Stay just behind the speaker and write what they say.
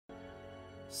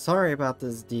Sorry about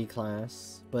this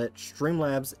D-class, but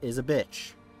Streamlabs is a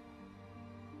bitch.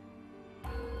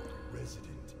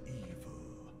 Resident Evil.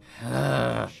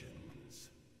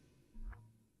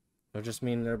 It'll just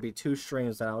mean there'll be 2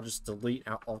 streams that I'll just delete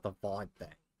out of the VOD thing.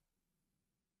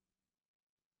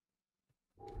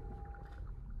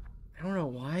 I don't know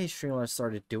why Streamlabs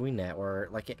started doing that, where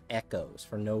like it echoes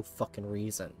for no fucking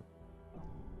reason.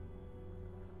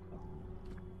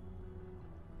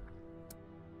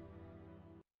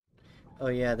 Oh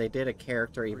yeah, they did a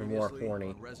character even more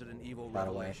horny. Resident Evil by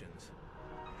the way. Revelations.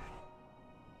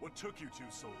 What took you two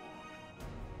so long?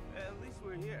 At least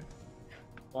we're here.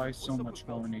 Why so much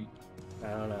horny? I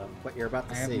don't know what you're about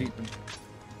to I haven't see. even.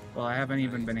 Well, I haven't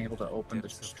even been able to open the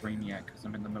stream yet because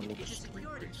I'm in the middle of the stream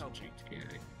race of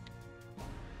GTA.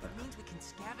 That means we can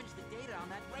scavenge the data on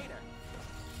that later.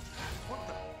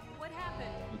 What happened?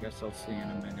 I guess I'll see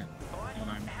in a minute when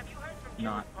I'm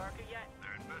not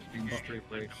in the street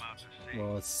race.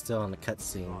 Well, it's still on the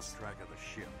cutscenes. Lost track of the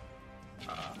ship.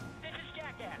 This is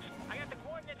Jackass. I got the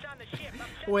coordinates on the ship.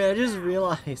 Wait, I just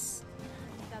realized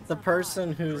That's the not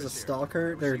person who's a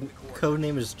stalker, their code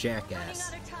name is fun. Running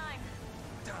Jackass. out of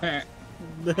time.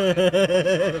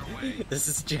 This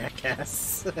is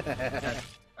Jackass.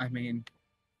 I mean,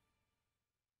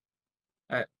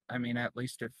 at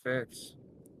least it fits.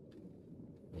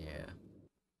 Yeah.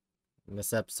 And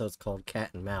this episode's called Cat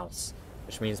and Mouse,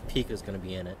 which means Pika's gonna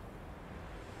be in it.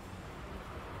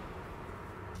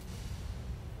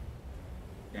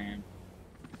 Damn.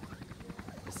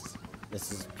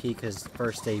 This is Pika's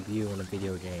first debut in a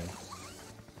video game.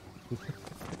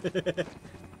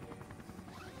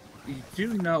 You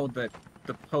do know that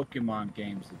the Pokemon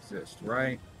games exist,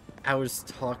 right? I was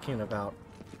talking about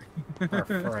our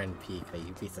friend Pika,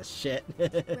 you piece of shit. Where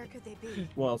could they be?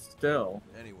 Well, still,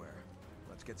 Anywhere.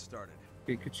 Let's get started.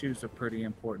 Pikachu's a pretty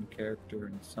important character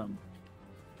in some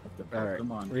of the Alright,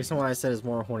 Pokemon. the reason why I said it's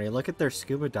more horny, look at their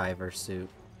scuba diver suit.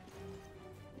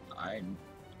 I'm,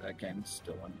 again,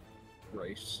 still in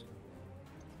race.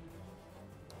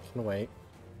 Just gonna wait.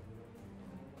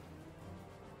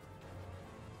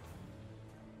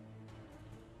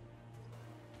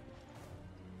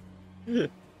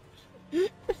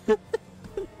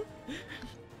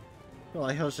 Well,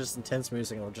 I hope it's just intense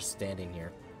music and we're just standing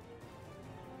here.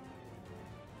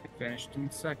 I finished in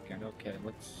second. Okay,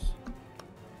 let's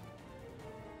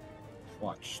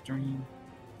watch stream.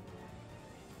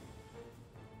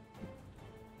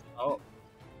 Oh.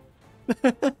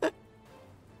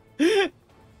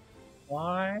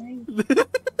 Why?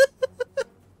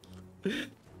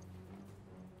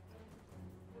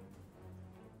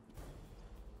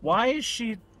 Why is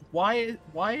she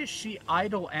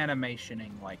idle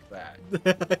animationing like that?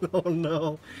 I don't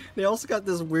know. They also got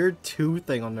this weird tooth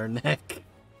thing on their neck.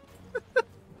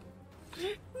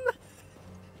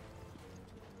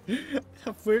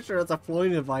 I'm pretty sure that's a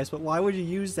floating device, but why would you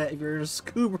use that if you're in a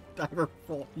scuba diver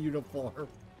uniform?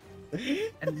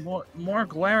 And more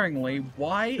glaringly,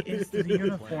 why is the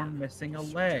uniform missing a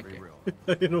leg?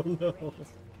 I don't know.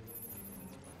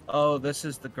 Oh, this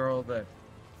is the girl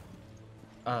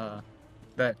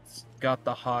that's got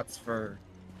the hots for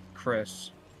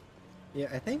Chris. Yeah,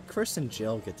 I think Chris and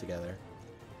Jill get together.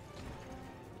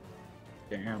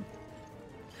 Damn.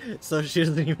 So she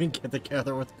doesn't even get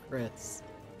together with Chris.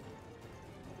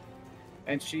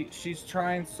 And she's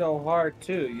trying so hard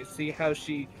too. You see how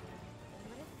she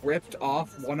ripped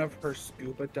off one of her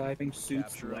scuba diving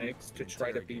suit's legs to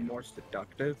try to be more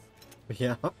seductive?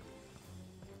 Yeah.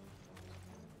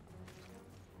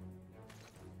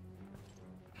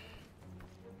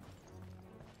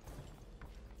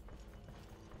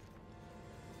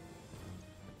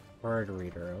 Card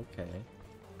reader, okay.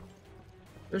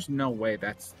 There's no way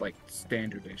that's like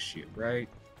standard issue, right?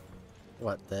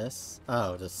 What, this?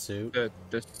 Oh, the suit?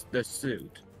 The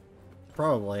suit.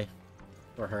 Probably.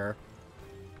 For her.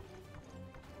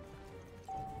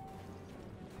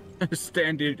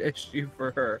 Standard issue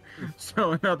for her.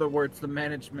 So in other words, the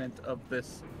management of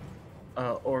this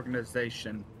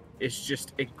organization is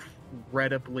just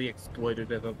incredibly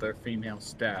exploitative of their female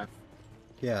staff.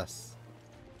 Yes.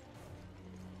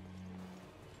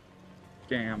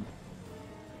 Damn.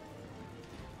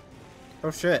 Oh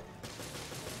shit.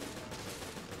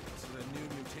 This is a new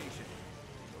mutation.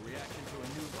 A reaction to a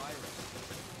new virus.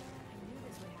 I knew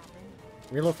this would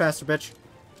happen. Reload faster, bitch.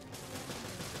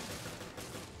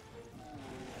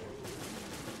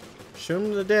 Shoot him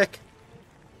in the dick.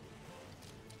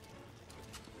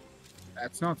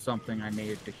 That's not something I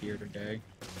needed to hear today.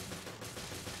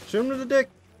 Shoot him in the dick.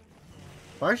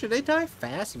 Why should they die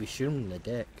fast if you shoot him in the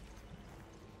dick?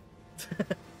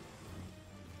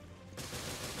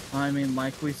 I mean,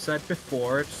 like we said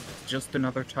before, it's just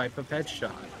another type of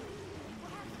headshot.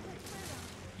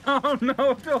 Oh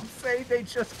no, don't say they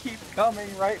just keep coming,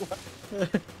 right?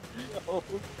 No.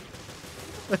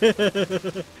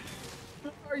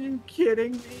 Are you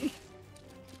kidding me?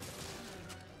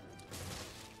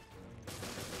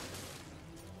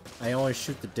 I only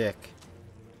shoot the dick.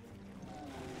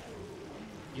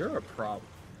 You're a problem.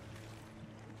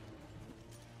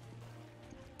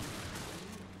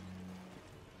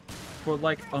 For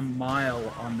like a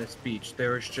mile on this beach,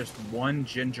 there is just one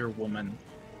ginger woman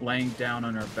laying down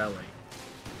on her belly.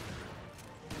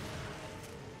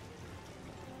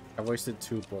 I wasted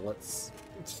 2 bullets.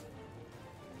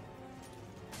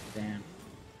 Damn.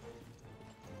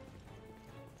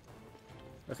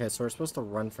 Okay, so we're supposed to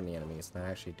run from the enemies, not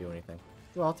actually do anything.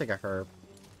 Well, I'll take a herb.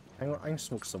 I can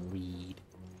smoke some weed.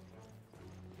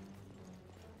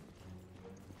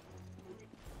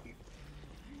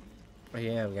 Oh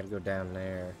yeah, we gotta go down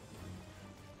there.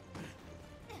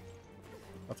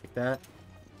 I'll take that.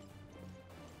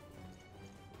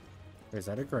 Is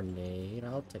that a grenade?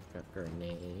 I'll take a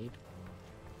grenade.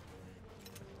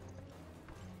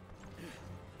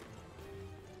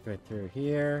 Go through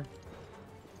here.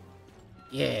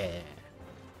 Yeah!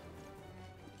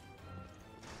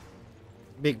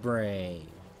 Big brain.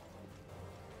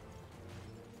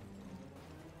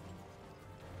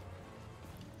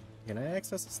 Can I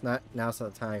access this? Not now's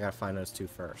the time. I gotta find those 2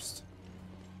 first.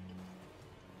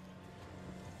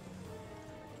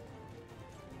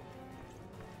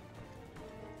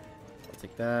 I'll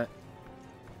take that.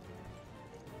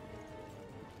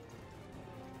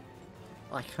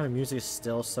 I like how the music is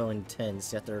still so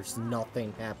intense, yet there's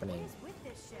nothing happening. What is with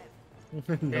this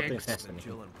ship? Nothing's Pigs. happening.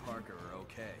 Jill and Parker are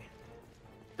okay.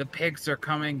 The pigs are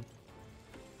coming.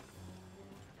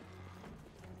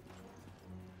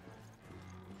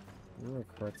 Remember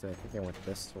correctly, I think I went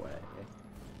this way.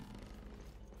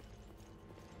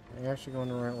 Am I actually going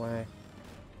the right way?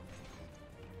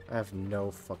 I have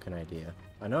no fucking idea.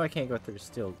 I know I can't go through the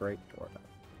steel grate door though.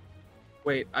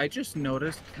 Wait, I just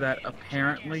noticed that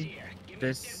apparently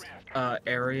this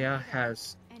area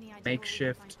has Any idea where we can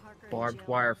makeshift find Parker and barbed Jill?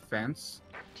 wire fence.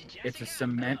 It's a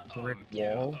cement brick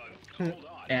wall,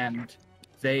 and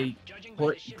they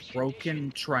put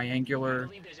broken triangular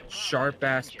sharp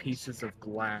ass pieces of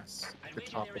glass at the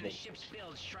top of it.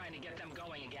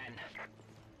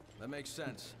 That makes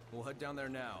sense. We'll head down there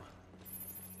now.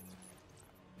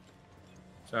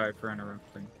 Sorry for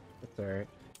interrupting. That's alright.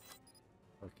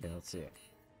 Okay, let's see.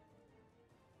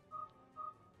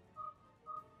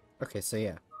 Okay, so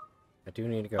yeah. I do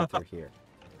need to go through here.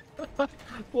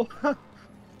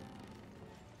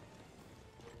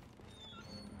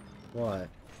 What?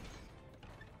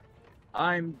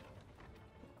 I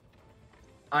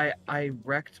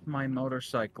wrecked my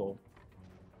motorcycle,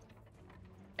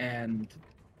 and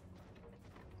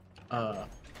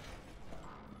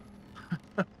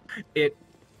it,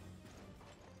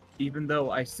 even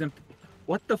though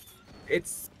what the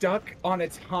it's stuck on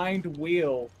its hind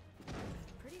wheel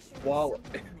Pretty sure there's while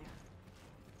something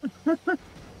in there.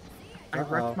 I Uh-oh.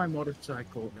 wrecked my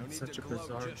motorcycle No in need such to a gloat,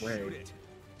 bizarre just way. shoot it.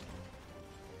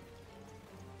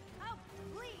 Oh,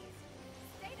 please.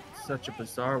 Stay the hell Such a away.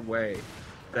 bizarre way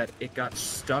that it got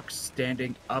stuck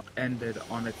standing upended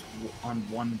on on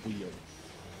one wheel.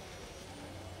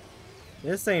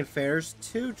 This ain't fair. There's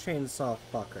 2 chainsaw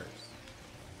fuckers.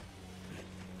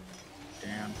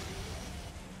 Damn.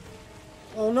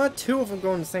 Oh, not 2 of them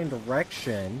going the same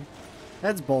direction.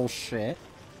 That's bullshit.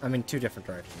 I mean, 2 different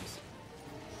directions.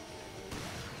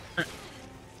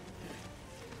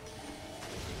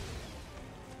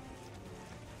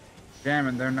 Damn,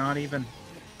 and they're not even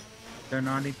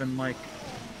like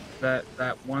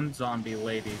that one zombie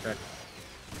lady that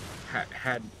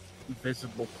had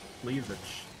visible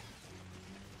cleavage.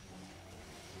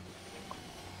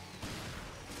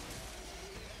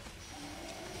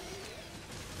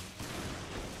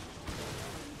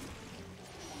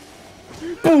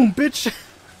 Boom, bitch!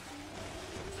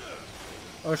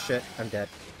 Oh shit, I'm dead.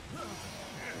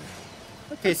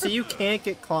 Okay, so you can't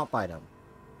get caught by them.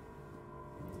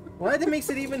 Why? That makes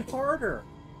it even harder.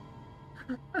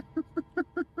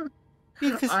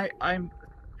 Because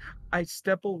I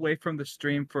step away from the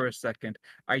stream for a second.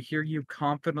 I hear you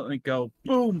confidently go,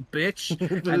 "Boom, bitch!"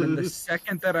 And then the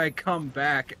second that I come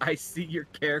back, I see your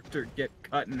character get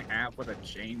cut in half with a Pretty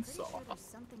sure chainsaw. there's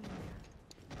something in there.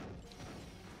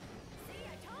 See,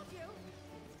 I told you.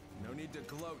 No need to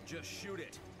gloat, just shoot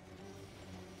it.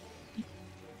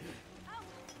 Oh,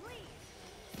 please.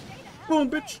 Stay the hell Boom,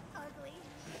 away, bitch. ugly.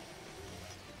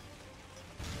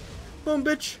 boom,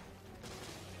 bitch.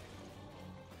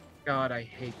 God, I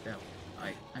hate that.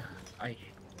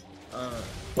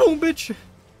 Boom, bitch!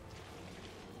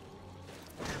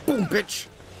 Boom, bitch!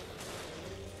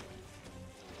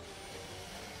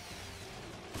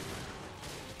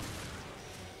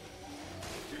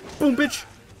 Boom, bitch!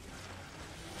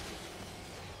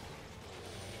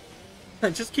 I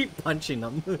just keep punching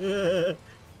them. Yeah,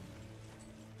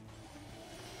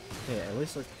 at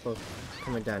least they're both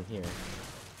coming down here.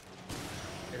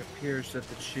 It appears that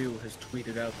the Chew has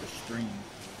tweeted out the stream.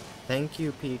 Thank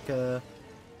you, Pika.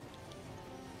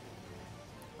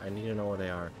 I need to know where they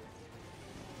are.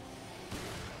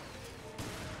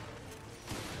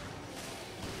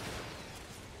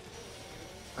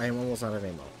 I am almost out of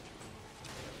ammo.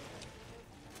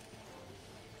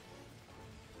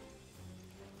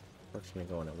 Which direction are we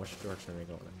going in? Which direction are we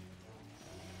going in?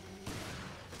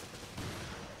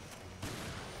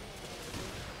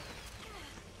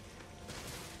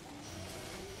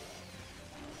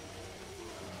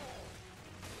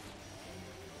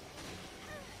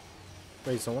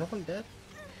 Wait, so one of them dead?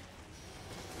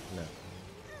 No.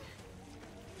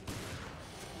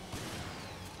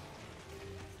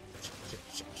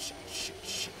 Shit.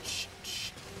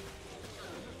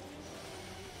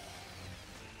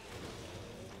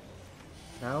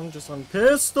 Now I'm just on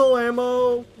pistol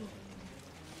ammo!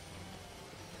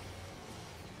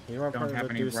 You are Don't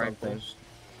have any rifles.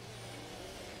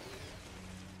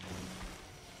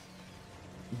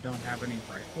 You don't have any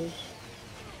rifles?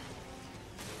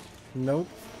 Nope.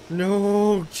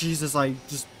 No! Jesus, I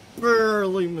just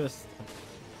barely missed.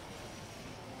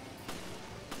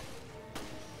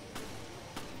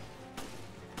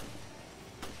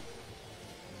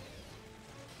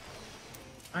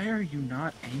 Why are you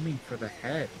not aiming for the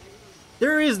head?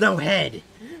 There is no head!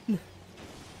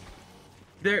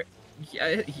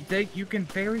 You can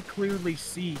very clearly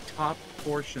see top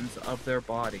portions of their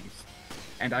bodies,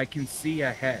 and I can see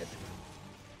a head.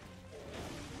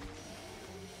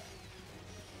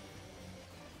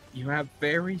 You have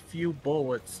very few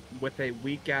bullets with a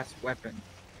weak-ass weapon.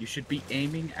 You should be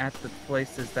aiming at the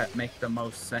places that make the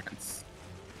most sense.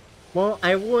 Well,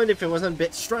 I would if it wasn't a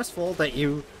bit stressful that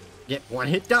you get one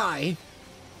hit die.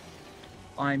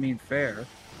 I mean, fair.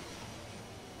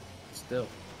 Still.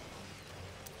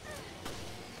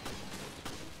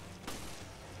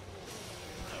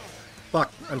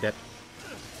 Fuck, I'm dead.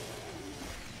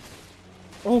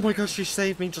 Oh my gosh, she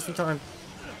saved me just in time.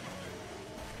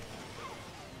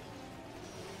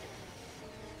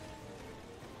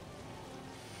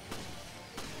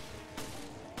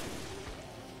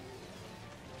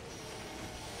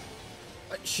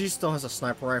 She still has a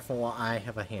sniper rifle while I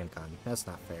have a handgun. That's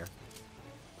not fair.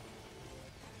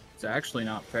 It's actually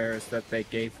not fair is that they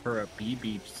gave her a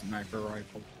BB sniper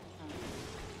rifle.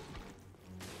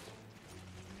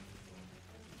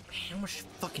 How much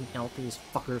fucking health these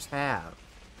fuckers have?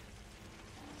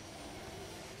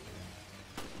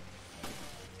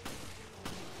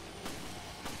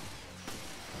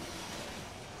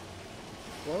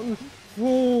 One.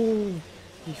 Whoa!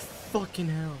 You fucking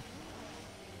hell.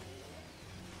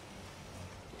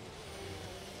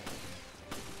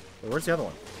 Wait, where's the other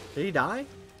one? Did he die?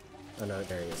 Oh no,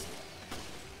 there he is.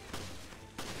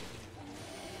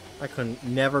 I couldn't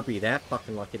never be that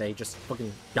fucking lucky that he just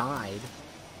fucking died.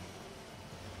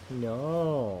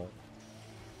 No.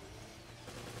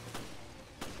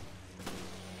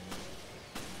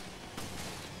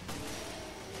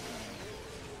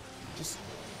 Just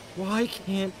why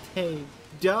can't they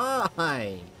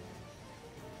die?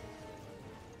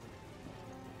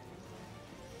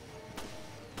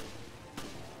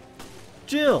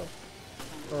 Jill!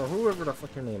 Or whoever the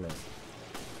fuck your name is.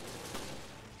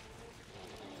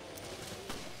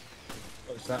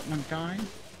 Was that one dying?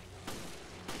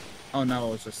 Oh no,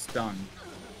 it was a stun.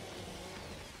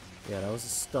 Yeah, that was a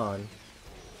stun.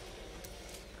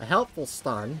 A helpful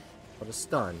stun, but a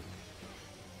stun.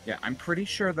 Yeah, I'm pretty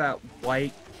sure that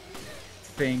white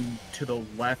thing to the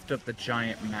left of the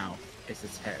giant mouth is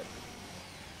his head.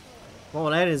 Well,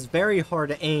 that is very hard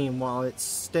to aim while it's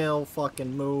still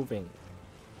fucking moving.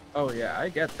 Oh yeah, I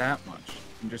get that much.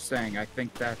 I'm just saying, I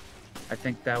think that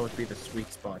would be the sweet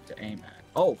spot to aim at.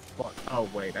 Oh fuck! Oh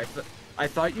wait, I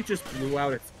thought you just blew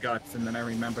out its guts, and then I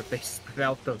remembered they spit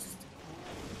out those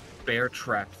bear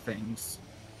trap things.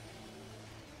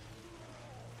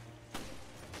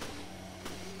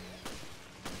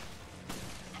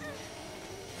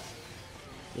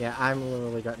 Yeah, I've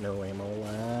literally got no ammo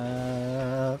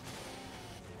left.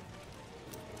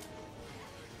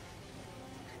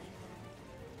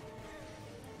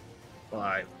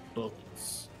 Five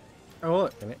bullets. Oh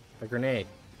look, a grenade.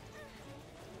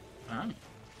 Oh.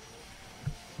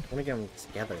 Let me get them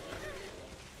together.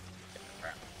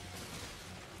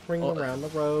 Ring around the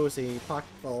rosy, pocket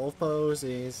full of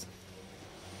posies.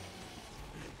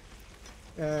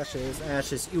 Ashes,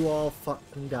 ashes, you all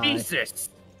fucking die. Jesus!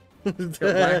 It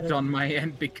lagged on my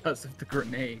end because of the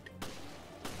grenade.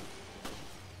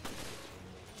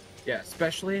 Yeah,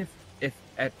 especially if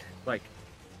at, like,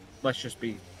 let's just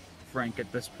be frank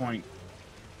at this point,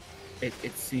 it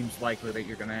seems likely that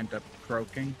you're gonna end up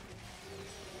croaking.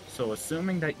 So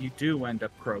assuming that you do end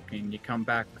up croaking, you come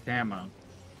back with ammo,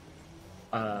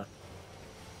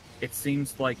 it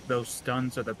seems like those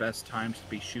stuns are the best times to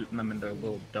be shooting them in their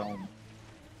little dome.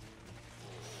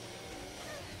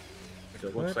 So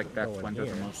it looks like that's when they're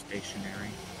the most stationary.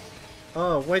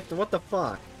 Oh, wait, what the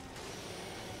fuck?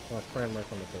 Oh, cram right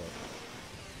on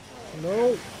the door.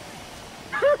 No!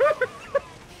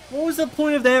 What was the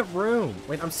point of that room?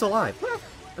 Wait, I'm still alive.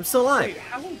 I'm still alive. Wait,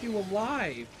 how are you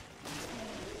alive?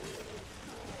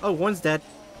 Oh, one's dead.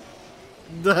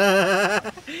 How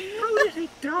did he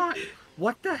die?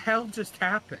 What the hell just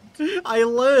happened? I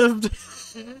lived.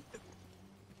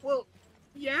 Well,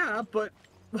 yeah, but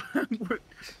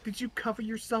did you cover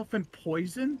yourself in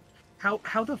poison?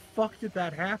 How the fuck did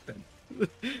that happen?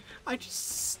 I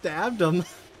just stabbed him.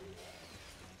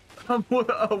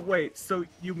 Oh wait, so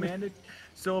you managed?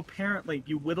 So apparently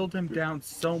you whittled him down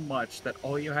so much that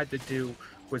all you had to do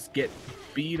was get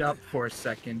beat up for a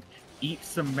second, eat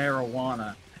some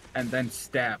marijuana, and then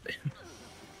stab him.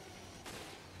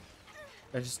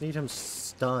 I just need him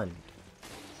stunned.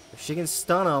 If she can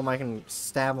stun him, I can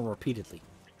stab him repeatedly.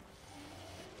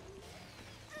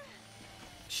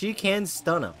 She can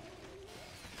stun him.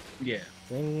 Yeah.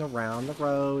 Ring around the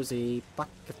rosy,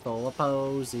 bucket full of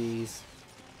posies.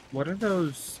 What are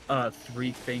those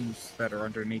 3 things that are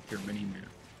underneath your mini-map?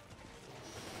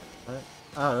 What?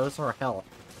 Oh, those are health.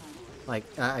 Like,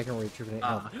 I can rejuvenate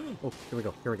health. Oh, here we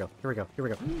go, here we go, here we go, here we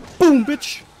go. Boom,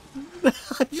 bitch!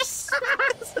 I just...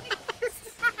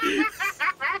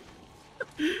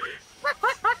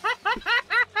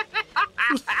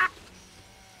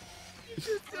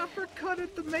 Just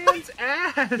uppercutted the man's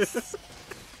ass!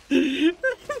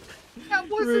 That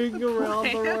wasn't Ring the around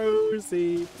plan. the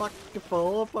rosy, bucket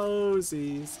full of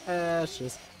posies.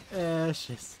 Ashes,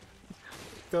 ashes.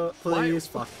 Go, please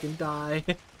fucking die.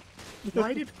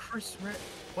 Why did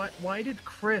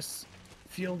Chris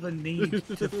feel the need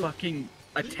to fucking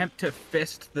attempt to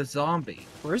fist the zombie?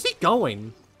 Where is he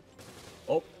going?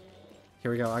 Oh.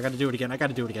 Here we go, I gotta do it again, I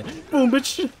gotta do it again. Boom,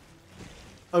 bitch!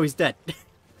 Oh, he's dead.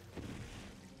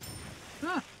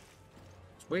 Huh.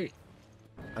 Sweet.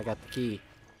 I got the key.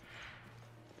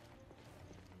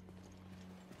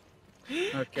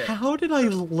 Okay. How did I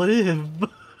live?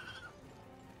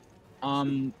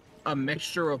 A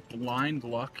mixture of blind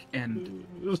luck and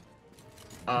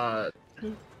I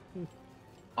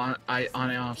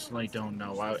honestly don't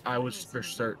know. I was for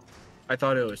certain. I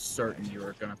thought it was certain you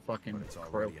were gonna fucking It's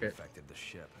already croak it. infected the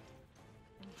ship.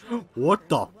 What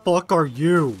the fuck are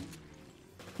you?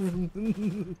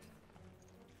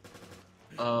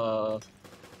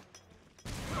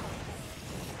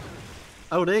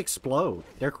 Oh, they explode.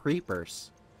 They're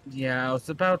creepers. Yeah, I was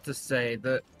about to say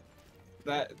that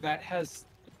has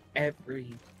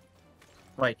every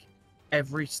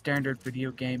standard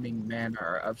video gaming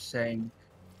manner of saying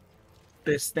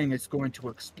this thing is going to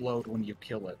explode when you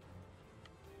kill it.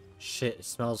 Shit, it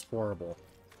smells horrible.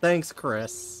 Thanks,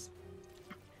 Chris.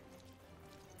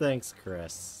 Thanks,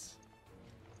 Chris.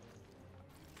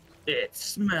 It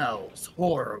smells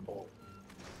horrible.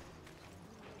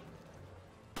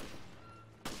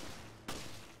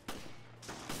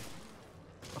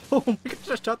 Oh my gosh,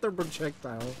 I shot their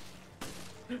projectile.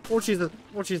 Oh Jesus,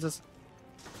 oh Jesus.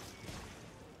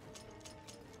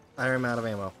 I am out of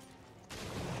ammo.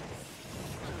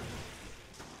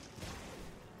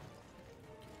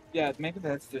 Yeah, maybe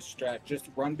that's the strat. Just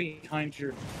run behind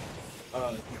your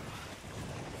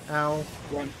Ow.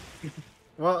 run.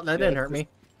 Well, that didn't hurt me.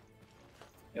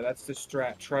 Yeah, that's the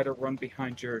strat. Try to run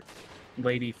behind your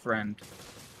lady friend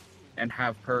and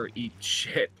have her eat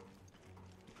shit.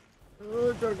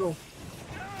 Oh, gotta go.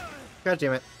 God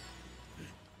damn it.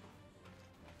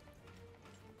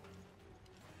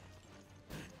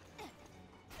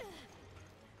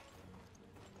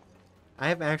 I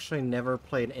have actually never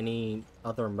played any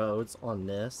other modes on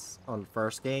this, on the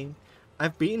first game.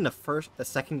 I've beaten the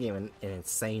second game in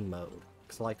insane mode.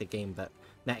 Because I like the game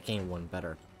that game one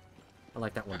better. I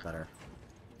like that one better.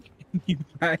 You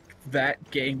like that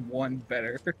game one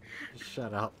better.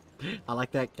 Shut up. I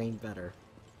like that game better.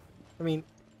 I mean,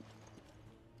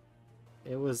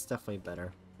 it was definitely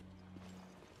better.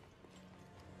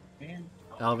 Man.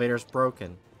 Elevator's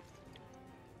broken.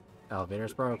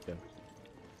 Elevator's broken.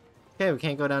 Okay, we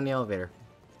can't go down the elevator.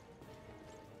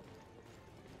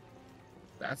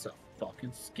 That's a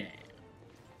fucking scam.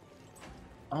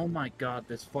 Oh my god,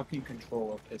 this fucking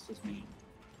controller pisses me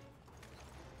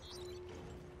off.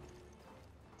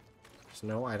 There's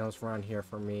no items around here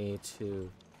for me to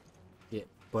get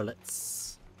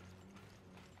bullets.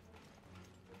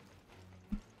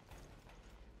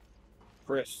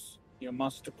 Chris, you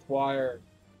must acquire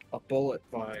a bullet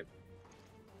vibe.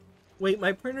 Wait,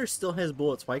 my printer still has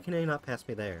bullets. Why can they not pass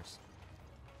me theirs?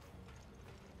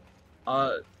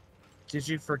 Did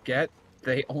you forget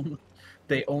they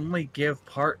only give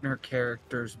partner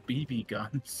characters BB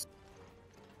guns?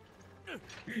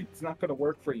 It's not gonna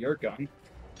work for your gun.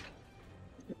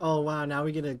 Oh wow, now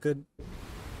we get a good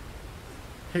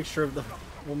picture of the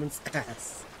woman's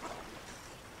ass.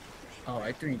 Oh,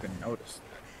 I didn't even notice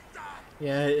that.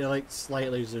 Yeah, it like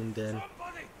slightly zoomed in.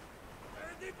 Somebody!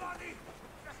 Anybody!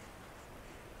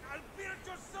 I'll be at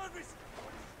your service!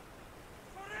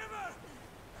 Forever!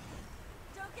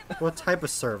 Don't give up What on type her.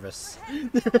 of service?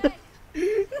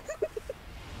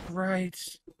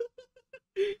 Right.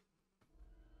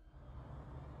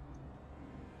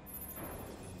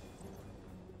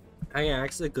 I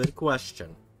asked a good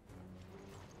question.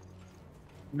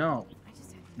 No. I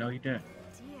just had No, you didn't. no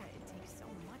idea it takes so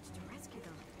much to rescue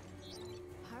them.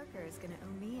 Parker is gonna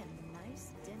owe me a nice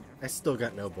dinner. I still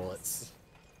got no bullets.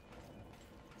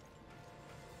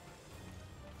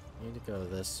 I need to go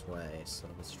this way, so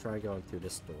let's try going through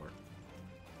this door.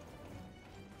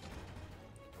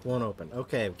 Won't open.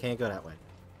 Okay, we can't go that way.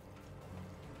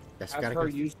 Guess we Have gotta her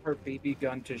go. use her BB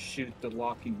gun to shoot the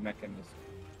locking mechanism.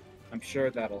 I'm sure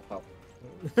that'll help.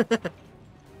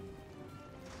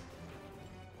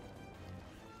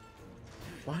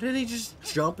 Why did he just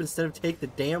jump instead of take the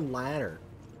damn ladder?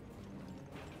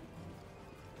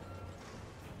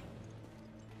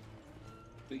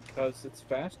 Because it's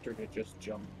faster to just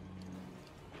jump.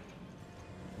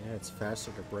 Yeah, it's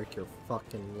faster to break your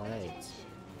fucking legs.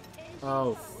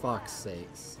 Oh, fuck's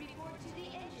sakes.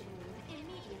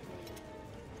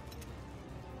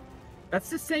 That's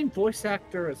the same voice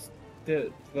actor as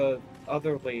the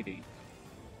other lady.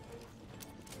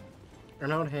 I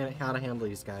know how to handle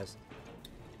these guys.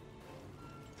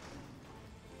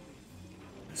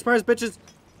 Surprise, bitches!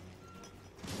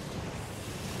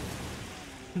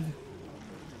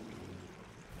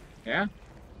 Yeah?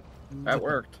 That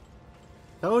worked.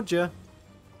 Told ya.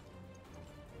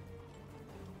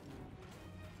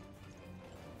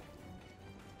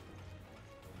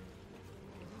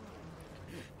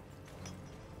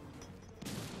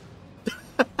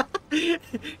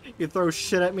 You throw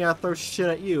shit at me, I throw shit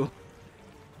at you.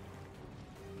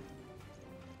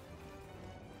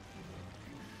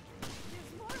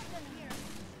 There's more of them here.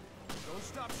 Don't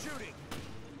stop shooting.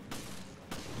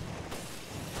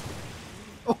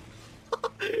 Oh,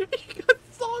 he got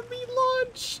zombie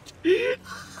launched. Did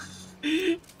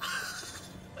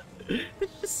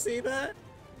you see that?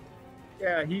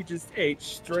 Yeah, he just ate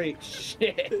straight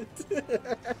shit.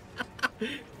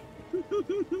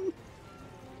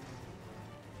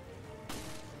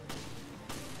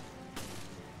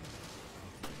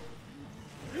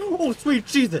 Oh, sweet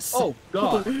Jesus! Oh,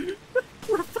 God.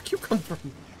 Where the fuck you come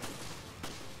from?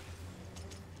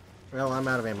 Well, I'm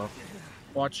out of ammo.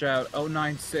 Watch out,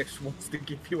 096 wants to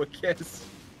give you a kiss.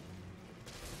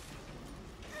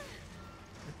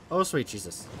 Oh, sweet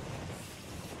Jesus.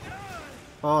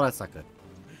 Oh, that's not good.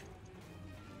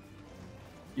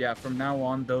 Yeah, from now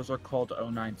on, those are called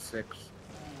 096.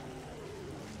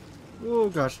 Oh,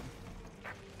 gosh.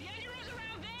 The Aero's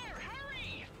around there!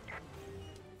 Hurry!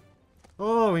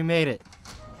 Oh, we made it.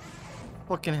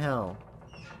 Fucking hell.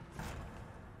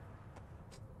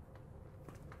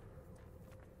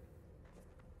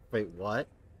 Wait, what?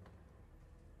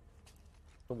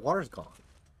 The water's gone.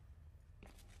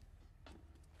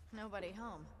 Nobody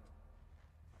home.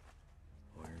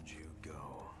 Where'd you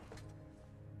go?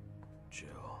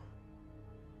 Jill.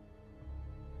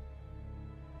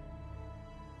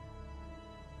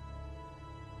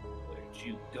 Where'd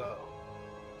you go,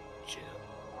 Jill?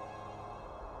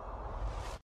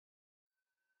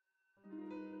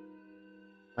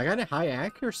 I got a high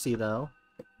accuracy, though.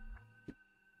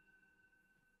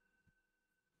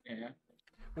 Yeah.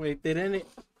 Wait, didn't it...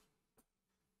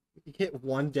 You get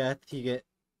one death, you get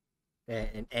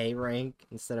an A rank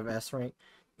instead of S rank?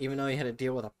 Even though you had to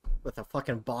deal with a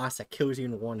fucking boss that kills you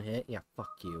in one hit? Yeah,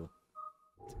 fuck you.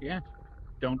 Yeah.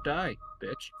 Don't die,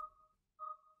 bitch.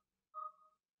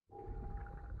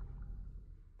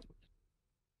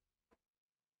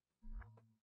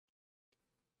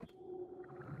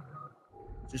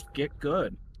 Just get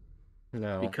good.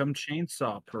 No. Become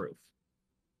chainsaw proof.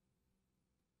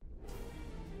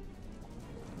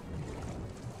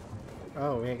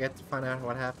 Oh, we get to find out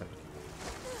what happened.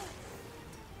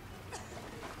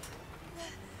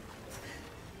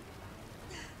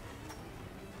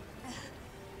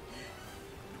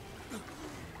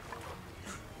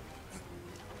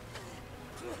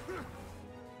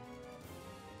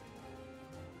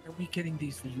 Are we getting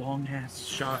these long ass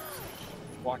shots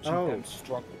watching Oh. them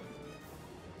struggle?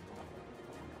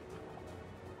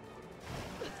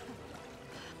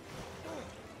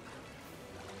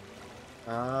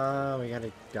 We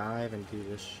gotta dive and do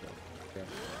this shit.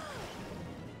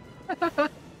 Okay.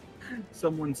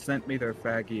 Someone sent me their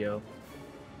Faggio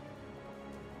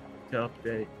to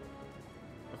update.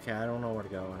 Okay, I don't know where to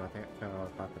go, and I think I'm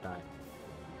about to die.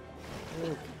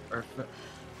 Ooh. Or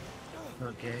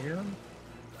Faggio?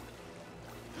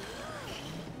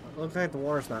 Looks like the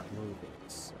water's not moving.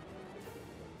 So.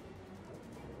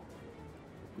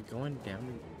 We going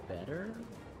down better?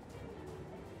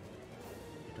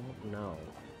 I don't know.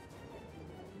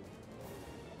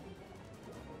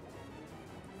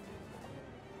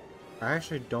 I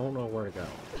actually don't know where to go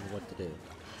and what to do.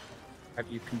 Have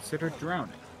you considered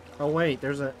drowning? Oh wait,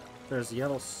 there's a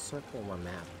yellow circle on my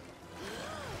map.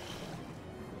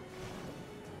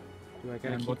 Do I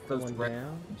gotta And keep what's those going red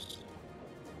down? things?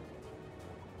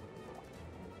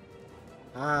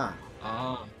 Ah,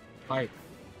 Pipe.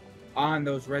 Ah, and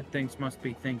those red things must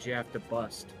be things you have to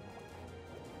bust.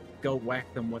 Go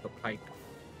whack them with a pipe.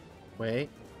 wait.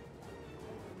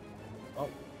 Oh.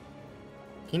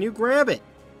 Can you grab it?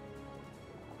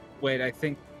 Wait, I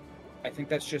think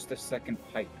that's just a second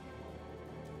pipe.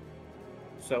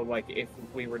 So, like, if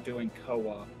we were doing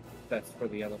co-op, that's for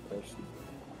the other person.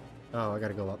 Oh, I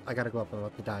gotta go up. I gotta go up. I'm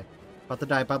about to die. About to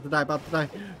die. About to die. About to die.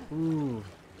 Ooh.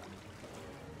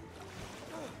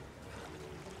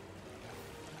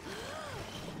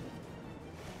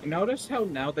 Notice how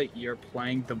now that you're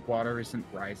playing, the water isn't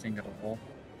rising at all?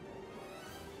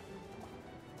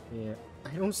 Yeah.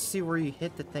 I don't see where you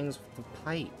hit the things with the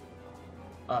pipe.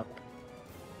 Up.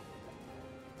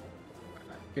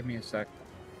 Give me a sec.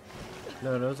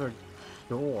 No, those are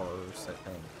doors, I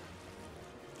think.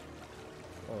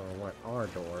 Or what are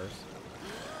doors?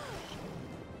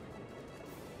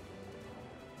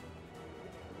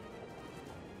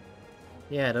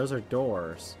 Yeah, those are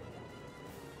doors.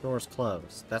 Doors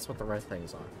closed. That's what the red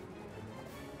things are.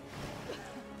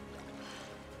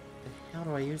 How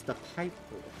do I use the pipe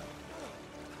for?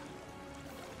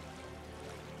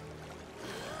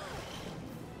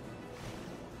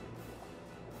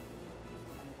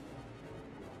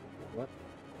 What?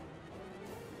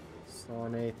 Saw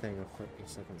anything a few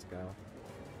seconds ago.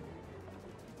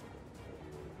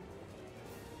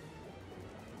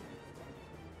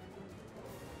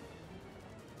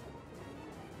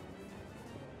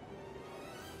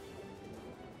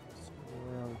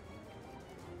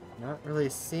 Not really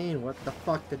seeing what the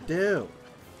fuck to do.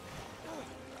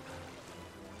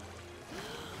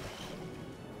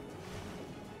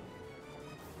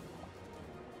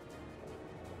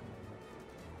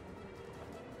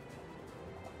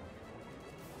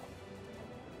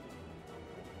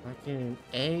 Not getting an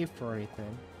A for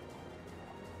anything.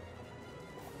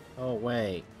 Oh,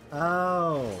 wait.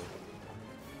 Oh!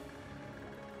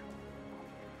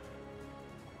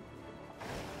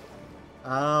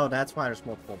 Oh, that's why there's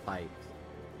multiple pipes.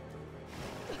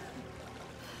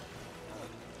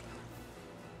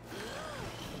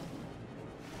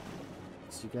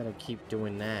 So you gotta keep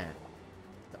doing that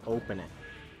to open it.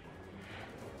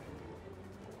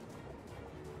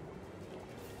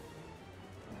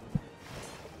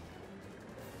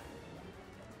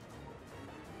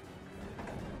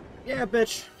 Yeah,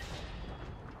 bitch!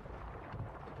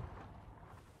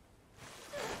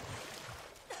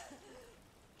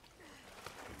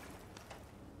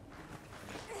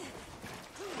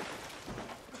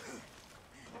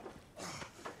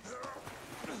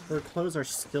 Their clothes are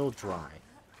still dry.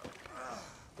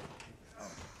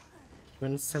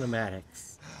 When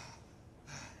cinematics.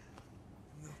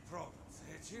 No problems,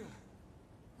 had you?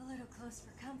 A little close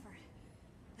for comfort.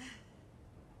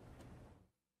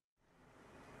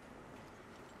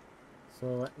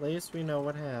 So at least we know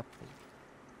what happened.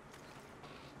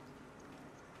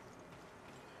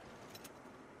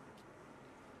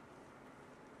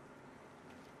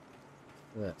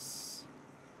 This.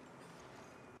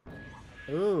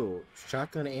 Ooh,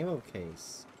 shotgun ammo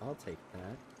case. I'll take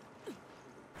that.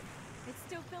 It's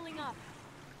still filling up.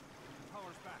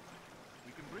 Power's back.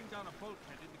 We can bring down a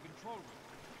bulkhead in the control room.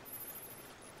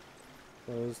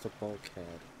 Close the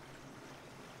bulkhead.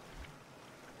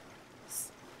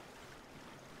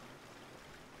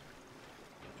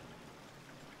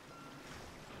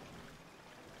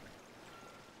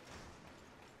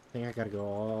 think I gotta go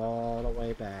all the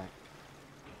way back.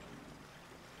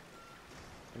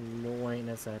 Annoying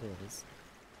as that is.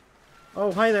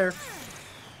 Oh, hi there!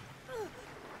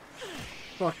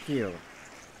 Fuck you.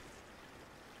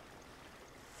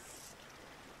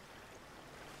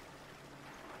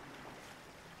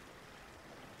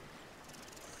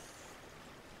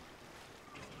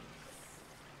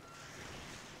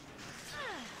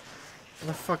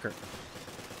 Motherfucker.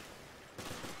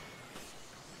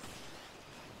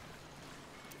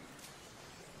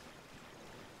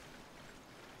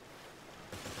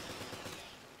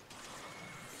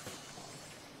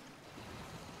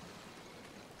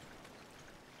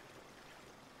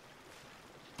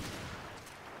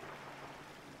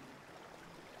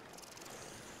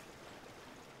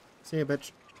 See ya,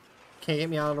 bitch. Can't get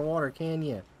me out of the water, can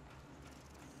ya?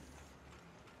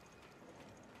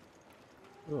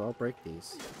 Ooh, I'll break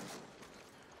these.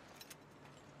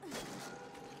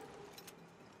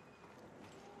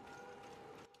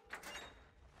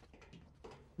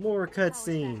 More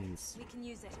cutscenes. We can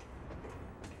use it.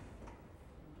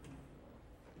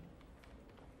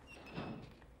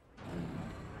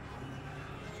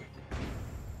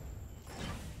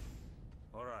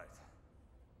 All right.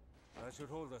 That should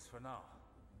hold us for now.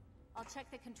 I'll check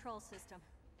the control system.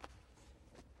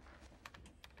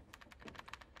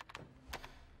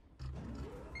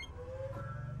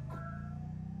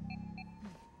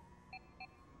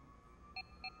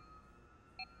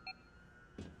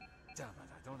 Damn it,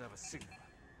 I don't have a signal.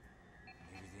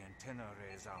 Maybe the antenna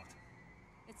array is out.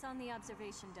 It's on the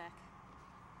observation deck.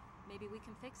 Maybe we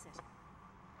can fix it.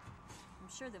 I'm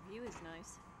sure the view is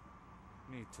nice.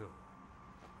 Me too.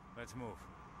 Let's move.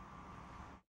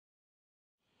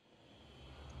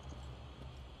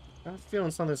 I have a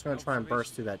feeling something's gonna try and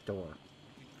burst through that door.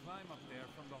 We can climb up there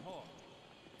from the hall.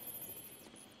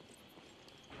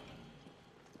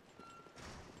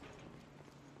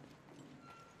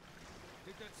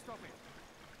 Did that stop it?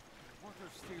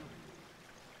 Water's still.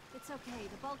 It's okay.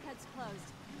 The bulkhead's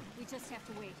closed. We just have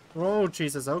to wait. Oh,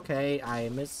 Jesus, okay. I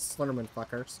missed Slenderman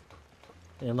fuckers.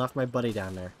 And left my buddy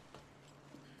down there.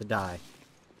 To die.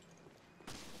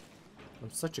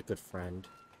 I'm such a good friend.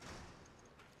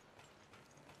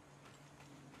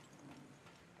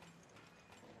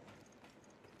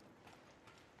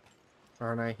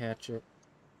 Aren't I, Hatchet?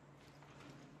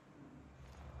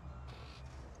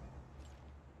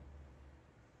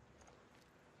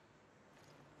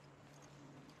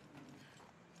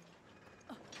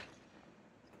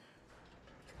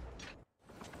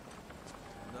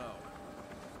 No.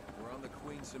 We're on the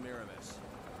Queen Semiramis.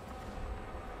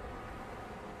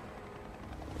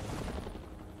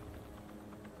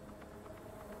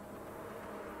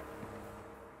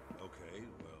 Okay,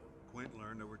 well, Quint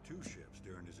learned there were two ships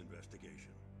during his investigation.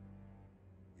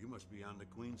 You must be on the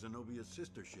Queen Zenobia's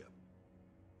sister ship.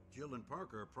 Jill and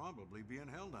Parker are probably being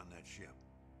held on that ship.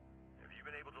 Have you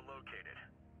been able to locate it?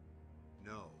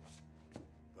 No,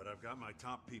 but I've got my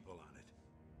top people on it.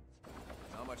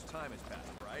 Not much time has passed,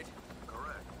 right?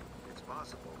 Correct. It's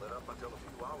possible that up until a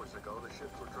few hours ago, the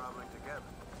ships were traveling together.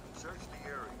 Search the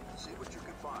area and see what you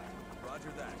can find.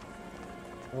 Roger that.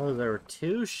 Oh, there were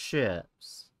two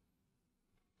ships.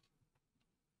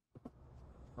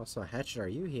 Also, Hatchet, are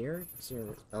you here? 'Cause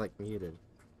you're, like, muted.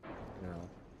 No.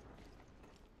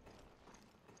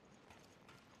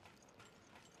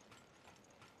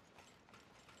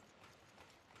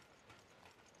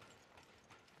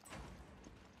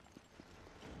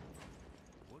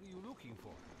 What are you looking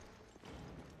for?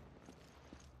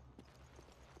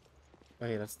 Oh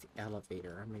yeah, that's the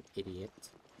elevator. I'm an idiot.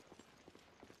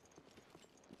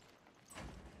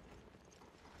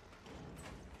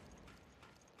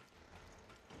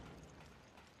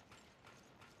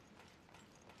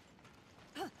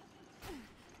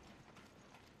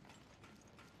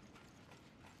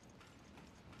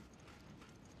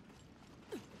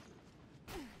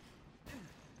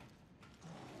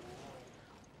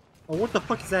 Oh, what the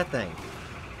fuck is that thing?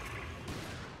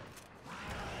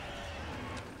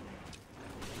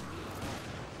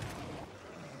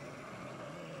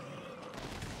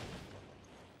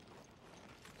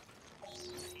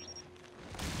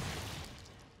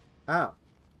 Oh.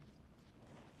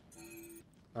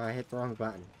 Oh, I hit the wrong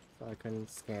button, so I couldn't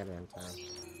scan it in time.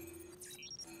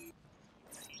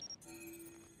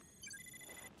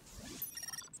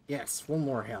 Yes, one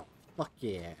more health. Fuck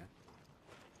yeah.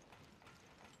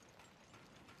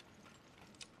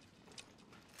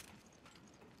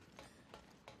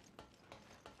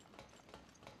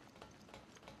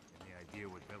 Any idea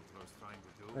what Veltro's trying to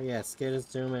do? Oh yeah, scared as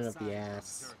zoom in of the Besides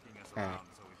ass jerking us pack. around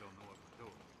so we don't know what we're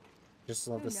doing. Just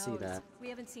love Who to see knows? that. We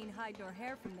haven't seen hide nor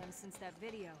hair from them since that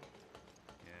video.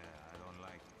 Yeah,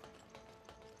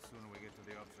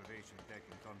 observation deck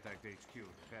and contact HQ.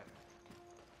 Better.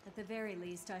 At the very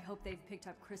least, I hope they've picked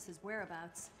up Chris's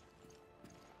whereabouts.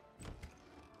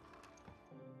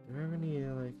 Do I have any,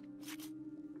 like...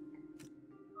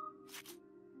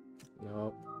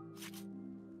 Nope.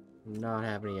 Not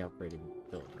have any upgrading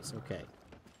abilities. Okay.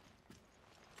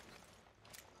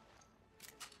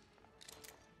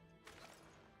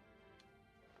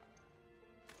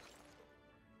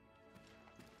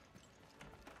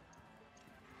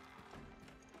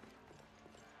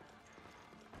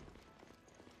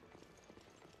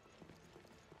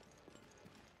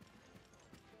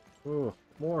 Ooh,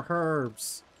 more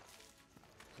herbs.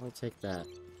 I'll take that.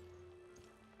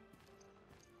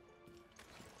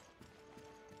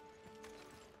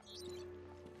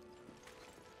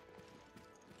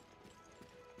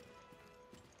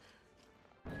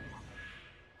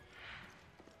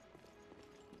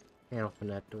 Can't open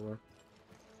that door.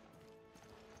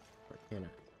 Or can I?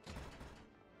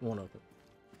 Won't open.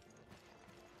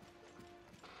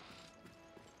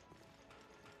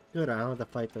 Good, I don't have to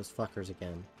fight those fuckers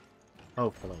again.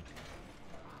 Hopefully.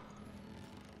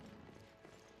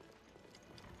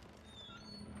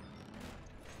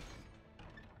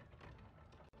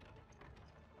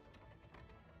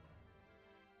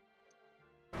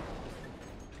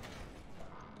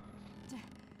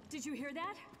 Did you hear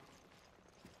that?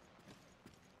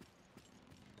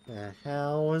 The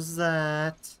hell was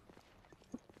that?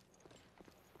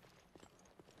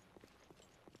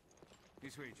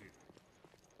 This way, Chief.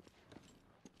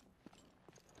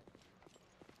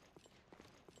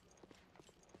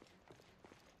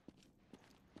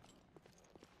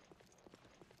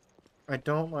 I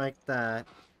don't like that.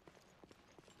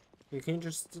 You can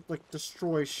just, like,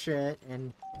 destroy shit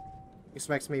and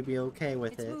expect me to be okay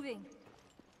with It's it. moving.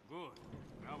 Good.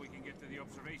 Now we can get to the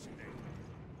observation deck.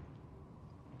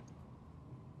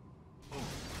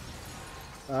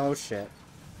 Oh shit.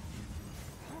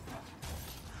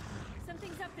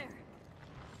 Something's up there.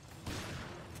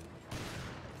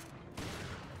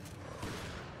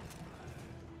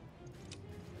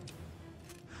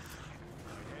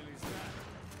 What the hell is that?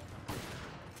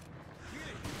 Kill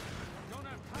it! Don't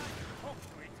have time to talk to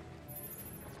it!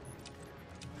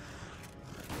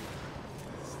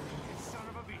 Sneaky son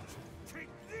of a bitch!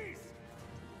 Take this!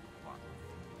 Fuck.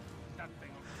 That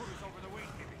thing will put us over the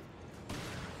weight limit.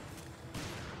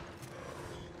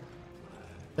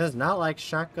 Does not like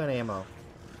shotgun ammo.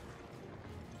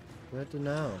 Good to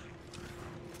know.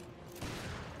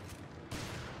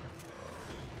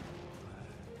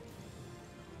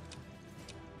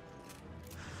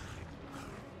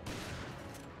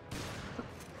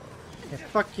 Yeah,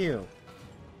 fuck you.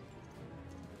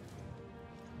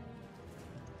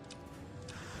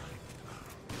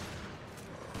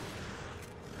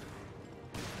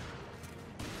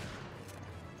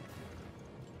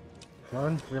 Come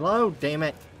on, reload, damn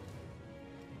it.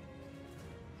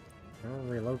 I'll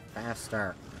reload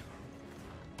faster.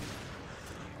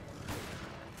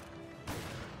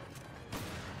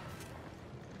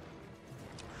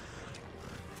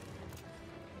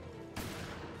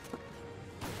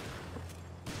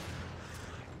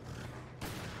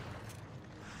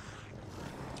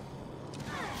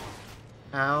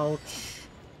 Ouch.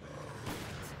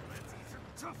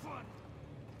 Tough one!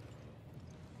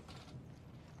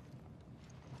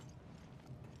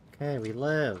 Okay, we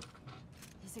live.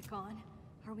 Is it gone?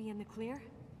 Are we in the clear?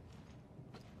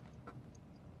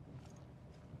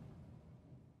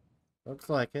 Looks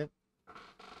like it.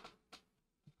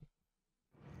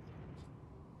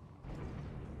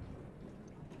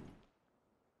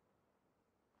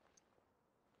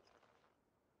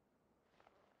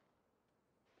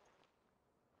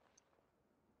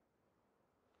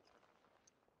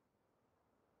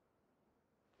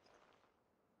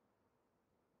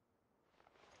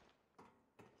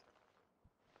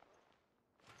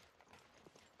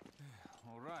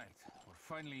 All right, we're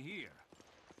finally here.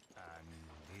 And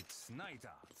it's night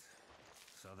out,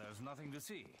 so there's nothing to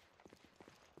see.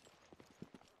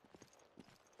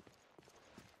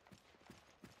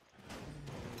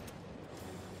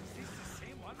 Is this the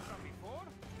same one from before?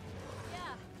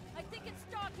 Yeah, I think it's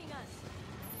stalking us.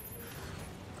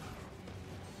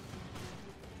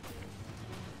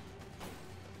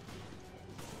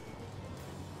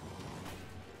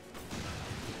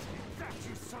 That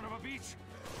you son of a bitch!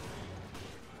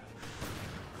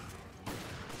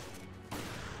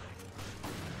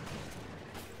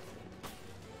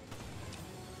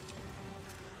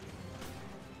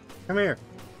 Come here.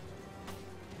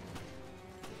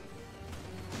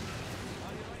 How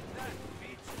you like that,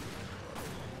 bitch?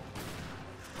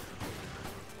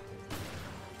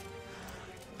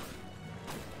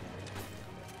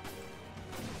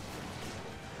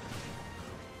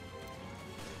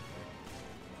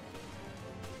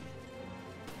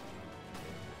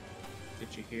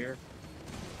 Did you hear?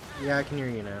 Yeah, I can hear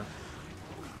you now.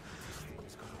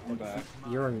 We're back.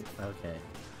 You're okay.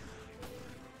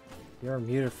 You were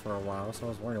muted for a while, so I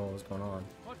was wondering what was going on.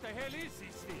 What the hell is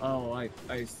this thing? Oh,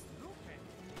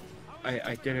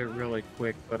 I did it really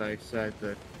quick, but I said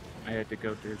that I had to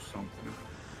go do something.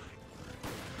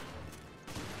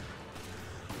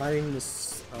 Fighting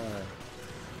this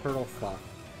turtle fuck.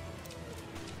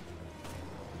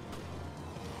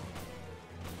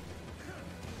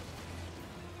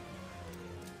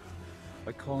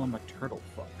 I call him a turtle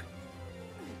fuck.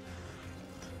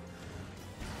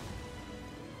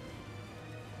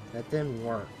 That didn't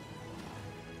work.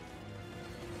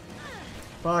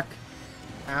 Fuck.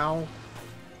 Ow.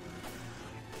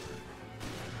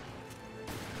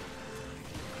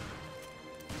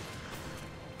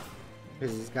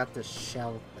 Because he's got this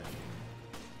shell thing.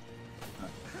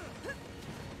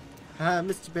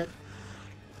 Mr. Bit.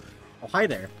 Oh, hi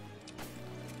there.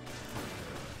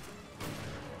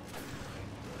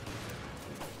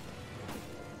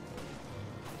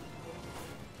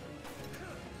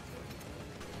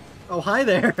 Oh, hi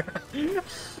there. Can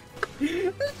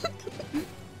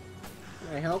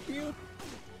I help you?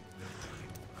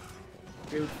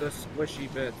 Shoot the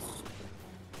squishy bits.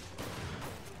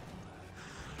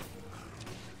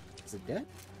 Is it dead?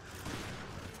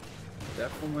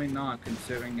 Definitely not,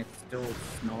 considering it's still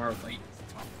snarling.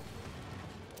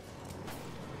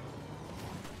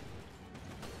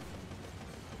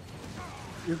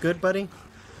 You good, buddy?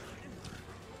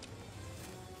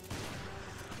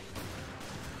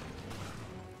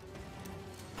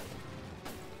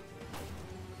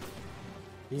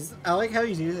 I like how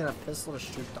he's using a pistol to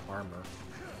shoot the armor.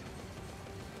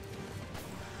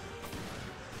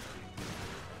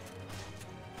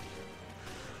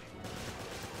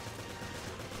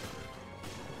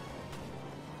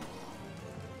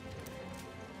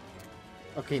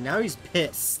 Okay, now he's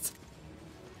pissed.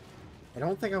 I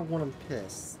don't think I want him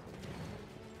pissed.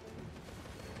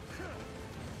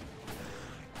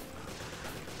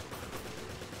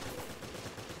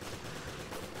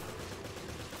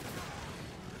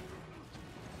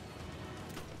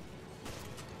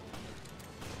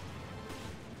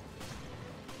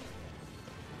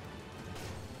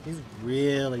 He's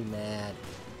really mad.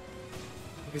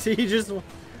 Because he just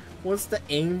wants to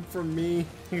aim for me.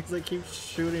 He's like, keeps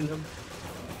shooting him.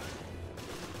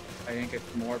 I think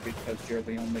it's more because you're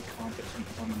the only competent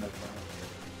one in the room.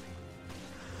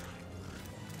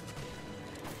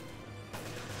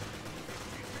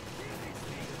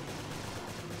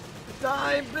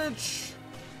 Die, bitch!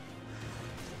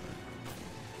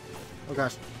 Oh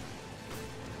gosh.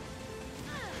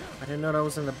 I didn't know that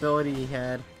was an ability he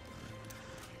had.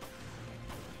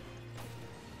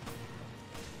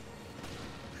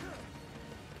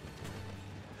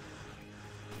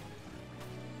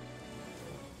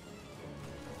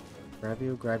 Grab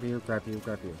you, grab you, grab you,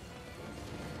 grab you.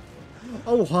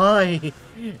 Oh, hi!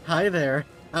 Hi there.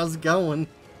 How's it going?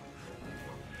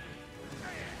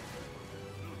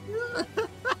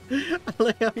 I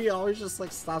like how he always just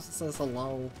like stops and says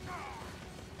hello.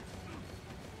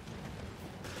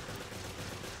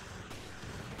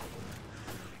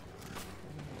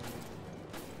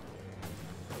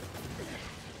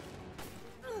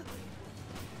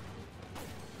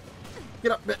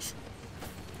 Get up, bitch!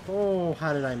 Oh,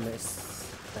 how did I miss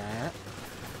that?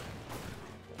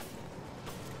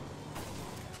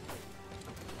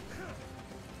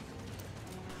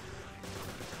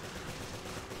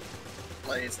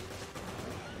 Please.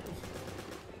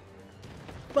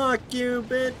 Fuck you,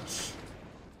 bitch!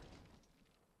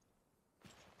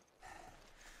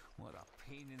 What a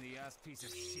pain in the ass piece of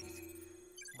shit.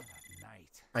 What a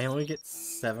night. I only get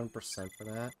 7% for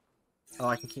that. Oh,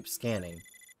 I can keep scanning.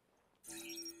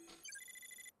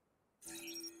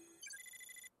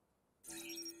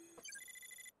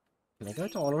 Can I go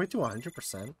to all the way to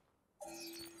 100%?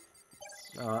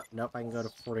 Nope, I can go to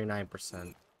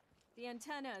 49%. The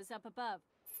antenna is up above.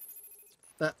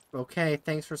 Okay,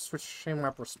 thanks for switching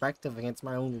my perspective against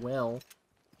my own will.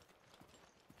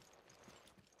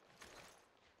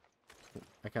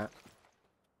 I got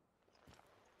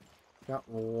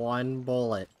one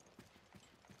bullet.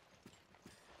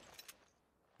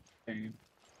 Damn.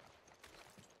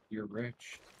 You're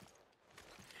rich.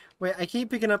 Wait, I keep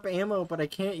picking up ammo, but I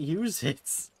can't use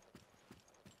it.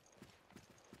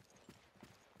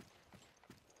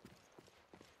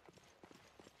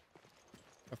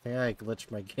 I think I glitched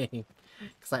my game.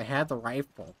 Because I had the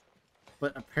rifle.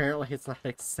 But apparently it's not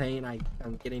saying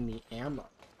I'm getting the ammo.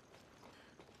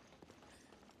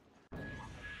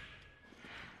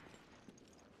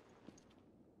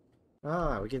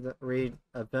 Ah, we get to read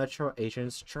a virtual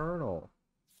agent's journal.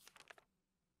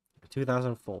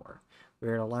 2004. We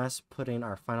are at last putting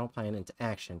our final plan into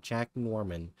action. Jack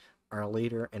Norman, our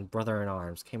leader and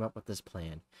brother-in-arms, came up with this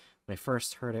plan. When I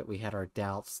first heard it, we had our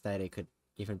doubts that it could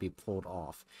even be pulled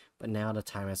off, but now the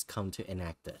time has come to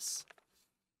enact this.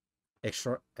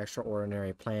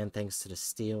 Extraordinary plan thanks to the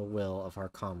steel will of our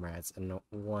comrades and the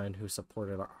one who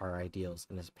supported our ideals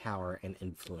and his power and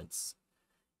influence.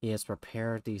 He has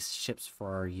prepared these ships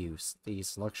for our use.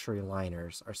 These luxury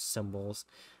liners are symbols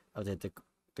of the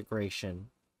degradation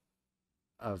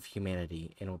of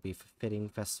humanity and will be fitting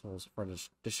festivals for the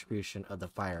distribution of the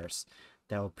virus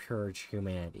that will purge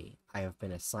humanity. I have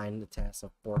been assigned the task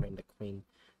of boarding the Queen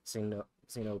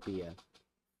Zenobia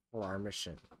for our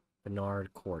mission.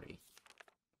 Bernard Cordy.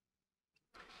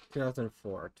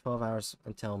 2004. 12 hours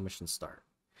until mission start.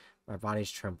 My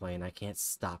body's trembling. I can't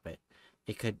stop it.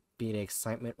 It could be the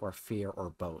excitement or fear or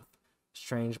both.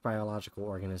 Strange biological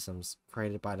organisms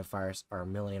created by the virus are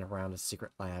milling around a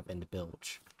secret lab in the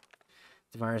bilge.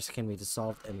 The virus can be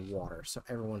dissolved in water, so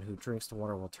everyone who drinks the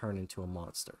water will turn into a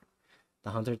monster.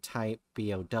 The hunter-type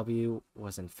BOW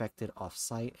was infected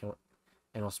off-site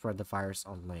and will spread the virus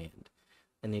on land.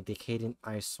 And the decadent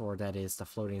eyesore that is the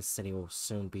floating city will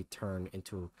soon be turned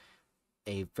into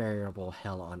a veritable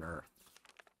hell on Earth.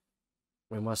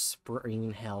 We must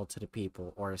spring hell to the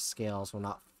people, or the scales will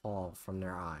not fall from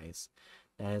their eyes.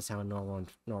 That is how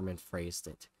Norman phrased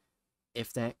it.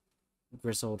 If that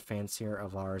grizzled fancier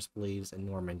of ours believes in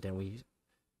Norman, then we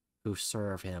who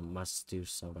serve him must do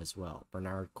so as well.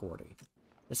 Bernard Cordy.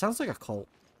 It sounds like a cult.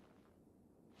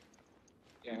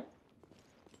 Yeah.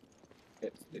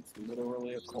 It's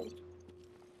literally a cult.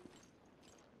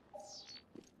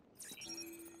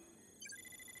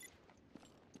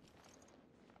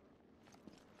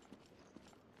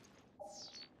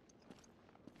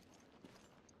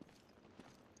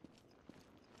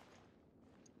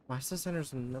 Why says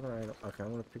there's another item? Okay, I'm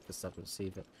gonna pick this up and see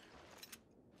if it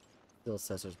still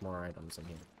says there's more items in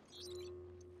here.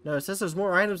 No, it says there's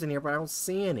more items in here, but I don't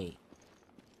see any.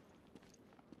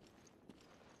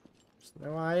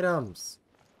 There's no items.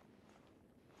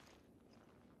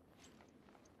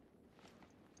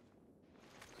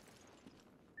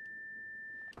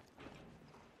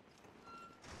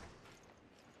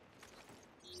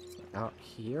 Out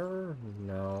here?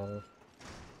 No.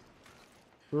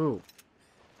 Ooh.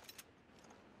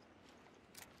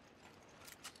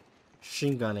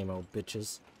 Machine gun ammo,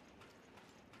 bitches.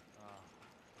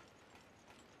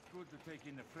 Good to take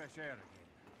in the fresh air again.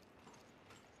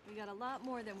 We got a lot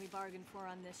more than we bargained for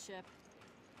on this ship.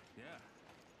 Yeah.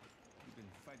 We've been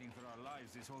fighting for our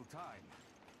lives this whole time.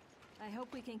 I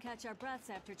hope we can catch our breaths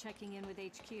after checking in with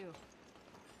HQ.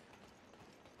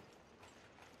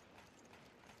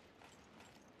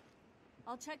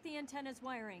 I'll check the antenna's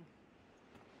wiring.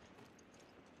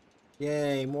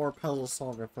 Yay, more puzzle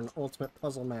solving for an ultimate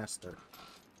puzzle master.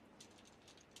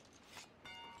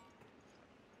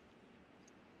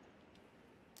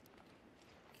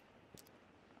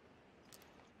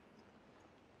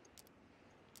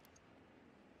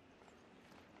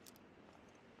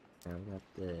 Now we got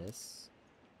this.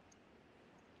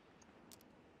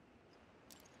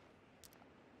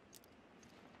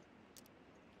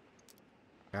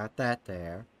 Got that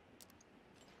there.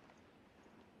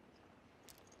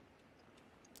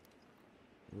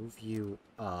 Move you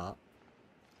up.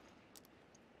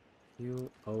 You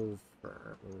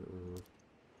over. Ooh.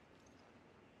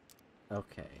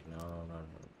 Okay, no.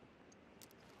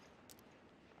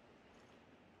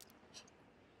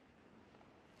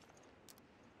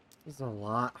 This is a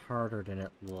lot harder than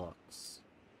it looks.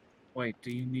 Wait,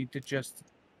 do you need to just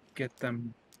get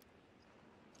them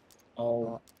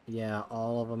all? Yeah,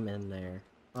 all of them in there.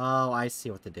 Oh, I see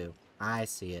what to do. I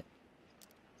see it.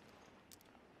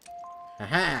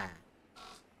 Aha! I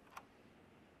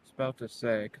was about to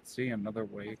say, I could see another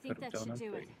way I you think could have that done should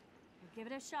it. do it. We'll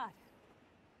give it a shot.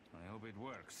 I hope it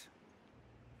works.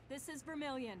 This is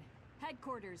Vermilion.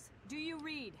 Headquarters. Do you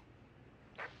read?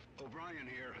 O'Brien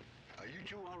here. Are you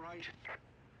two all right?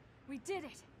 We did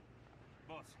it!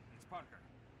 Boss, it's Parker.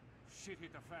 Shit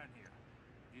hit the fan here.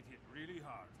 It hit really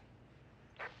hard.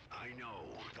 I know.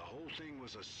 The whole thing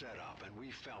was a setup, and we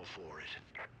fell for it.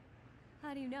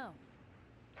 How do you know?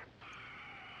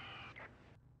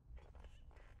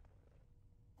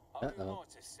 How do you know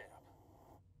it's a setup?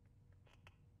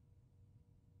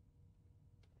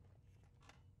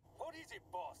 What is it,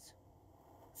 boss?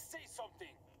 Say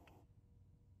something!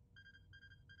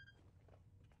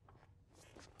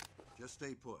 Just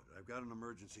stay put. I've got an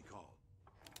emergency call.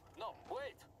 No,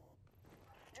 wait!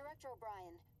 Director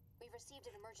O'Brien, we've received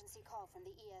an emergency call from the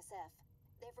ESF.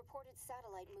 They've reported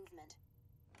satellite movement.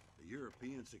 The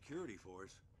European Security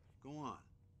Force? Go on.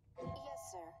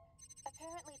 Yes, sir.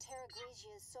 Apparently Terra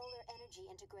Grecia's solar energy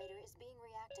integrator is being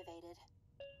reactivated.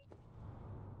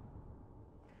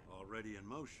 Already in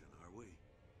motion, are we?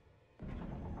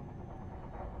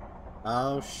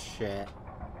 Oh shit.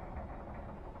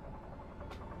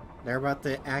 They're about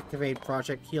to activate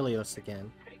Project Helios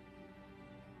again.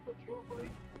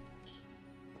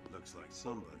 Looks like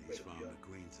somebody's found the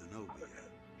Queen Zenobia.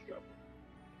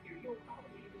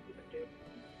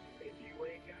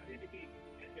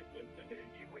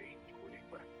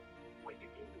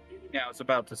 Yeah, I was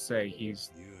about to say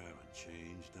he's. You haven't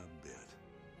changed a bit.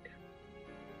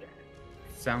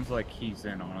 Sounds like he's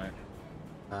in on it.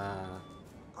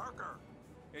 Parker!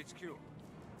 HQ,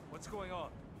 what's going on?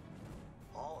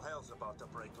 All hell's about to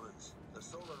break loose. The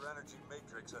solar energy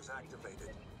matrix has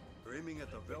activated. We're aiming at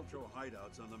the Veltro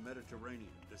hideouts on the Mediterranean,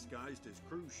 disguised as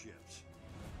cruise ships.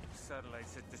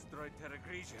 Satellites that destroyed Terra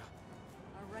Grigia.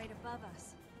 Are right above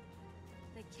us.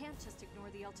 They can't just ignore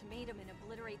the ultimatum and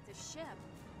obliterate the ship.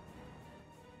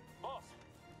 Boss,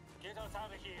 get us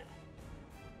out of here.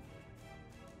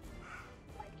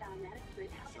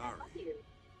 Sorry.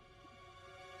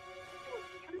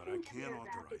 But I can't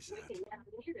authorize that.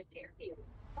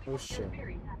 Oh shit.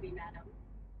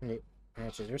 Hey,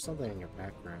 Hatchet, there's something in your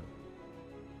background.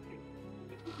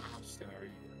 I'm sorry.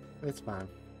 It's fine.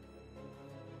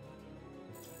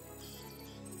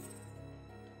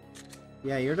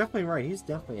 Yeah, you're definitely right. He's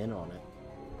definitely in on it.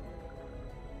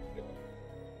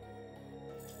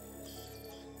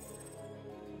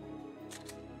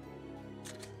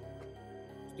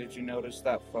 Did you notice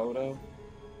that photo?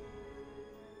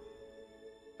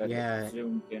 That Yeah. it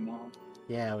zoomed in on?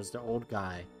 Yeah, it was the old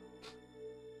guy.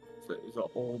 It was an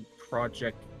old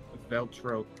Project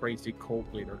Veltro crazy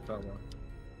cult leader fella.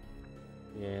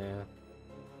 Yeah.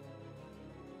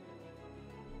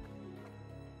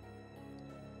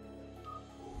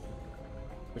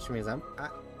 Which means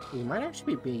we might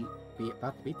actually be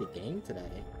about to beat the game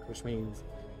today. Which means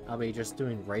I'll be just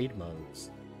doing raid modes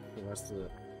the rest of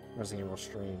the Resident Evil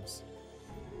streams.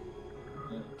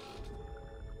 Yeah.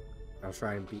 I'll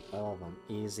try and beat all of them.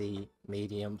 Easy,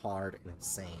 medium, hard, and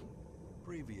insane.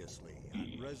 Previously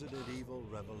on Resident Evil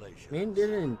Revelations. I mean, did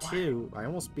it in 2. I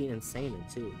almost beat insane in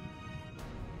 2.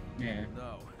 Yeah.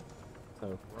 No.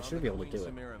 So I should be able to do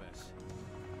it.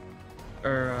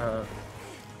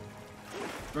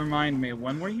 Remind me,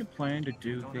 when were you planning to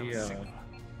do the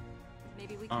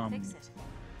Maybe we can fix it.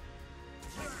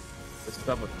 the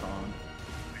subathon?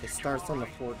 It starts on the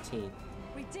 14th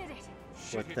We did it!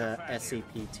 with the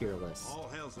SCP tier list. All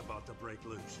hell's about to break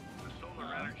loose. The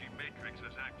solar energy matrix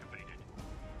is activated.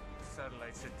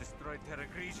 Satellites that destroyed Terra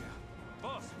Grigia.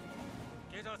 Boss,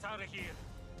 get us out of here.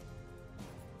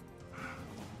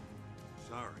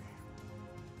 Sorry.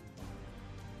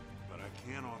 But I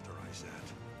can't authorize that.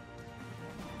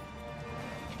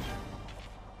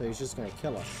 So he's just gonna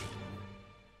kill us.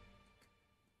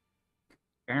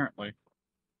 Apparently.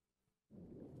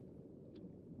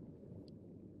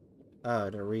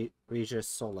 Oh, the Regis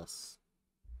Solus.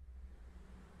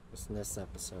 Just in this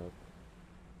episode.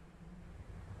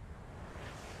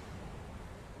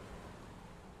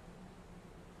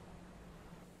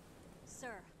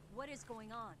 Sir, what is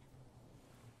going on?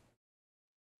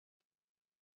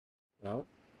 No.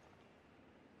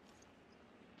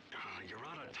 You're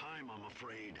out of time, I'm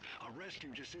afraid. A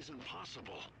rescue just isn't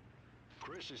possible.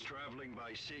 Chris is traveling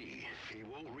by sea. He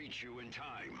won't reach you in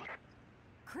time.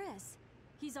 Chris?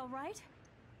 He's alright?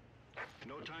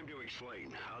 No time to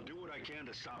explain. I'll do what I can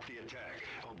to stop the attack.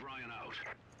 O'Brien out.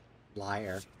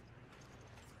 Liar.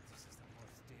 This is the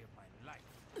worst day of my life.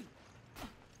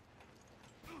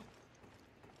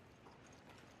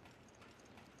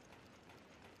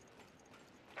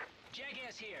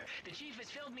 Jackass here. The chief has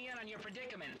filled me in on your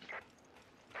predicament.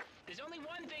 There's only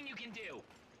one thing you can do.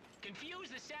 Confuse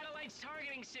the satellite's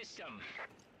targeting system.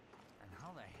 And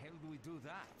how the hell do we do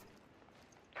that?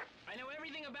 I know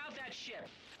everything about that ship.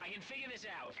 I can figure this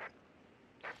out.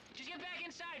 Just get back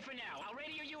inside for now. I'll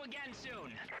radio you again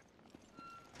soon.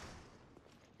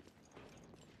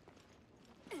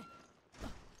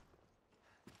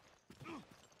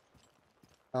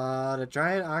 The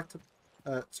giant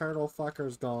turtle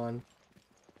fucker's gone.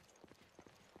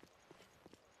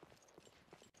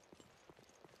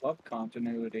 Love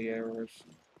continuity errors.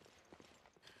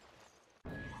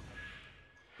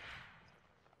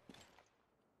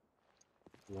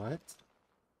 What?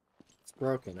 It's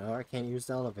broken. Oh, I can't use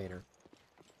the elevator.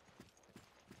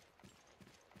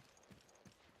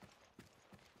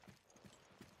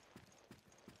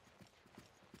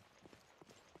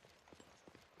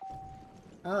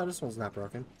 Oh, this one's not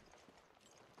broken.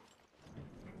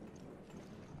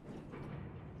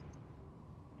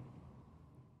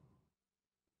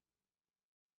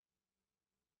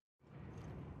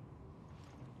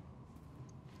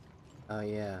 Oh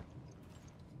yeah.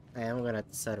 I am gonna have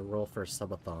to set a roll for a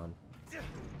subathon.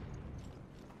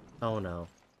 Oh no.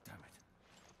 Damn it.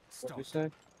 What'd you Stop.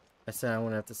 say? I said I'm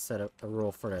gonna have to set a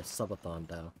roll for a subathon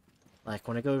though. Like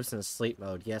when it goes into sleep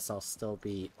mode, yes, I'll still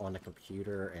be on the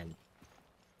computer and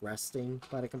resting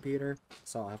by the computer,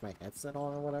 so I'll have my headset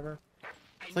on or whatever.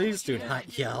 Please do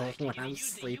not yell when I'm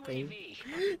sleeping,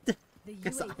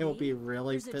 because I will be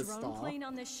really There's a pissed drone off. plane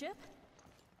on this ship?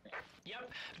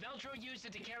 Yep, Veltro used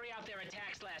it to carry out their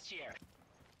attacks last year.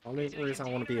 Only reason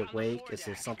I want to be awake is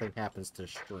if something happens to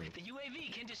stream. The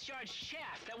UAV can discharge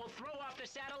chaff that will throw off the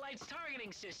satellite's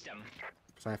targeting system.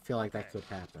 So I feel like that could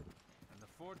happen. And the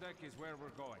foredeck is where we're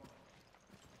going.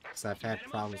 Because I've had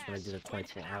problems when I did a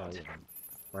 24-hour one,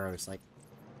 where I was like,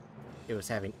 it was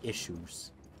having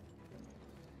issues.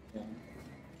 Yeah.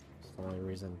 It's the only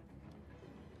reason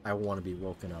I want to be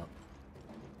woken up.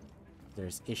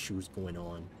 There's issues going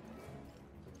on.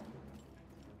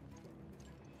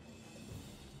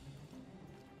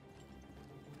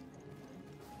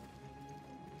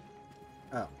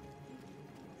 Oh.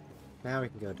 Now we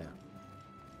can go down.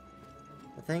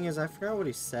 The thing is, I forgot what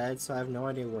he said, so I have no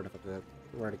idea where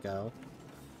to go.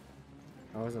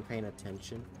 I wasn't paying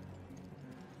attention.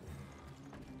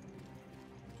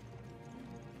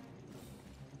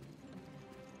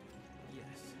 Yes,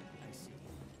 I see.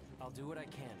 I'll do what I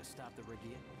can to stop the Regia.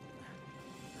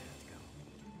 I have to go.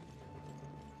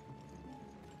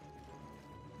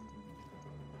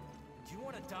 Do you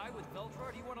want to die with Veltro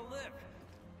or do you want to live?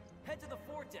 Head to the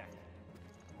foredeck.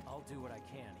 I'll do what I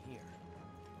can here.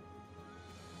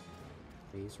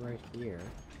 He's right here.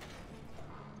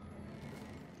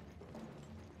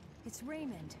 It's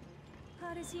Raymond.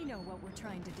 How does he know what we're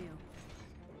trying to do?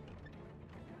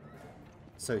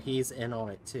 So he's in on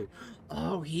it too.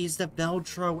 Oh, he's the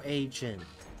Veltro agent.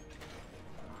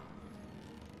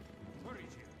 Hurry,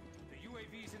 Jim. The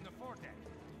UAV's in the foredeck.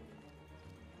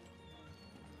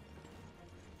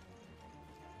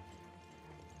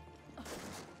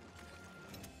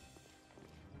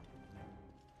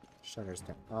 Shutters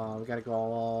down. Oh, we gotta go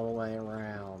all the way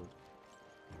around.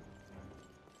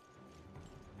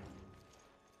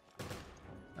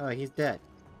 Oh, he's dead.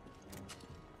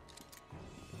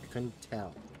 I couldn't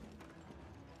tell.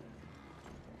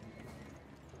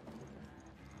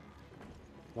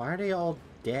 Why are they all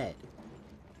dead?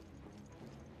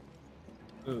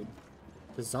 Ooh.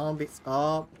 The zombies.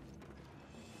 Oh.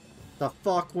 The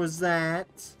fuck was that?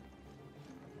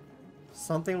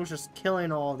 Something was just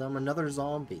killing all of them. Another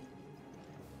zombie.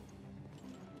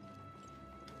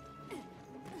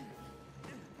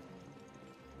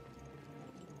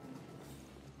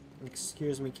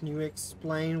 Excuse me, can you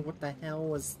explain what the hell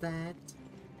was that?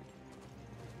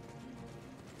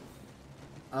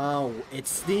 Oh,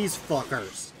 it's these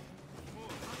fuckers.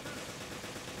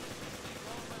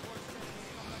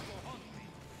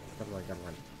 Gotta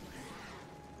run.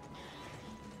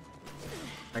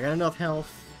 I got enough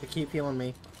health to keep healing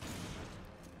me.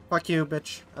 Fuck you,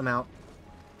 bitch. I'm out.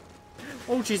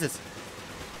 Oh, Jesus.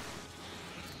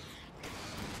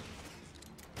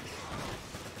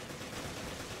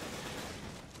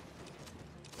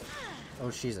 Oh,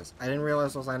 Jesus. I didn't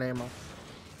realize I was on ammo.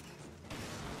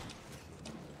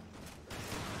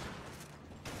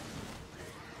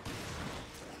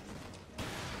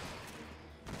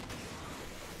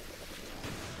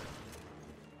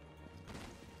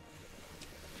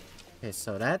 Okay,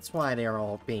 so that's why they're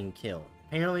all being killed.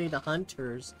 Apparently the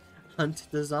hunters hunt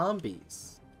the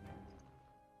zombies.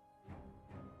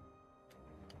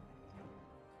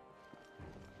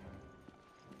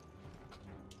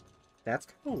 That's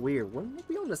kind of weird. Wouldn't they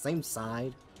be on the same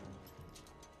side?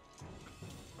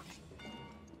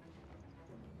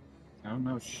 I don't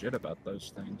know shit about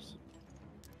those things.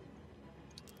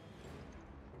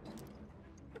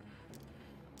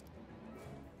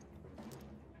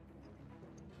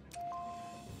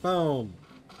 Boom.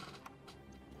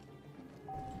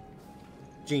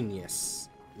 Genius.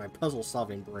 My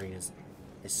puzzle-solving brain is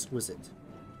exquisite.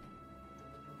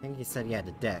 I think he said he had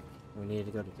the deck. We needed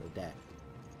to go to the deck.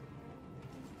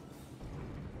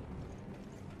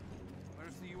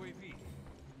 Where's the UAV?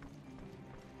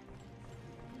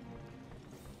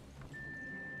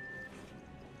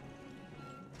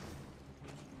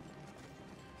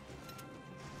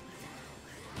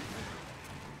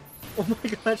 Oh my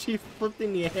god, she flipped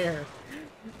in the air.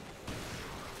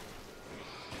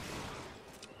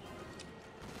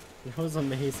 That was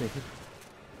amazing.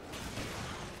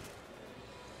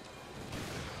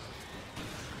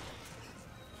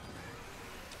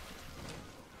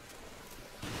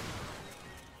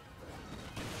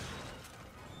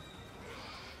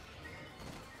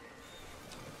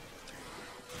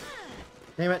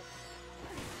 Damn it.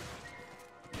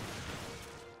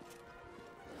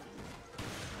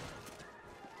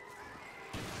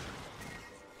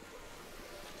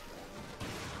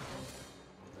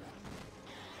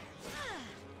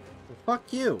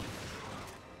 Fuck you.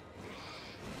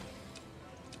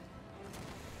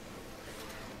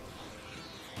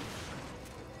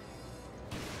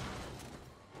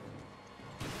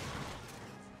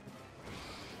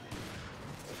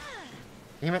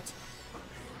 Damn it.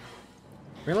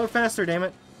 Reload faster, damn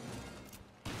it.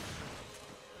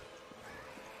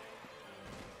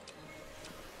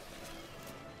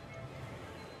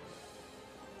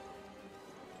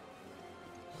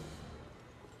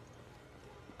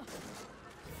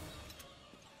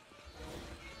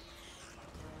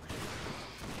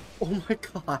 Oh my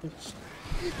gosh.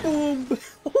 Boom.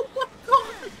 Oh my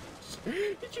gosh.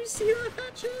 Did you see that,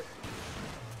 Hatchet?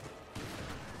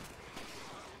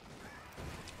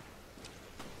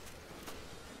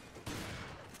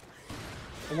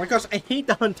 Oh my gosh, I hate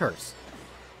the hunters.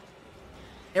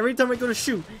 Every time I go to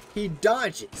shoot, he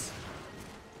dodges.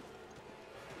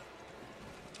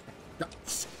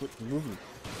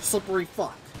 Slippery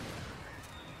fuck.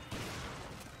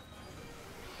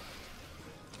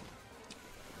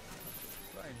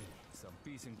 Finally, some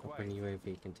peace and quiet. Open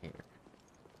UAV container.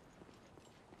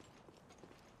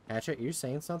 Hatchet, you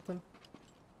saying something?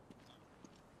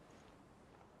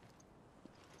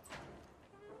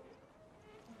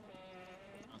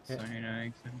 Not saying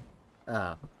anything.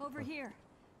 Oh. Over here.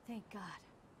 Thank God.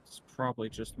 It's probably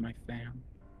just my fam.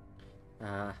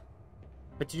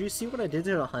 But did you see what I did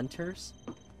to the hunters?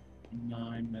 No,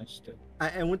 I missed it.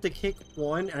 I went to kick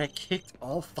one, and I kicked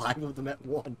all 5 of them at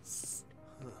once.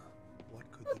 Huh.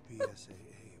 What could the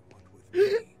BSAA want with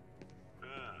me?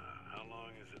 How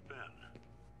long has it been?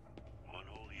 1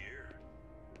 whole year?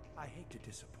 I hate to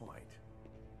disappoint,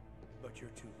 but you're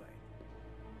too late.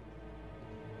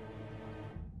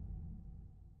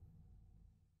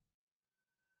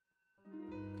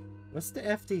 What's the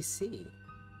FDC?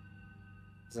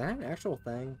 Is that an actual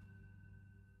thing?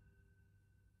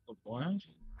 The what?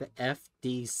 The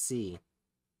FDC.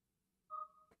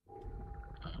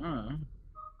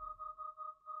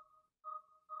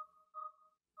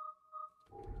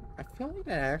 I feel like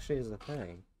that actually is a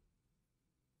thing.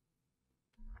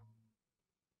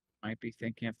 Might be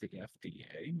thinking of the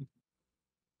FDA.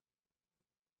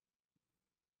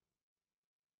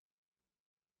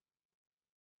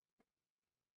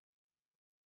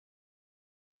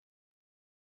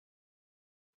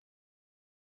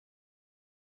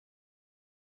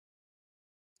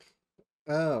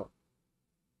 Oh.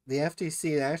 The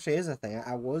FTC actually is a thing.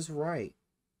 I was right.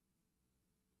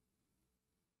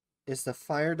 It's the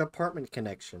fire department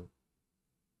connection.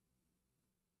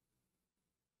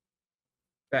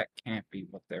 That can't be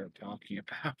what they're talking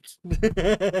about.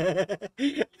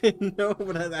 No,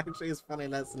 but that actually is funny.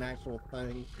 That's an actual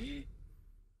thing.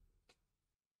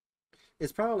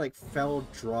 It's probably like failed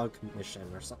drug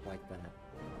mission or something like that.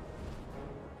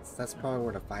 That's probably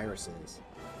where the virus is.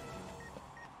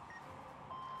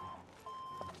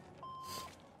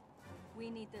 We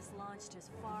need this launched as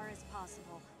far as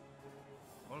possible.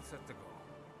 All set to go.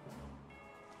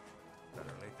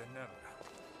 Better late than never.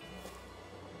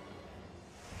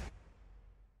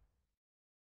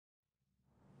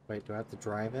 Wait, do I have to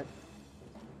drive it?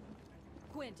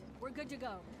 Quint, we're good to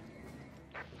go.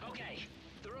 Okay,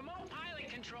 the remote pilot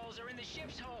controls are in the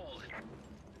ship's hold.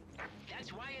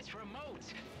 That's why it's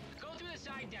remote. Go through the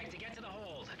side deck to get to the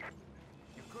hold.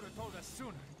 You could have told us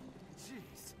sooner.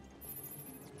 Jeez.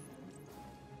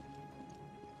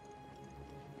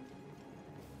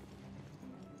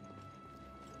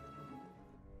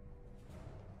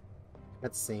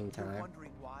 At the same time.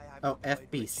 Wondering why I've Oh, employed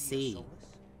FBC. Virginia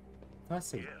I thought I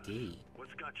said D.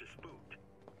 What's got you spooked?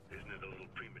 Isn't it a little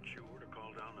premature to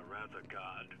call down the wrath of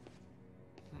God?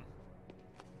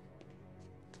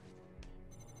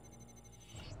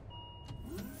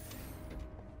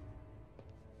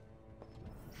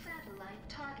 Satellite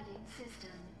targeting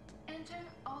system. Enter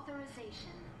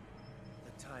authorization.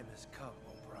 The time has come,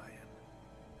 O'Brien.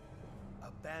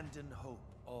 Abandon hope,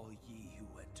 all ye who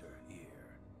enter here.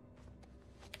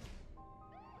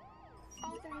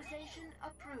 Authorization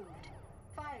approved.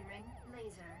 Firing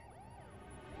laser.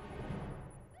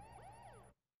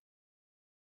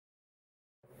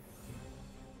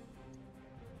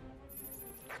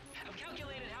 I've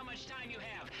calculated how much time you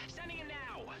have. Sending it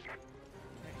now.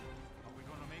 Hey, are we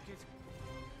gonna make it?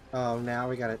 Oh, now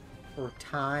we got it. We're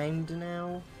timed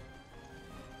now.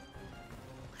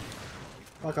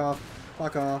 Fuck off.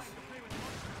 Fuck off.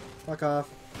 Fuck off.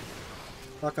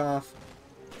 Fuck off.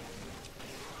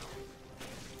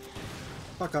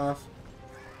 Fuck off.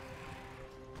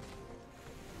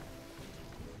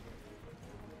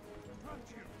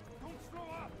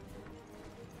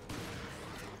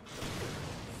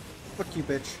 Fuck you,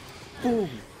 bitch. Boom.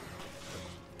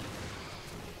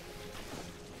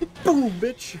 Boom,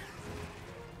 bitch!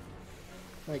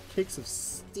 Like kicks of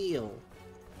steel.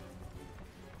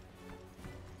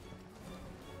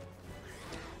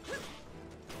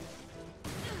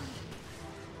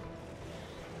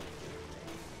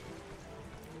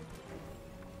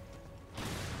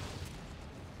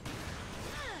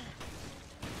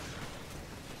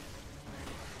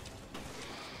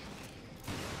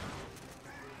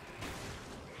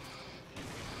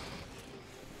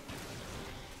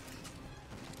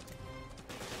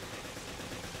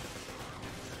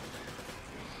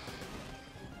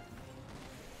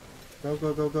 Go,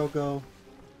 go, go, go, go.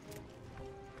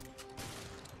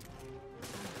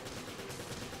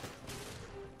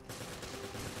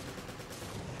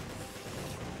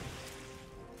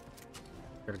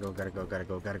 Gotta go, gotta go, gotta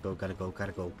go, gotta go, gotta go,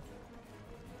 gotta go.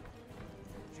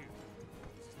 Jill,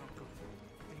 this is not good.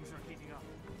 Things are heating up.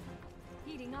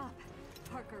 Heating up.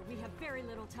 Parker, we have very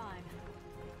little time.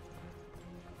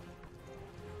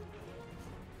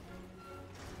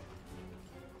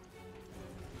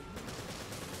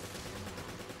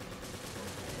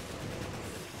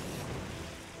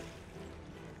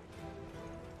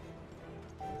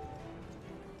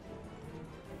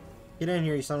 Get in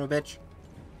here, you son of a bitch.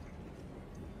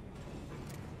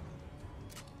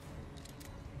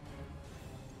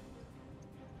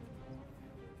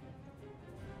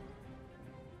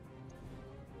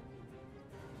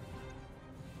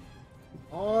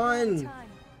 On! Come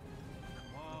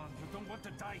on, you don't want to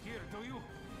die here, do you?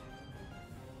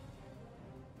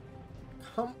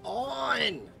 Come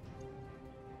on!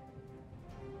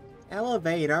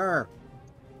 Elevator!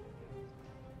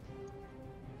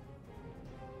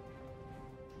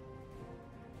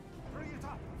 Bring it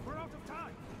up! We're out of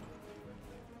time!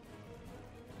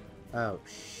 Oh,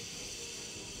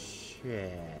 shit.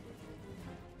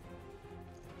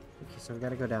 Okay, so we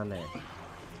gotta go down there.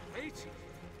 H!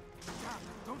 Damn,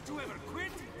 don't you ever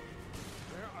quit!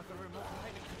 Where are the remote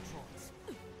hiding controls?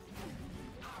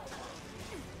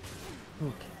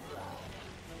 Okay.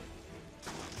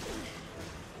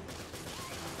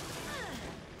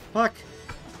 Fuck!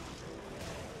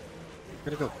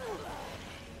 Gotta go.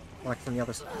 Like from the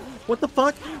other side. What the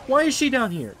fuck? Why is she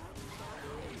down here?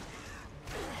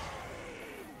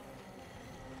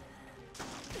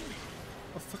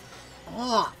 Oh, fuck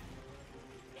off!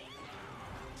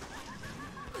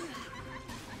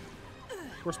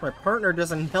 Of course, my partner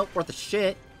doesn't help worth a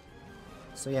shit.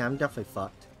 So yeah, I'm definitely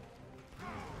fucked.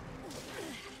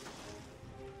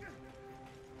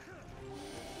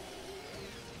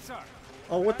 Sorry.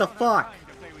 Oh, what the fuck?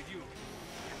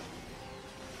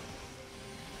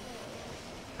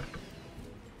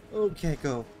 Okay,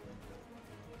 go.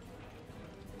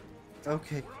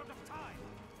 Okay.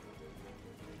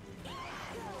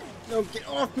 No, get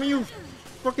off me, you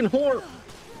fucking whore!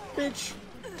 Bitch!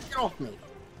 Get off me!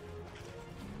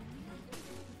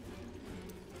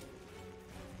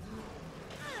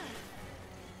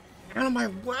 Get out of my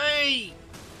way!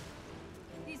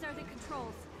 These are the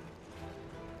controls.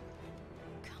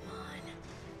 Come on,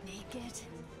 make it.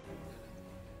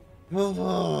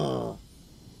 Oh.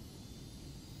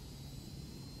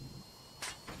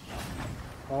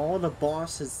 All the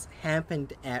bosses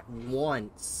happened at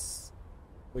once,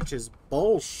 which is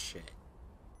bullshit.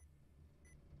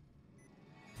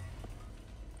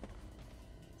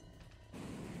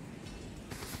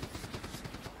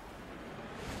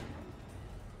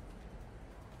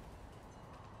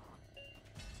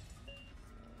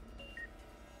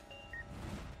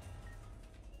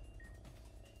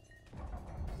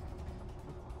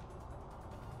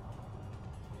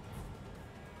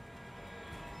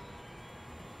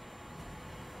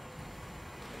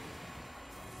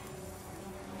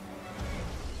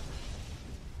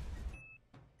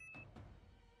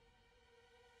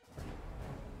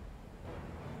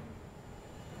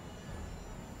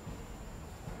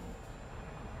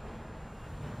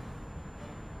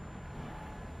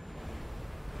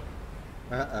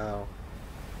 Uh-oh.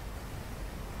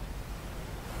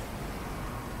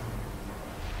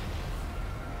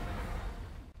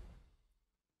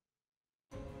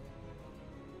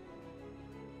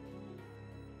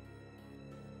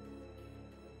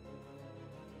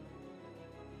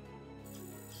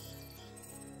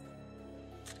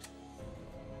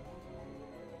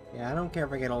 Yeah, I don't care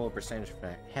if I get all the percentage for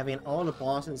that. Having all the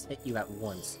bosses hit you at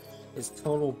once is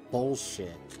total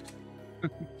bullshit.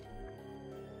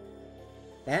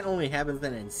 That only happens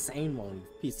in an insane one,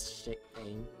 piece of shit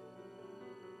game.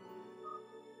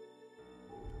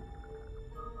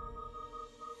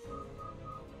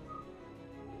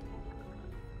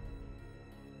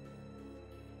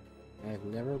 I've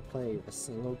never played a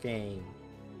single game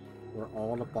where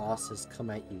all the bosses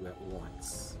come at you at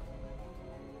once.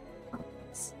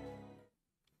 sense.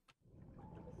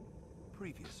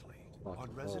 Previously Fucking on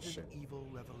Resident bullshit. Evil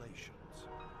Revelations.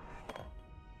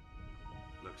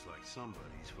 Looks like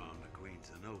somebody's found the Queen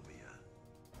Zenobia.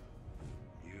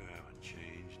 You haven't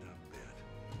changed a bit.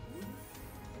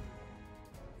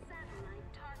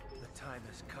 The time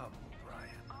has come, Brian.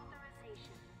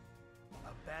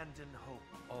 Abandon hope,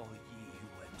 all ye who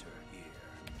enter here.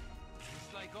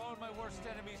 It's like all my worst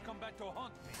enemies come back to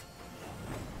haunt me.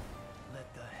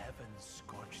 Let the heavens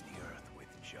scorch the earth with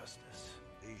justice.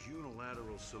 These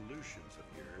unilateral solutions of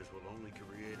yours will only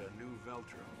create a new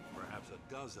Veltro, perhaps a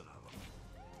dozen of them.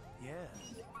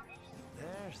 Yes,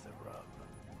 there's the rub.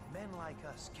 Men like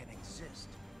us can exist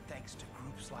thanks to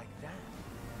groups like that.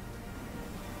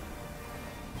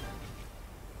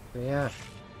 Yeah.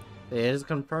 It is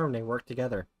confirmed they work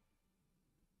together.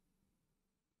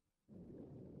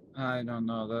 I don't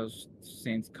know. Those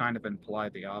scenes kind of imply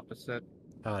the opposite.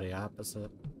 Oh, the opposite.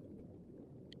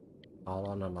 All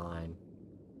on the line.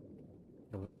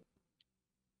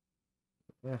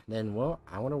 Yeah, then, well,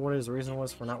 I wonder what his reason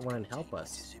was for not wanting to help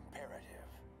us.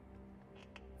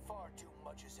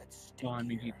 Well, I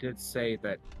mean, he did say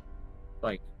that,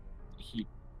 like, he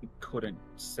couldn't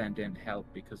send in help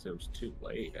because it was too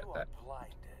late at that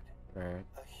point. Right.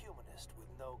 A humanist with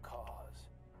no cause.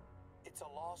 It's a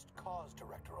lost cause,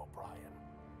 Director O'Brien.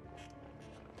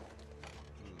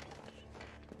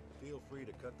 Feel free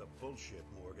to cut the bullshit,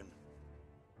 Morgan.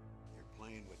 You're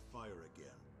playing with fire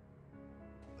again.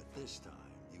 But this time,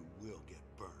 you will get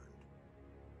burned.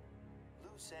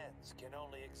 Loose ends can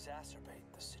only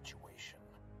exacerbate the situation.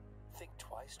 Think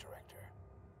twice, Director,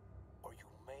 or you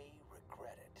may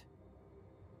regret it.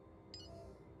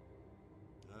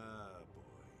 Ah,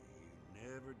 boy,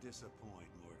 you never disappoint,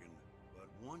 Morgan. But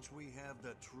once we have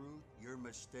the truth, your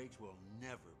mistakes will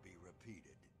never be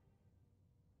repeated.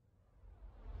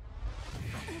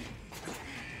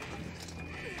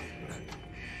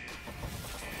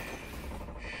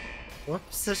 What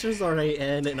positions are they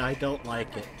in, and I don't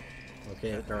like it?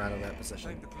 Okay, they're out of that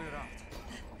position. Time to clear out.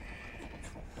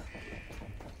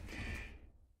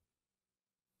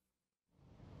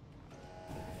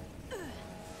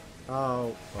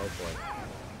 Oh boy.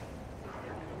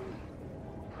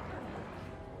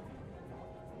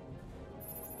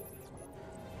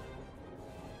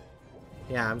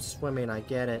 Yeah, I'm swimming, I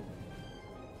get it.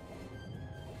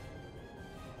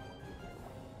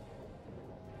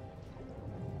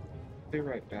 Be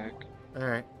right back.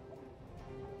 Alright.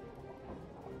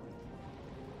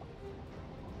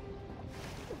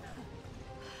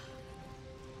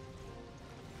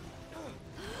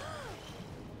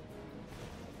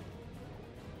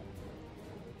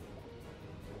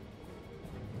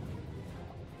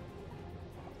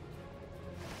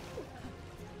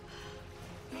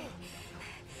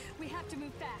 We have to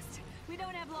move fast. We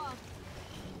don't have long.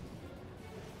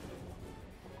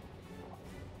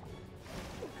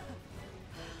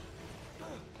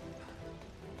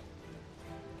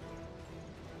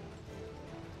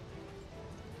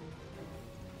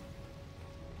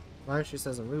 Why she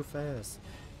says move fast,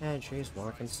 and she's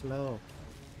walking slow.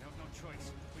 We have no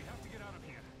choice. We have to get out of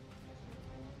here.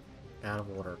 Out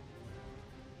of order.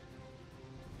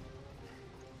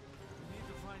 We need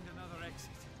to find another exit.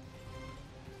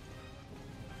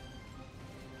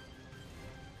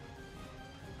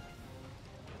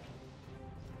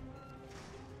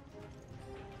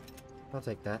 I'll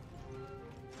take that.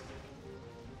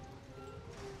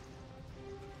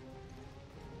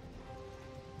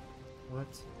 What?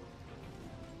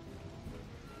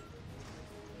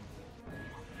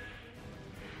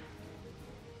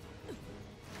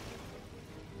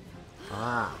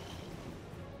 Ah.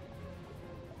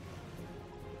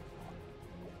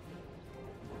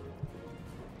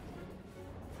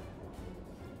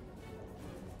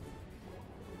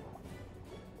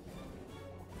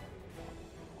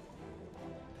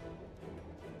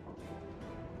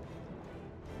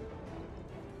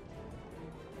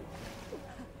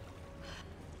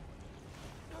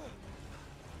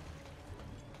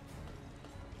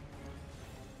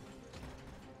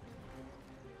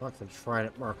 What's the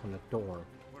trident mark on the door?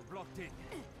 We're blocked in.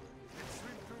 Let's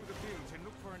swim through the fields and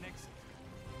look for an exit.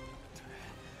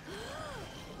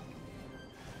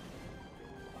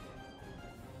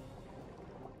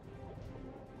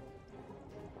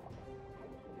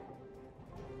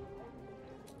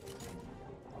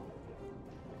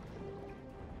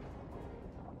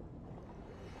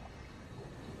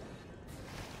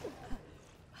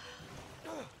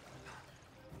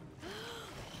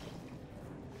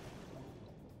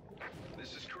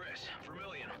 This is Chris,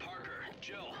 Vermillion, Parker,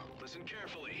 Jill. Listen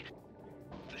carefully.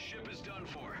 The ship is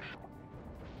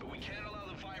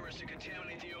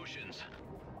options.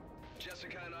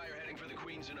 Jessica and I are heading for the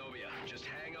Queen Zenobia. Just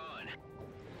hang on.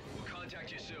 We'll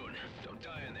contact you soon. Don't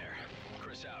die in there.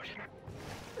 Chris out.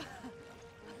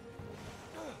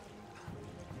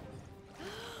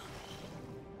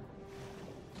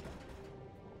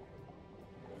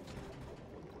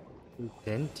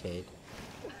 Dented.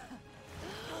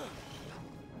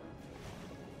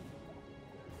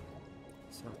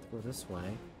 So I have to go this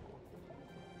way.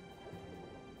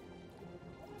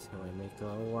 So I make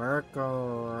a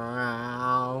workaround.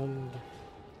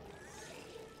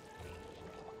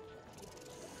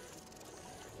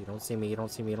 You don't see me, you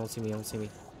don't see me, you don't see me, you don't see me.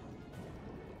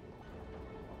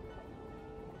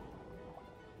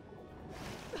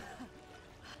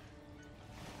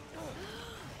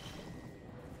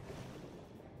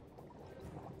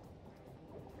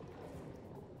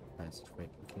 Wait,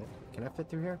 can I fit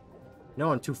through here?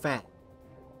 No, I'm too fat.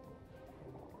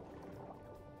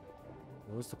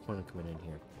 What was the point of coming in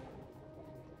here?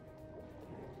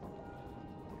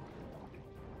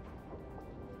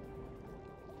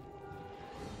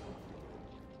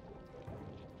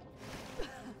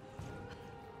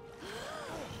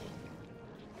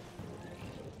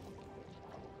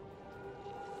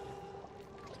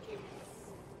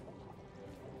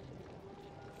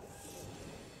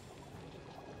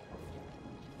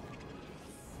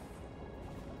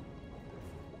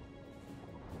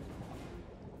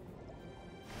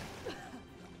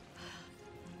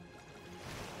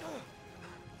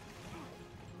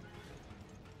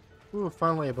 Ooh,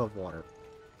 finally above water.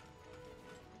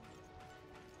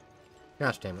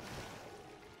 Gosh damn it.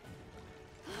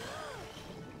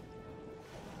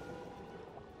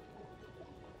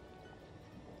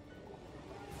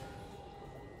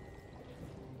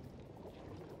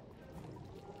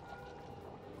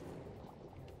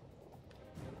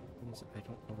 Means I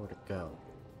don't know where to go.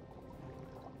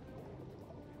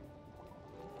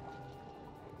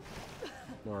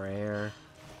 More air.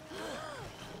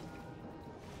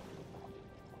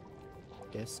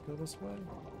 Guess go this way.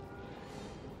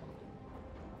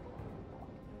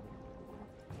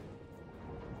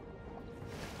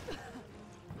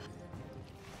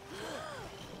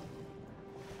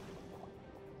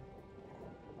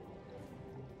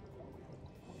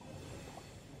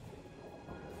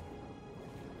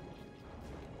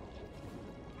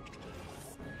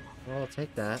 Well, I'll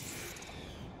take that.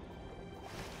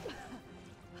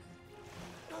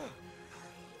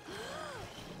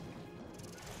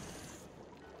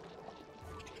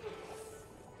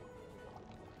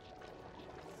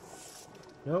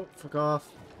 Nope, fuck off.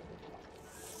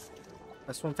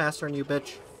 I swim faster than you,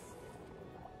 bitch.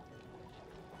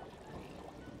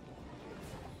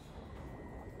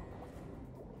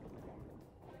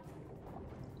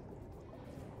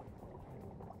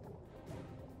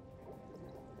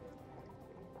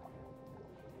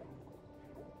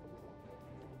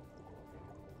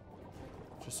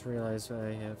 Just realized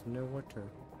I have no water.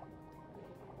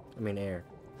 I mean air.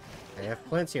 I have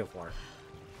plenty of water.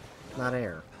 Not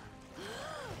air.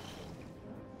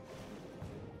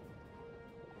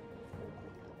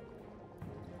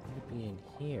 Be in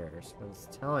here is what it's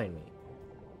telling me.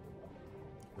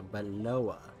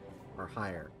 Below or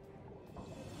higher.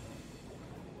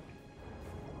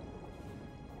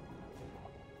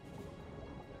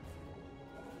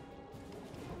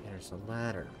 There's a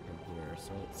ladder in here,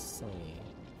 so let's see.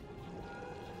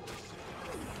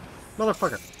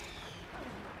 Motherfucker!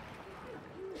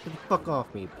 Get the fuck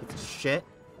off me, piece of shit!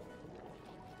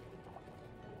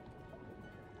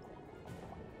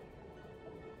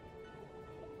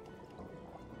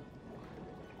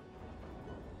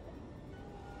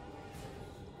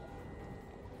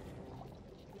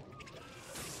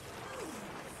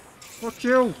 Fuck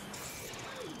you!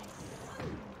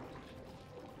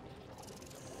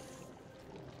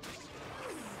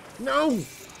 No!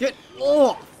 Get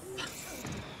off!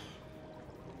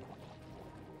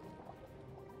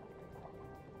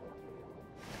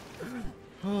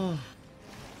 Oh.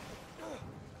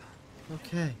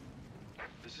 Okay.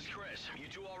 This is Chris. You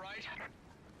two all right?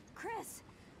 Chris!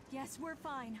 Yes, we're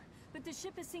fine. But the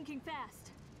ship is sinking fast.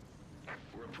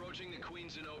 We're approaching the Queen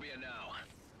Zenobia now.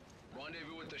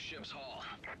 Rendezvous at the ship's hull.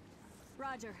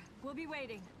 Roger. We'll be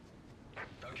waiting.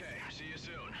 Okay, see you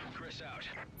soon. Chris out.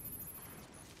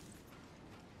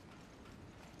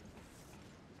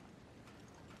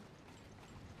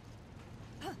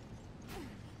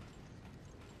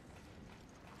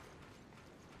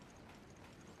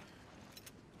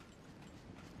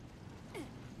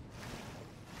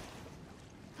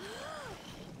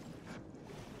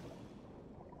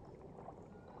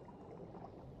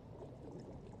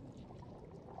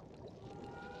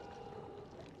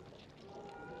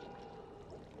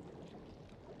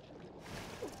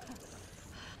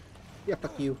 Yeah,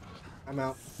 fuck you. I'm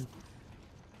out.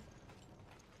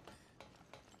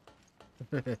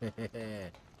 Can't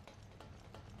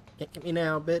get me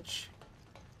now, bitch.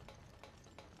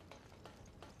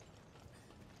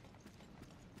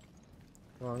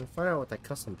 Well, I'm gonna find out what that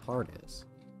custom part is.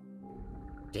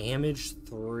 Damage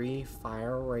 3,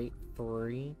 fire rate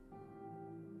 3.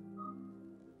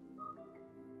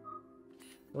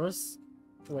 What's...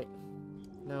 Wait.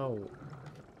 No.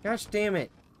 Gosh damn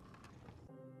it.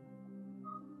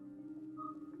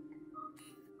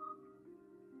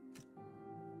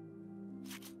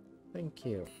 Thank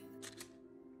you.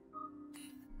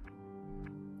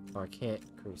 Oh, I can't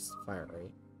increase the fire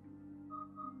rate.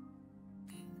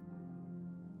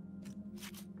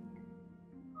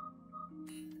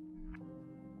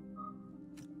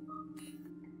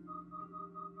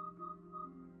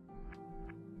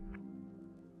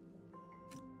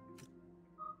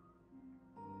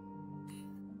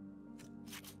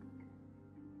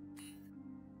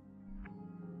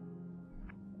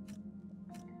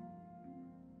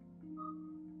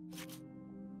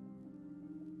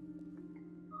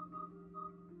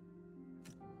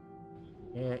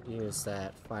 Can't use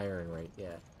that firing rate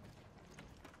yet.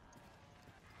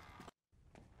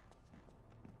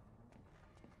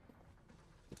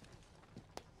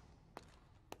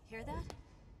 Hear that?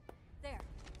 There.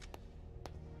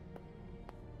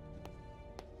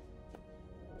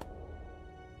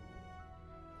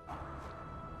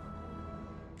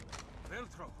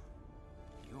 Veltro,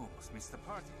 you almost missed the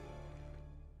party.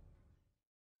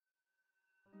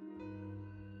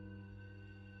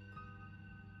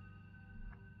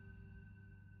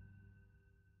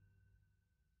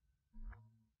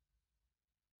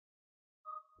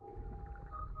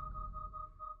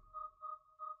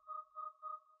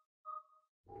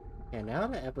 And now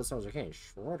the episodes are getting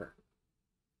shorter.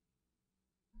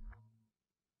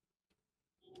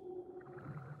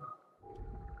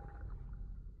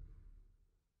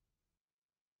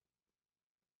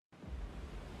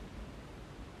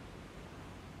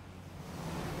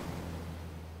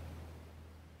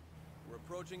 We're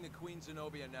approaching the Queen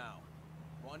Zenobia now.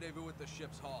 Rendezvous at the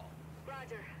ship's hull.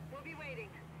 Roger. We'll be waiting.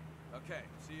 Okay,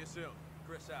 see you soon.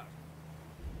 Chris out.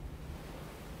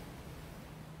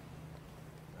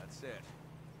 That's it.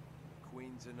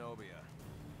 Queen Zenobia.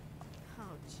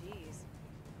 Oh, jeez.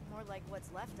 More like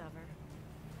what's left of her.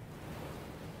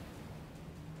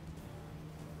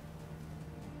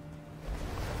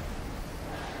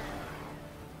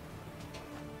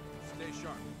 Stay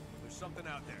sharp. There's something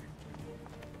out there.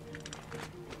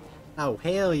 Oh,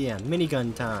 hell yeah.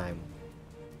 Minigun time.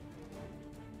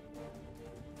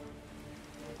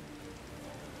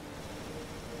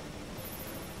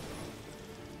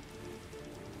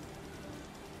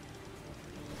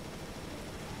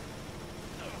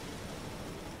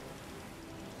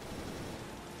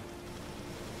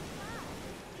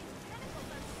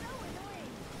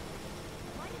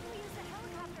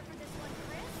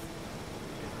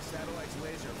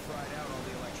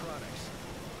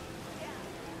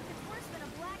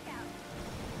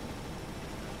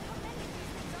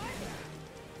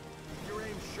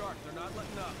 They're not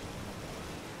letting up.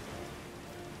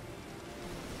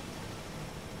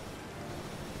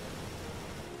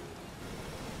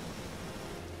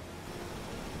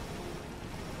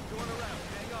 Going around,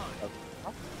 hang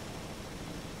on.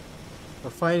 We're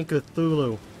fighting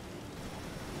Cthulhu.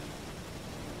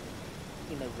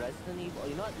 In a Resident Evil,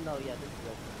 you know what? No, yeah, this is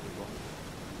Resident Evil.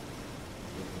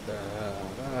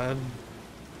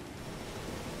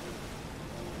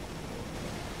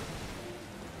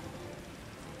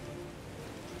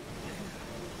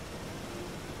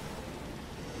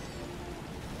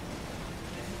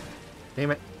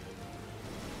 Damn it.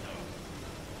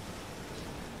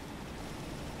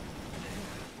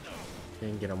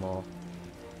 Didn't get them all.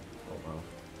 Oh well.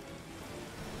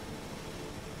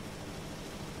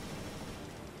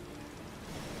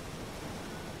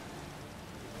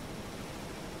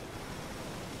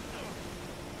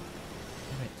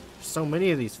 Damn it. There's so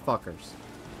many of these fuckers.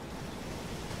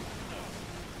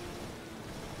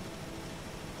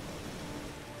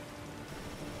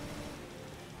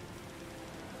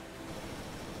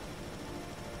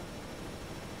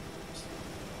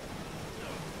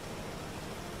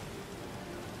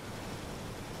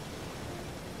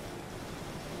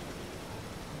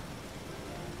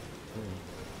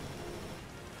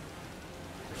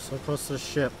 So close to the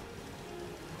ship.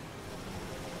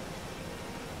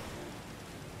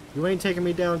 You ain't taking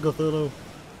me down, Cthulhu.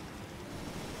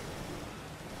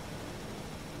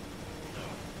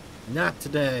 Not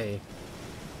today.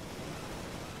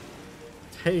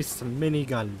 Taste the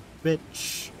minigun,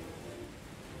 bitch.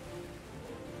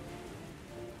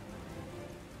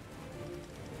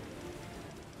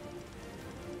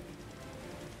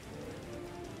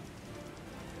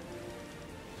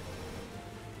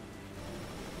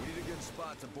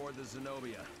 Let's aboard the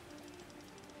Zenobia.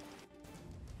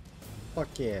 Fuck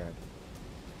yeah.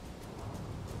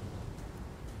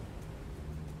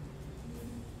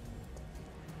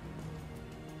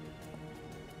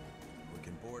 We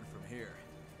can board from here.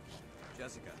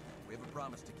 Jessica, we have a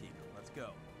promise to keep. Let's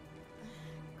go.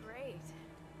 Great.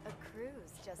 A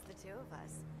cruise, just the two of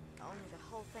us. Only the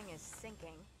whole thing is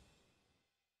sinking.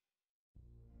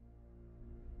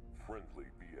 Friendly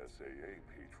BSAA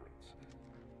patrons,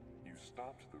 you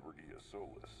stopped the Regia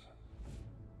Solis.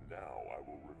 Now I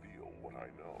will reveal what I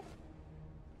know.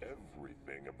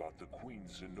 Everything about the Queen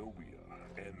Zenobia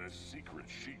and the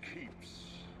secrets she keeps.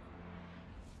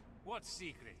 What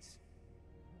secrets?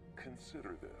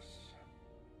 Consider this.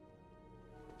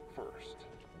 First,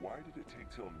 why did it take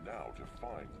till now to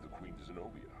find the Queen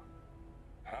Zenobia?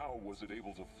 How was it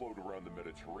able to float around the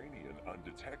Mediterranean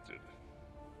undetected?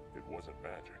 It wasn't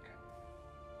magic.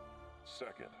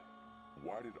 Second,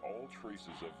 why did all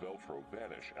traces of Veltro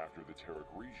vanish after the Terra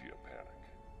Grigia panic?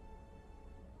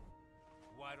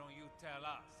 Why don't you tell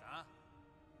us, huh?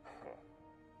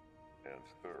 And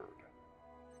third,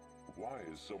 why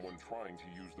is someone trying to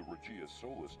use the Regia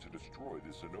Solis to destroy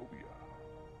the Zenobia?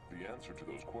 The answer to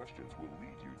those questions will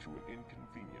lead you to an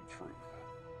inconvenient truth.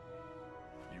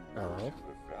 You were to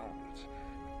have found it,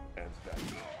 and that...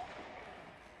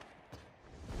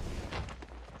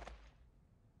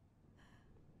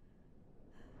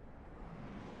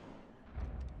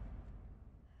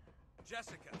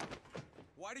 Jessica,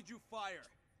 why did you fire?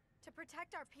 To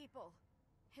protect our people.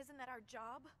 Isn't that our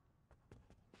job?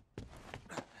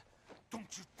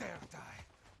 Don't you dare die.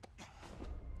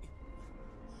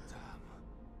 Damn.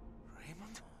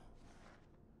 Raymond?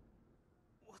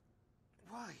 What?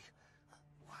 Why?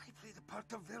 Why play the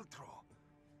part of Veltro?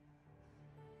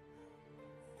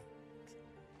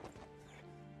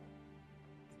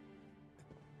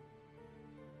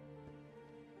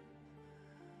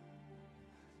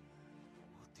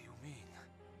 What do you mean?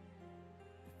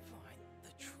 Find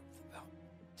the truth about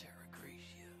Terra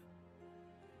Grigia.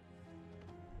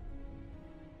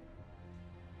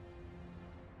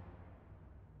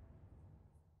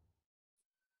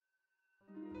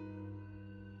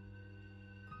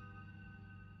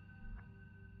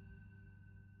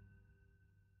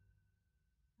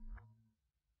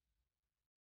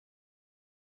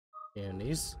 And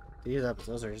these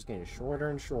episodes are just getting shorter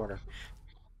and shorter.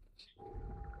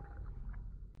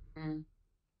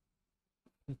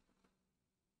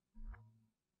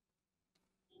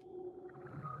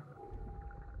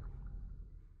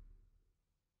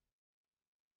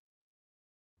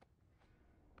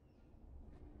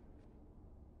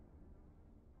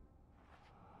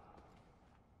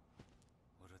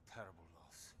 What a terrible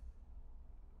loss.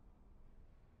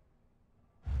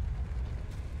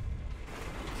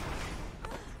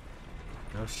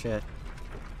 Oh shit.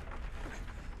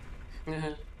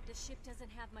 The ship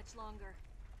doesn't have much longer.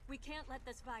 We can't let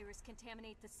this virus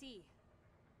contaminate the sea.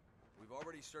 We've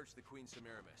already searched the Queen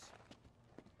Semiramis.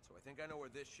 So I think I know where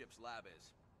this ship's lab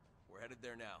is. We're headed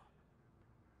there now.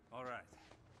 All right.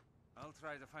 I'll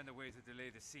try to find a way to delay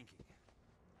the sinking.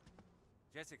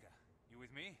 Jessica, you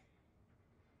with me?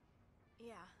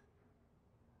 Yeah.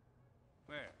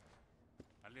 Where?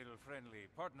 A little friendly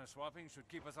partner swapping should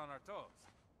keep us on our toes.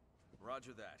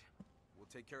 Roger that. We'll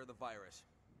take care of the virus.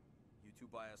 You two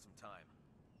buy us some time.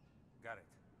 Got it.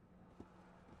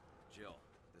 Jill,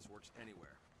 this works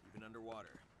anywhere, even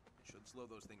underwater. It should slow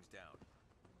those things down.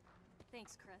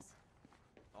 Thanks, Chris.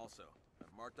 Also,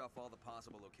 I've marked off all the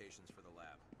possible locations for the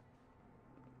lab.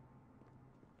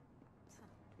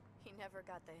 He never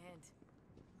got the hint.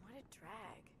 What a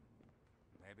drag.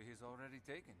 Maybe he's already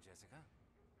taken, Jessica.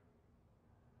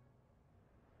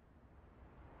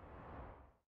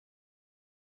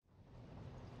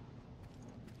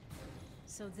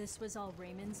 So this was all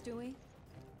Raymond's doing?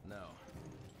 No. I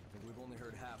think we've only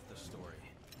heard half the story.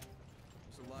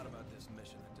 There's a lot about this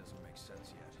mission that doesn't make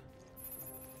sense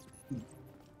yet.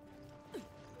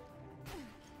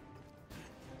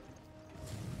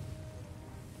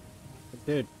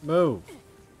 Dude, move!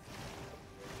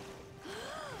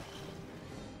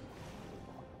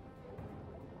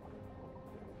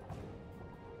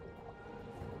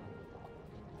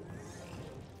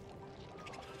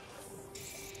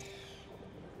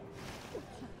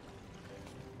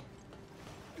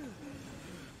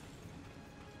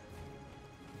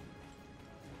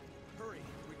 Hurry!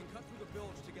 We can cut through the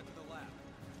bilge to get to the lab.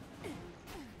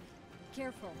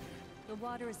 Careful. The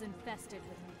water is infested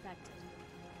with infected.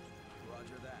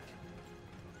 Roger that.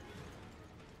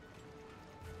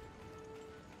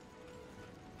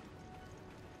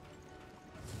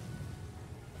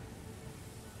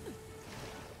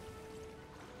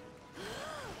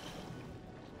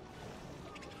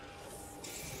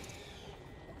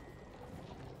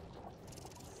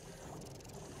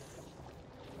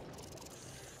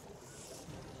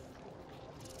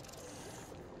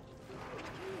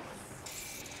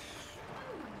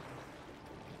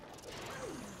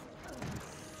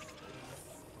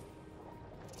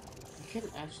 can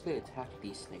actually attack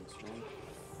these things, right?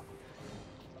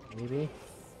 Maybe.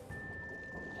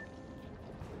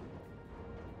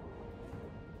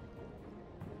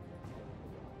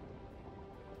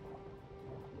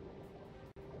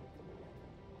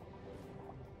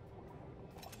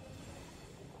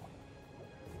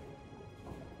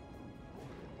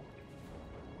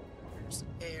 There's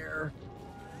air.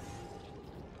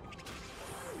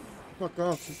 Fuck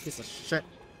off, you piece of shit.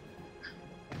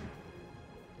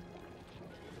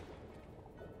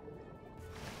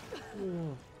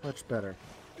 Ooh, much better.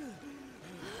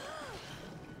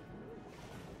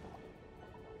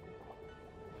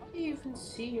 How do you even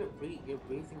see your breathing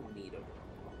meter?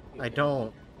 I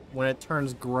don't. When it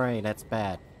turns gray, that's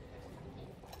bad.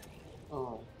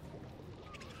 Oh.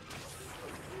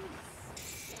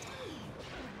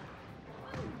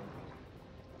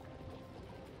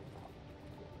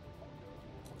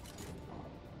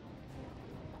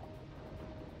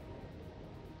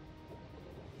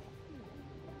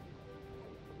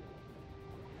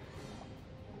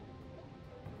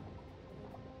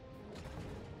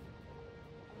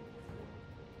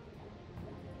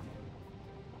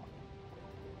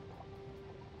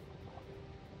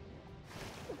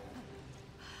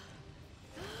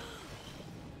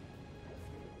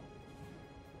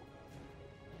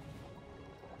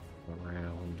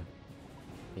 Around.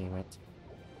 Damn it.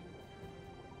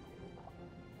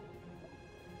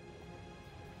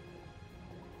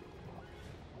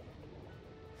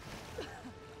 The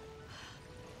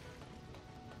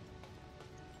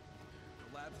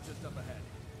lab's just up ahead.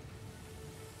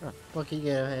 Oh, look, you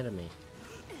get ahead of me.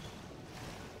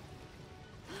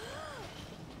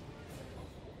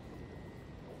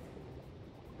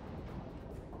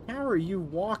 How are you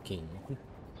walking?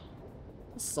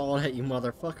 I saw it at you,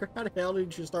 motherfucker. How the hell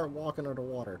did you start walking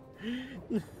underwater?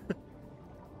 No,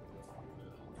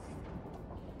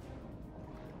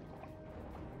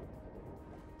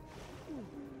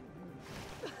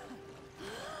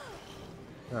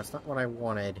 that's not what I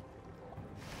wanted.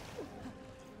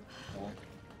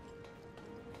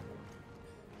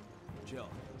 Jill,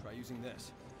 try using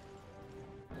this.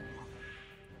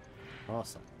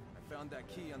 Awesome. I found that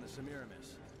key on the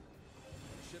Semiramis.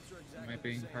 The ships are exactly Am I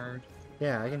being heard?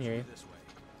 Yeah, I can hear you. this way.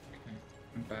 Okay,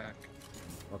 I'm back.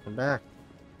 Welcome back.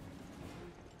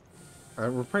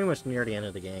 Alright, we're pretty much near the end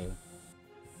of the game.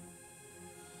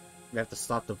 We have to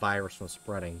stop the virus from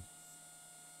spreading.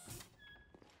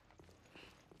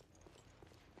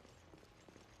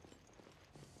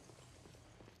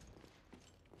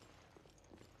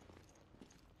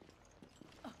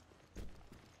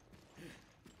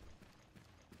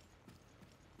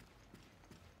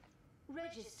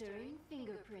 Registering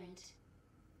fingerprint.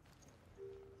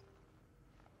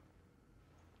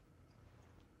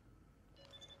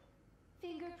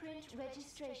 Fingerprint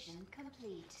registration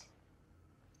complete.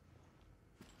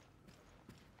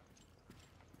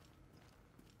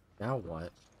 Now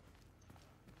what?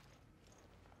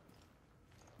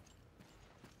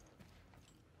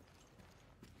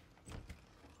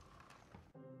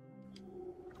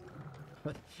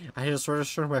 I just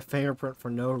registered my fingerprint for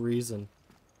no reason.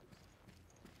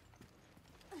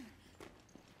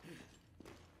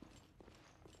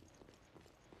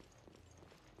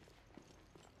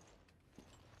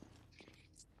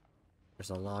 There's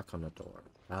a lock on the door.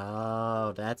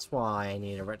 Oh, that's why I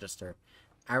need to register.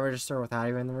 I register without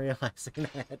even realizing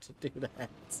I had to do that.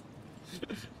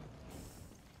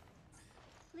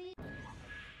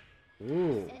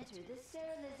 Ooh. Enter the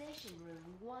sterilization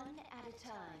room one at a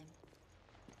time.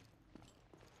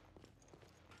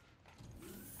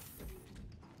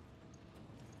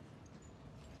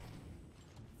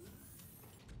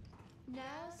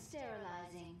 Now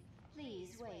sterilizing. Please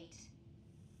wait.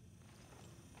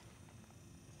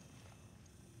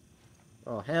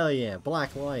 Oh, hell yeah.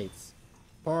 Black lights.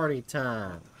 Party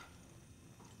time.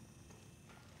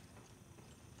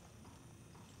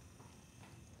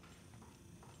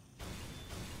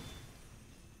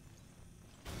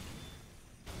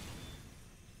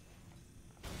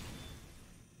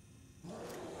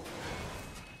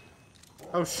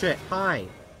 Oh shit, hi.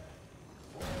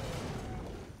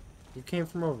 You came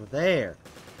from over there.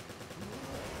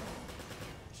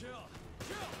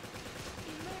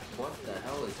 What the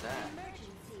hell is that?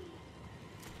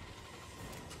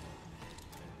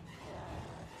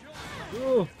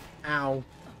 Ooh, ow.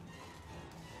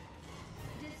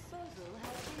 Disposal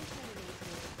has been terminated.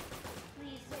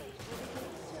 Please wait for the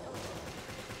gates to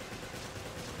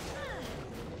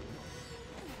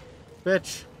open.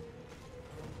 Bitch.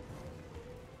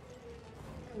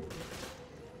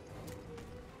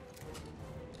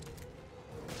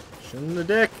 Shoot in the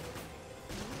dick.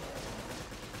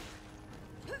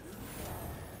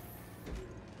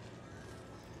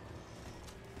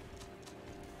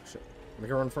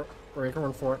 can run for it. Or you can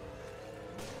run for it.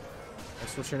 I'll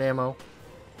switch your ammo.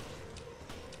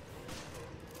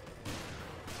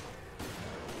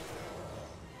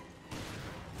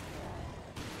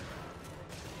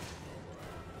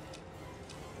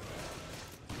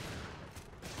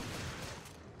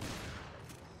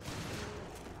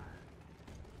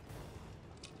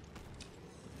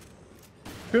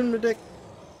 Shoot him in the dick.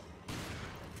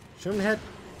 Shoot him in the head.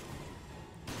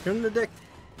 Shoot him in the dick.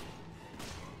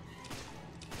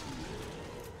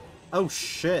 Oh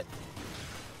shit.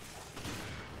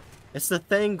 It's the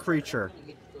thing creature.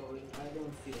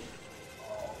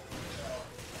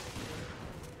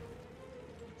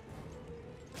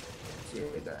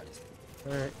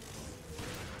 Alright.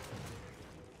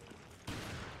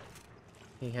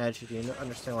 Hey Hatchet, do you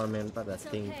understand what I meant by that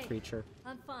thing creature?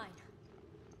 I'm fine.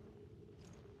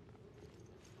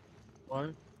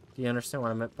 What? Do you understand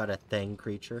what I meant by the thing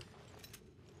creature?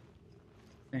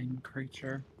 Thing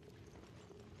creature?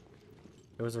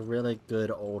 It was a really good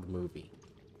old movie.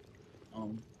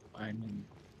 I mean...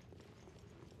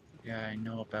 Yeah, I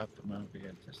know about the movie,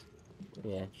 I just...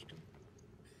 Yeah.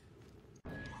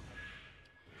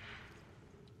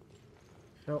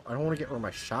 No, I don't want to get rid of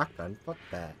my shotgun. Fuck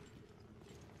that.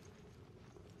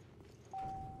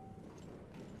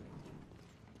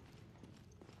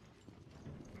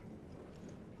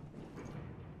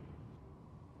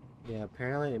 Yeah,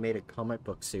 apparently they made a comic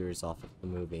book series off of the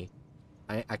movie.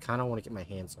 I kind of want to get my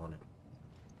hands on it.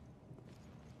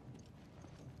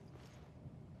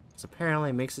 So apparently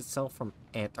it makes itself from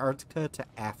Antarctica to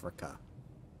Africa.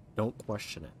 Don't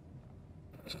question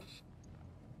it.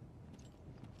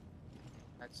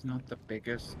 That's not the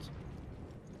biggest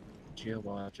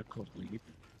geological leap.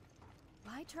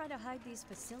 Why try to hide these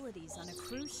facilities on a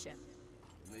cruise ship?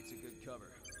 It makes a good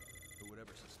cover. Who would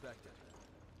ever suspect it?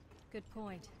 Good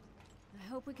point. I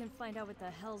hope we can find out what the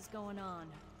hell's going on.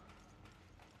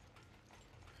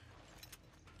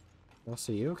 Well,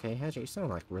 so you okay, Hatchet? You sound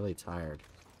like really tired.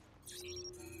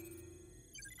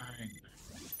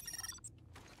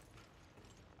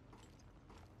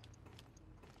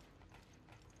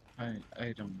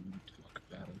 I don't want to talk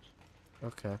about it.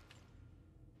 Okay.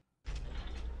 The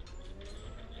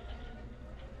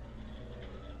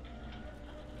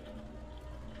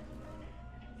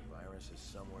virus is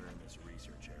somewhere in this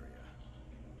research area.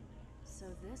 So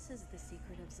this is the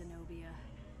secret of Zenobia.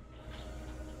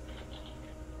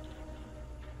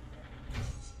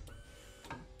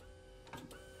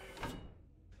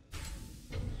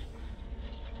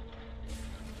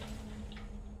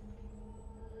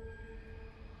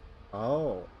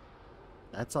 Oh.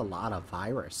 That's a lot of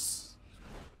virus.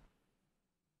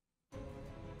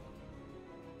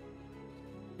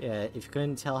 Yeah, if you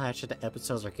couldn't tell, Hatchet, the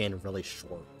episodes are getting really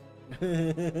short.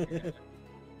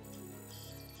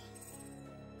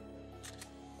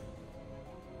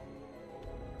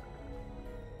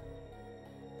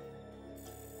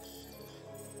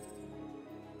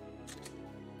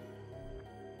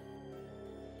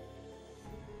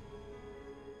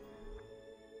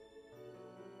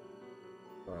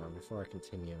 Hold on, before I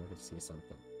continue, I can see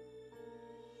something.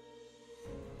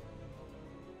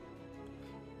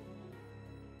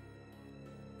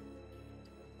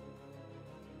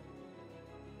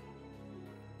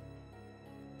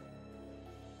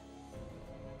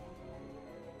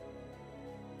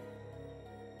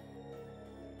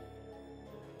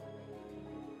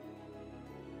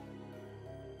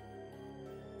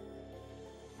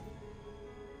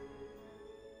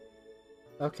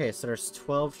 Okay, so there's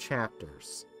 12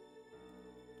 chapters.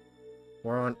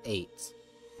 We're on 8.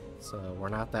 So we're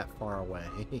not that far away.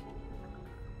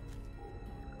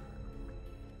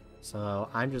 So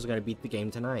I'm just gonna beat the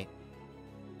game tonight.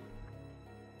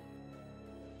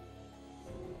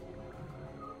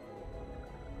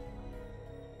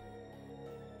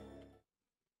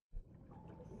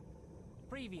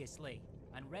 Previously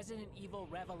on Resident Evil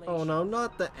Revelation. Oh no,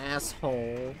 not the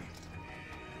asshole.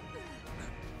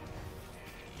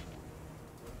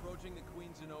 We're approaching the Queen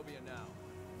Zenobia now.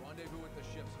 Rendezvous at the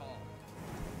ship's hull.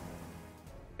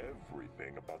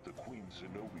 Everything about the Queen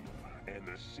Zenobia and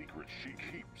the secret she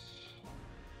keeps.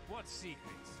 What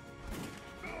secrets?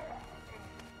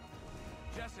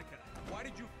 Jessica, why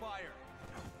did you fire?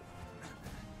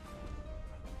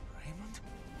 Raymond?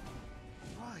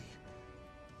 Why?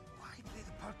 Why play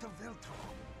the part of Veltro?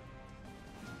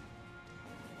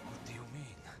 What do you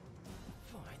mean?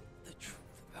 Find the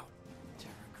truth about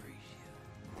Terra Gracia.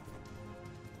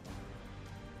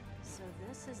 So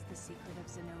this is the secret of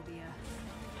Zenobia.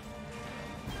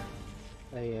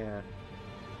 Yeah.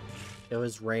 It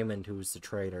was Raymond who was the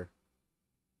traitor.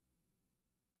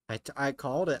 I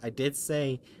called it. I did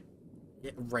say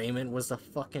Yeah, Raymond was the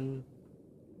fucking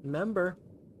member.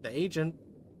 The agent.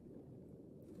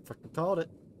 Fucking called it.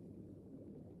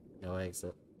 No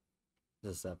exit.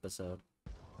 This episode.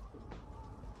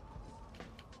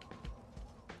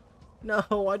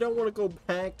 No, I don't want to go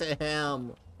back to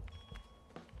him.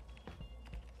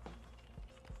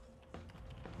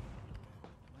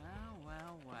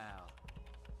 Well.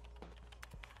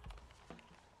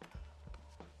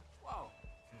 Whoa,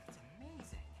 it's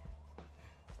amazing.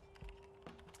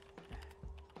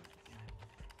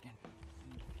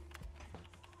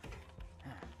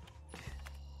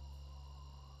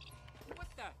 What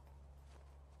the?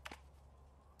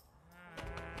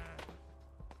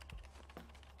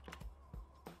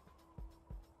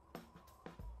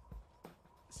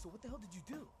 So what the hell did you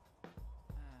do?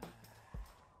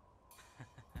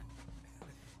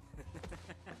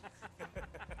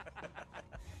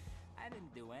 I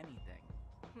didn't do anything.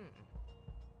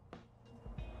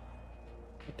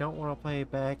 I don't want to play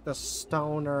back the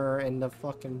stoner and the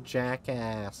fucking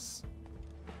jackass.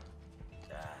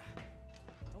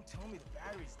 Don't tell me the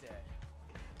battery's dead.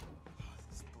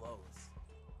 This blows.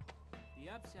 The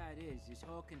upside is this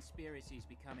whole conspiracy's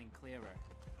becoming clearer.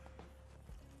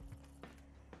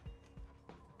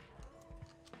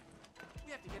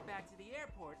 We have to get back to the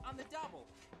airport on the double.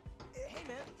 Hey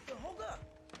man, hold up.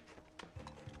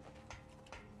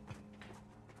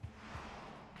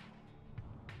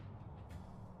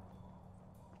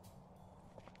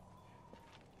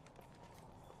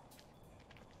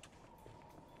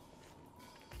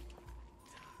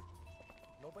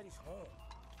 Nobody's home.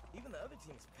 Even the other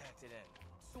team's packed it in.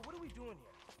 So what are we doing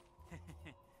here?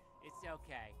 It's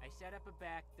okay. I set up a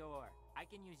back door. I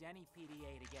can use any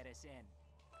PDA to get us in.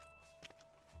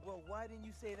 Well, why didn't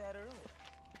you say that earlier?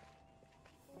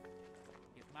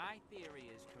 If my theory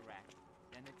is correct,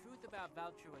 then the truth about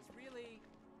Veltro is really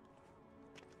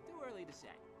too early to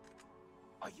say.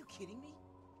 Are you kidding me?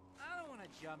 I don't want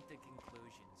to jump to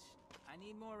conclusions. I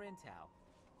need more intel.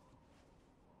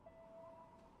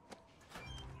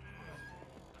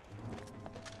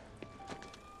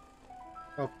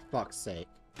 Oh, fuck's sake.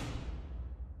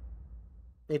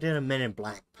 They did a Men in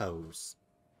Black pose.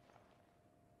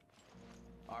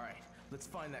 Alright, let's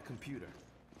find that computer.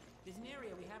 There's an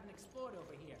area we haven't explored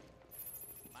over here.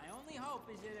 My only hope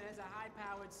is that it has a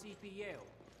high-powered CPU.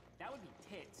 That would be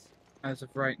tits. As of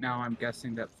right now, I'm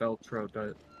guessing that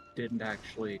Veltro didn't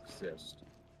actually exist.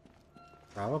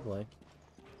 Probably.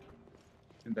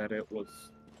 And that it was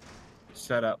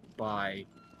set up by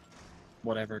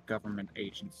whatever government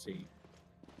agency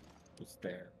was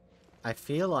there. I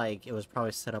feel like it was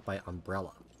probably set up by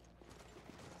Umbrella.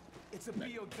 It's a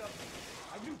BOW.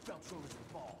 I knew Veltro was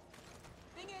involved.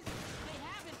 Thing is, they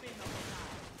haven't been the whole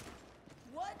time.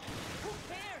 What? Who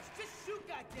cares? Just shoot,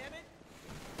 goddammit!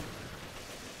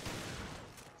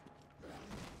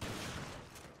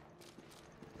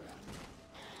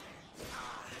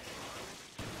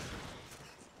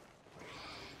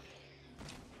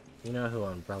 You know who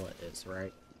Umbrella is,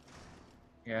 right?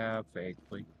 Yeah,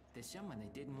 vaguely. There's someone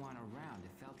they didn't want around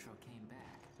if Veltro came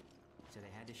back. So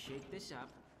they had to shake this up.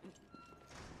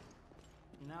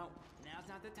 No, now's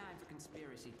not the time for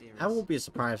conspiracy theories. I won't be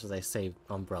surprised if they save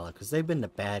Umbrella, because they've been the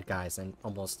bad guys in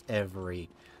almost every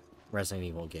Resident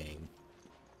Evil game.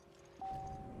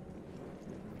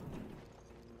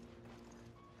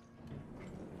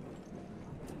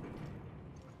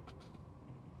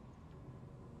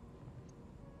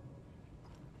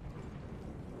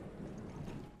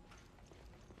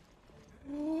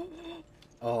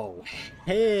 Oh,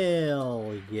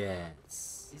 hell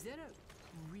yes. Is that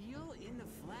a real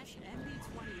in-the-flesh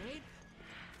MB-28?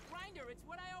 Grinder, it's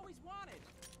what I always wanted.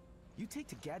 You take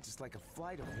to gadgets like a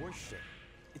flight of horse shit.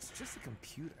 It's just a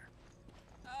computer.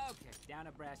 Okay, down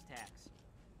to brass tacks.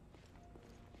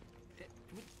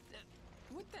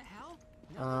 What the hell?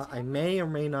 I may or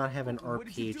may not have an What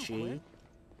did you do, RPG. Quinn?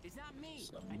 It's not me.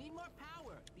 I need more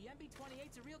power. The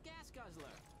MB-28's a real gas guzzler.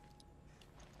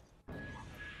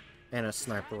 And a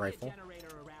sniper rifle.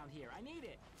 Generator around here. I need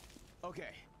it.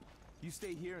 Okay, you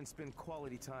stay here and spend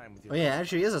quality time with your. Oh yeah, it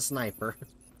actually is a sniper.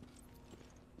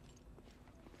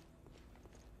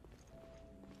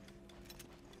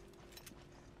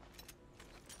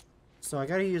 So I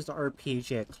gotta use the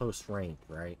RPG at close range,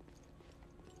 right?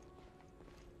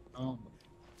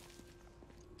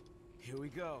 Here we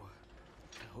go.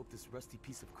 I hope this rusty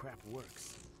piece of crap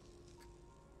works.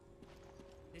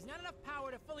 There's not enough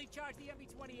power to fully charge the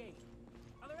MB-28.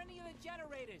 Are there any other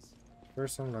generators?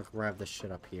 First, I'm gonna grab this shit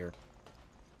up here.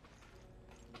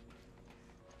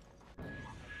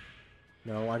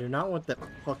 No, I do not want the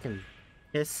fucking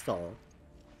pistol.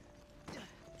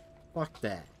 Fuck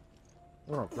that.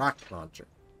 Or a rocket launcher.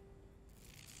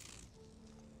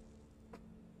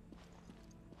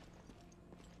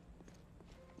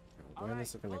 When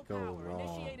is it gonna go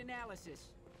wrong? Initiate analysis.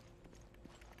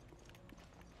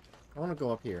 I wanna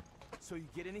go up here. So you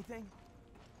get anything?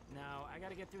 No, I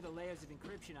gotta get through the layers of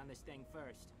encryption on this thing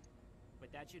first.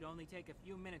 But that should only take a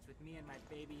few minutes with me and my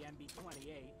baby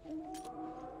MB-28.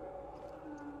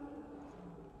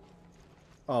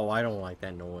 Oh, I don't like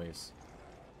that noise.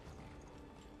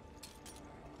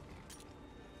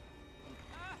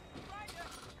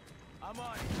 I'm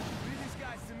on it. Leave these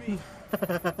guys to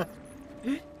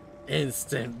me.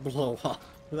 Instant blow up.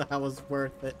 That was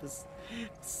worth it. Just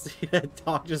see that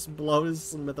dog just blow to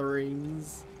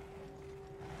smithereens.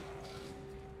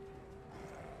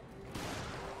 I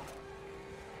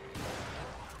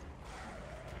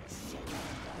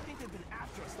think they've been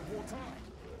after us the whole time.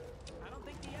 I don't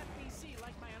think the FBC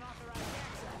like my unauthorized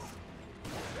access.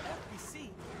 The FBC?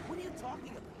 What are you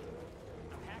talking about?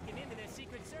 I'm hacking into their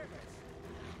secret servers.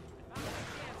 I found my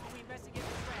chance when we investigate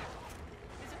the crash.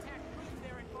 This attack proves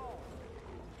they're involved.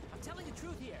 I'm telling the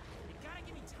truth here. You gotta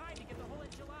give me time to get the whole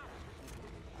enchilada.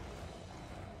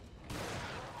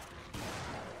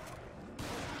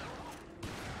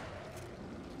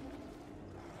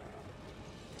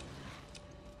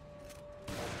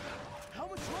 How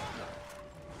much longer?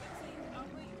 Let's see,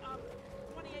 only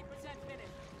 28%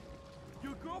 finished.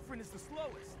 Your girlfriend is the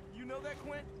slowest. You know that,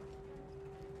 Quint?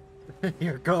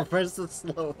 Your girlfriend's the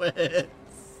slowest.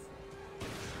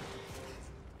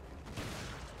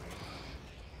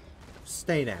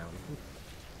 Stay down.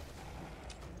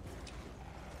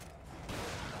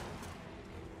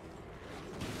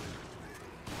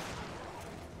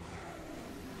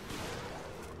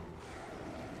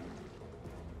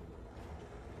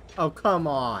 Oh, come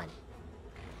on.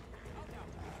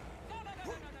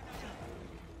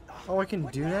 Oh, I can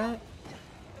do that?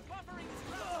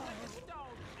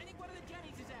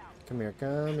 Come here,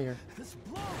 come here.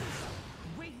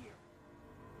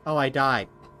 Oh, I died.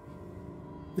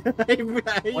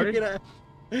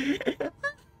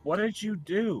 What did you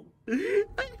do?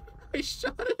 I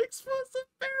shot an explosive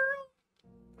barrel.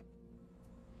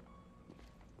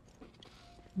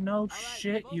 No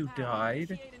shit, you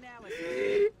died.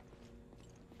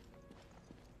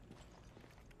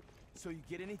 So you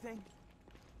get anything?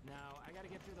 No, I gotta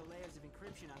get through the layers of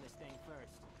encryption on this thing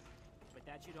first. But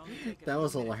that should only take a That few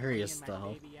was minutes with me hilarious, and my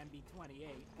though. baby MB-28.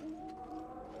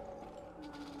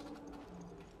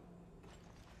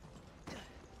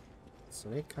 So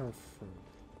they come from...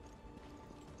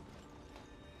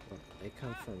 Oh, they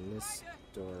come from this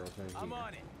door over here. I'm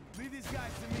on it. Leave these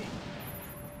guys to me.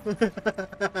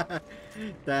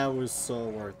 That was so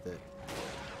worth it.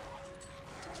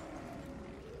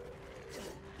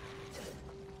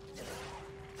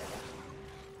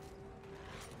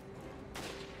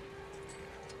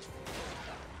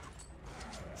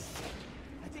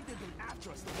 I think they've been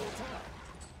after us the whole time.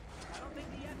 I don't think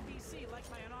the FBC like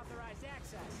my unauthorized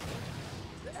access.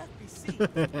 The FBC?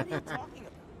 What are you talking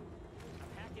about? I'm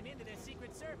hacking into their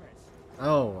secret servers.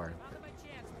 Oh, worth Found it. my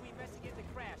chance when we investigate the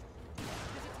crash. This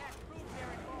attack proves they're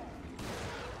involved.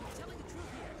 I'm telling the truth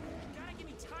here. You gotta give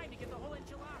me time to get the whole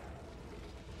enchilada.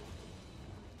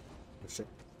 Oh, shit.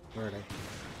 Where are they?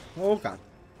 Oh, God.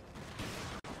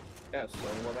 Yeah, so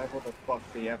whatever the fuck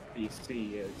the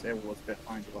FBC is, it was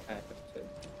behind what happened to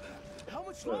How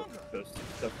much longer? the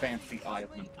fancy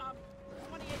island.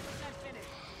 28% finished.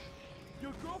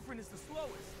 Your girlfriend is the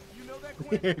slowest. You know that,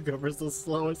 Quint? Your girlfriend's the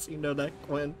slowest, you know that,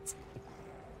 Quint.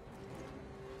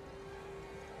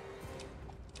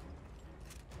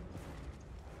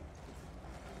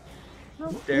 How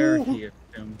dare he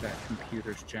assume that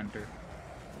computer's gender?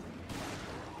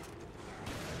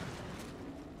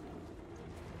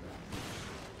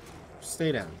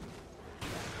 Stay down. I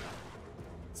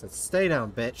said stay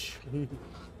down, bitch.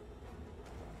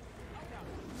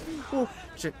 Oh,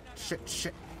 shit, shit,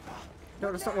 shit.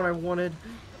 No, that's not what I wanted.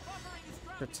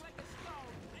 Shit.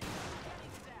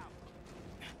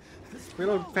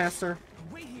 Reload faster.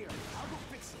 Wait here. I'll go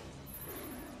fix it.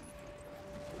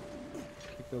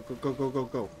 Go, go, go, go, go,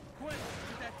 go. Quint,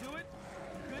 did that do it?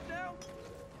 You good now?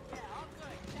 Yeah, all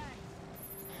good. Thanks.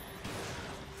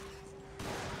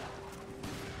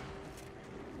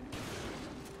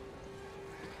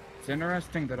 It's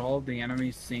interesting that all of the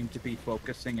enemies seem to be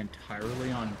focusing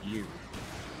entirely on you.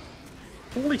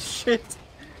 Holy shit.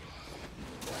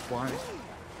 Why?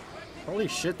 Holy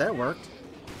shit, that worked.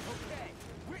 Okay,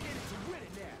 we're in it to win it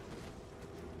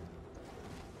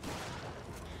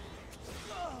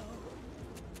now.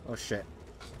 Oh shit.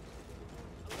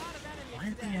 Why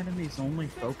are the enemies only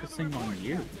focusing on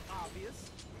you? Obvious.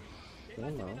 They Oh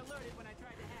must have no. been alerted when I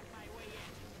tried to hack my way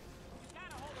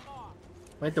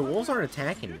Wait, the wolves aren't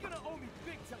attacking me.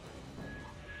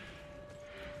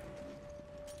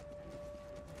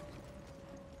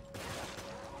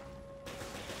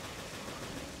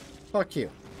 Fuck you.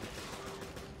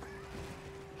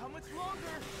 How much longer?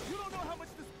 You don't know how much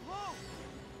this blows.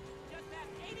 Just at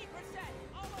 80%.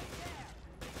 Almost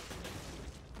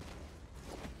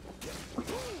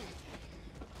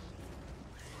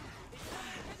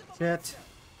there. Shit.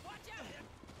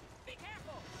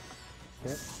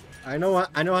 Yep. I know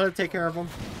how to take care of them.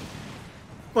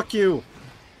 Fuck you.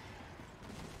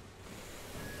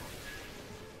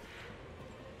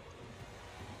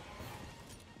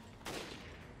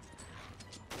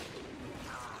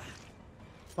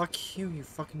 Fuck you, you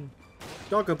fucking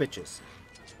doggo bitches.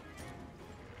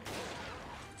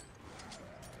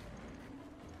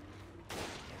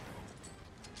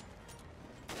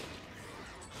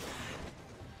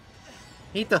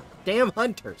 Hate the damn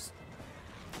hunters.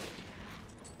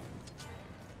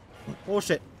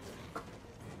 Bullshit.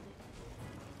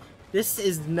 This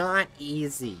is not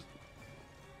easy.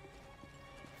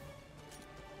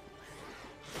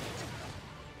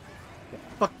 Yeah,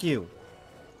 fuck you.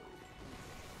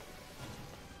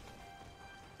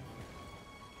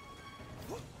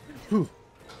 Whew.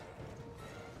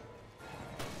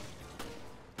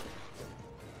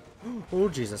 Oh,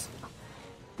 Jesus.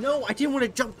 No, I didn't want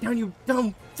to jump down, you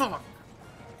dumb fuck.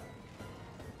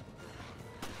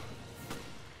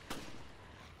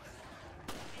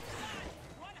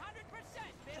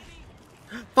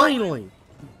 Finally!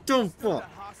 Dumb fuck.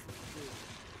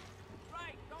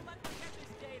 Right, don't let them get this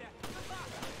data. Good luck.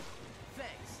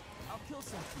 Thanks. I'll kill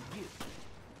some for you.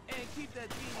 And keep that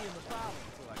genie in the bottle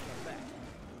until I come back.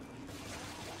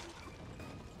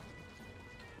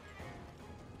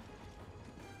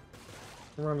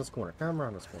 Come around this corner. Come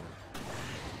around this corner.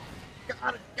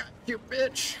 Got it! Got you,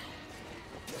 bitch!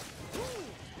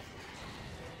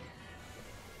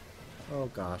 Oh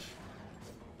gosh.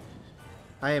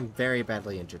 I am very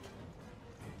badly injured.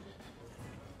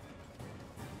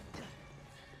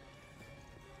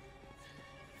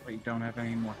 Wait, you don't have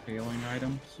any more healing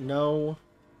items? No.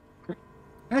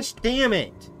 Gosh damn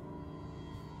it!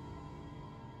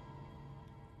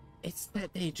 It's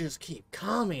that they just keep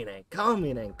coming and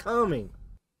coming and coming.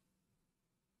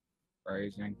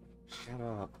 Phrasing. Shut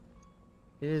up.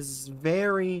 It is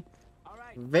very,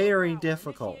 very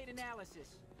difficult.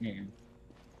 Yeah.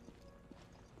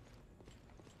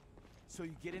 So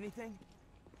you get anything?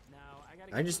 No,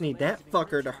 I just need that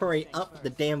fucker to hurry up with the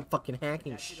damn fucking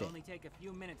hacking shit. Only take a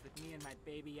few minutes with me and my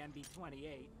baby MB-28.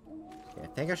 Yeah, I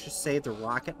think I should save the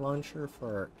rocket launcher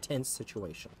for tense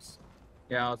situations.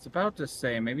 Yeah, I was about to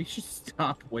say, maybe you should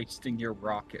stop wasting your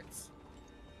rockets.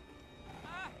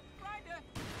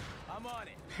 I'm on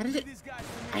it. How did it...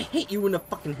 I hate you in the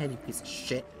fucking head, you piece of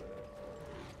shit.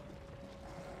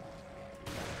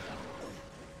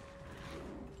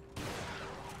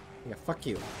 Yeah, fuck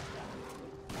you.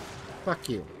 Fuck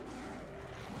you.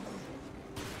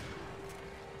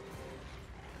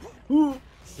 Ooh.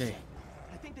 Okay.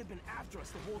 I think they've been after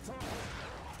us the whole time.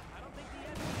 I don't think the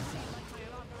enemy seems like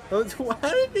my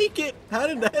How did he get... How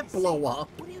did that blow up?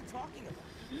 What are you talking about?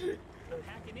 I'm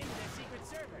hacking into their secret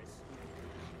servers.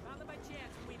 Found them by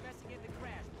chance when we investigated the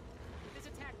crash. This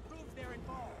attack proves they're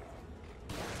involved.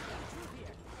 Tell the truth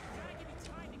here. Gotta give me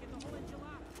time to get the whole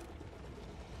enchilada.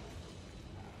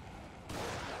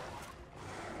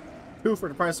 2 for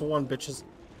the price of 1, bitches.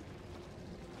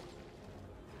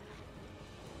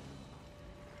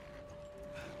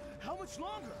 How much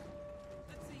longer?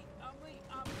 Let's see. Only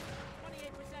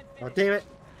 28%. Oh, damn it.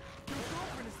 Your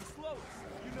girlfriend is the slowest.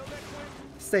 You know that, Quinn?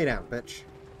 Stay down, bitch.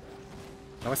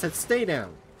 No, I said stay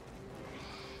down.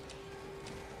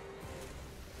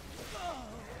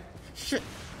 Shit.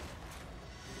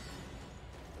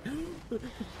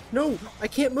 No, I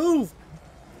can't move.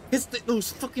 It's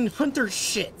those fucking hunter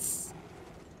shits.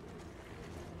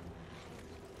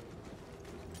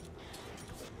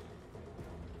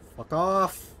 Fuck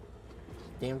off.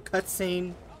 Damn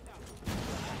cutscene.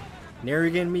 Never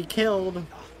getting me killed.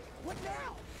 What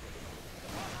now?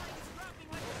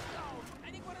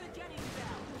 I think one of the Jennies is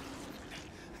out.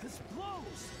 This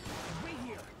blows. Wait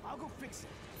here. I'll go fix it.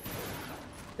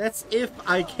 That's if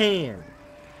I can.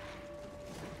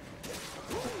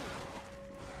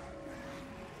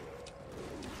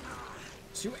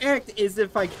 To act as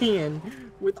if I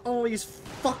can with all these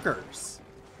fuckers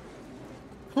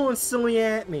pulling silly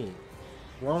at me.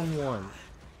 Wrong one.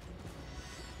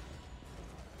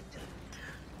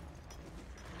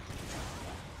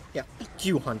 Yeah, fuck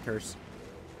you, hunters.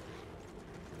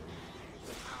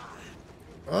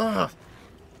 Ugh.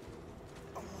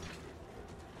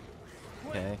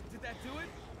 Okay. Did that do it?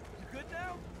 You good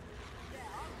now?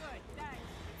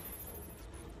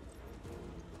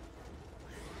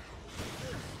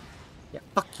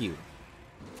 you.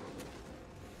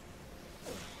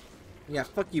 Yeah,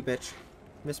 fuck you, bitch.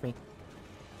 Miss me.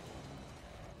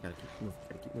 Gotta keep moving,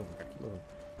 gotta keep moving, gotta keep moving.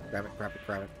 Grab it, grab it,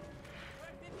 grab it.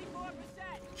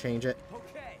 Change it.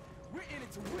 Okay, we're in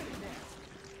it to win it now.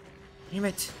 Damn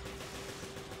it.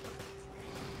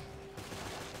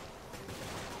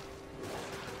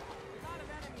 A lot of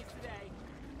enemies today.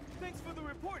 Thanks for the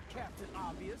report, Captain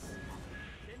Obvious.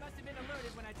 They must have been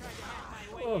alerted when I tried to hack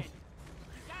my way Oh. in. You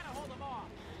gotta hold them off.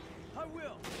 I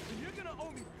will, and you're gonna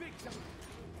owe me big time.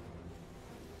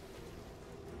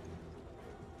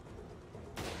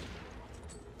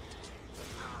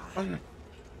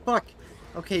 Fuck.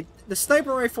 Okay, the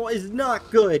sniper rifle is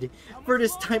not good for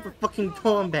this type of fucking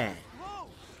combat.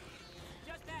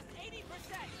 Just past 80%.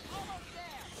 Almost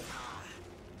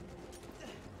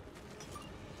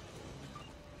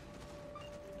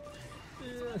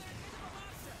there.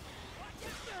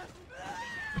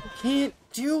 I can't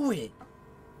do it.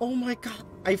 Oh my god.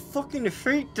 I fucking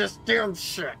hate this damn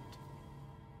shit.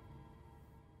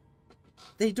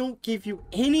 They don't give you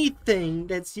anything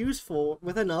that's useful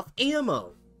with enough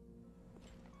ammo.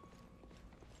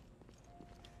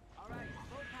 Alright,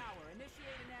 full power.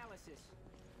 Initiate analysis.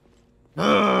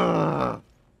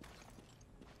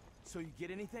 So you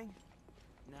get anything?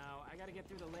 No, I gotta get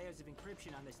through the layers of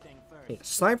encryption on this thing first. Okay,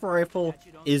 sniper rifle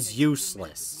is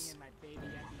useless.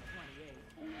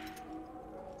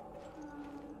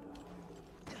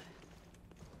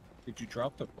 Did you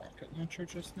drop the rocket launcher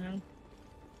just now?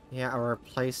 Yeah, I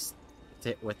replaced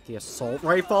it with the assault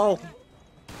rifle.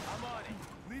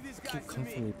 Keep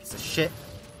coming from you, piece of shit.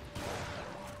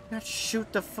 Not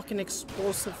shoot the fucking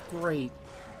explosive grate.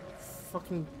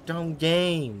 Fucking dumb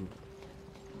game.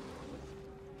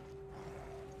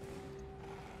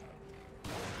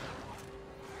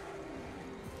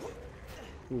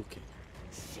 Okay.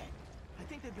 Shit. I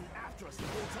think they've been after us the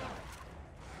whole time.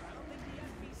 I don't think the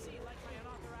FBC like my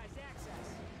unauthorized access.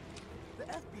 The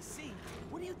FBC?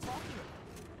 What are you talking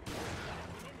about?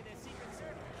 Into their secret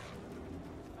server.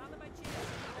 Found them by chance to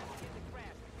investigate the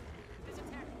crash. This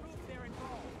attack proves they're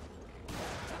involved.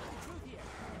 Tell me the truth here.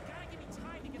 You gotta give me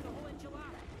time to get the whole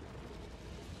enchilada.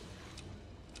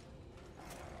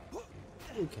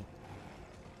 Okay.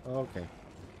 Okay.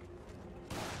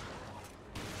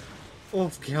 Oh,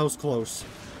 okay, I was close.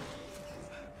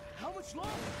 How much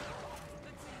longer?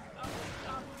 Let's see.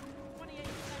 28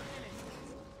 minutes.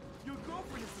 Your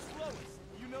girlfriend is the slowest.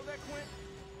 You know that, Quint?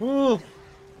 Oh.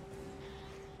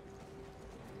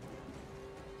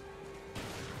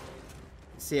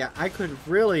 See, I could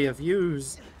really have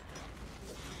used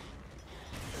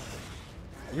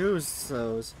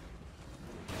those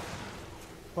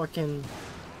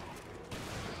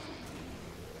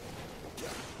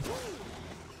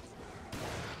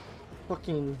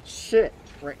fucking shit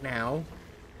right now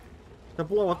to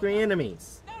blow up the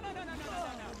enemies.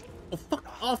 Oh, fuck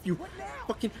off, you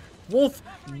fucking wolf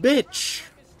bitch!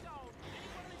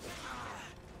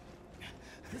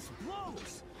 This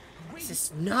blows. This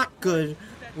is not good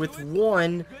with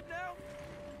one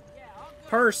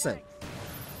person.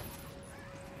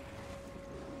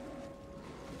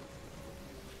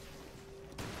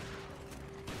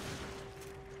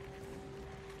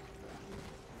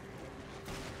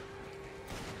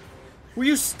 Will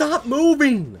you stop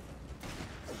moving?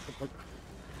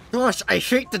 Gosh, I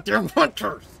hate the damn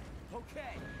hunters.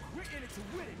 Okay, we're in it to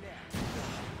win it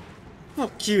now.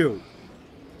 Fuck you.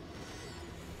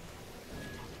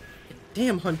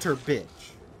 Damn hunter bitch.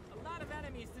 A lot of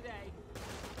enemies today.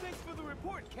 Thanks for the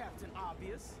report, Captain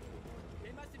Obvious.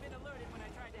 They must have been alerted when I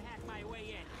tried to hack my way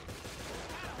in.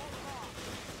 Gotta hold them off.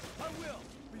 I will,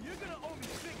 but you're gonna owe me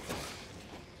big time.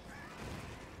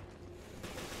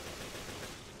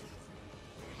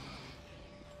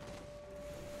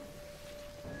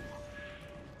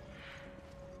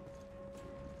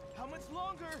 How much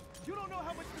longer? You don't know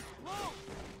how much this blows.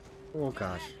 Oh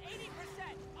gosh. 80%.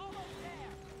 Almost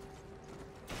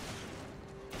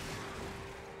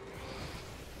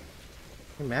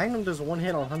there. Magnum does one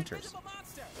hit on hunters.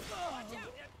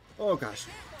 Oh gosh.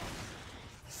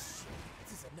 This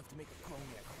is enough to make a grown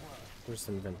man cry. There's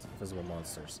some invisible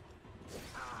monsters.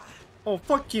 Oh,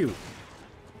 fuck you!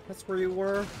 That's where you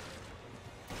were?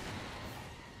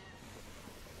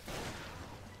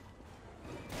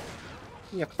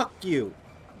 Yeah, fuck you!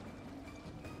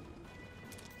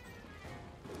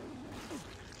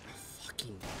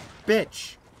 Fucking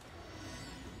bitch!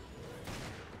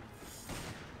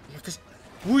 Because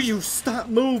will you stop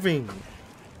moving?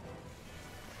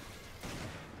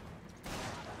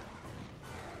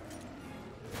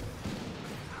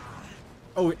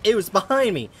 Oh, it was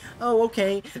behind me. Oh,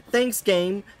 okay. Thanks,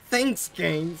 game. Thanks,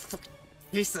 game.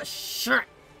 Piece of shit.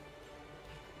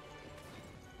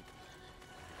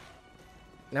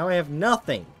 Now I have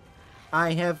nothing.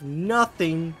 I have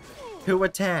nothing to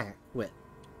attack with.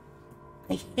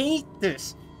 I hate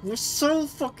this so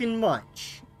fucking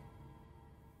much.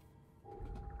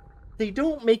 They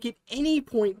don't make it any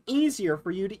point easier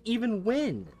for you to even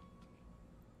win.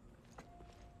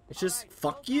 It's just,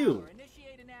 fuck you.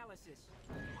 Initiate analysis.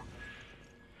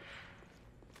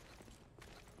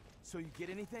 So you get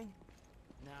anything?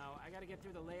 No, I gotta get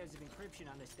through the layers of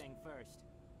encryption on this thing first.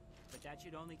 But that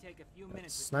should only take a few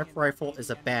minutes. Sniper rifle is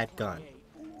a bad gun.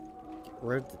 Get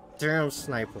rid of the damn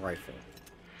sniper rifle.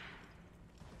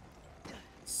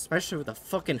 Especially with the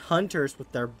fucking hunters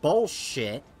with their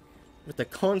bullshit. With the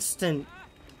constant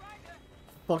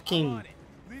fucking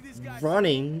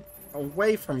running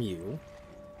away from you.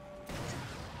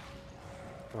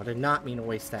 Oh, I did not mean to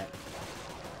waste that.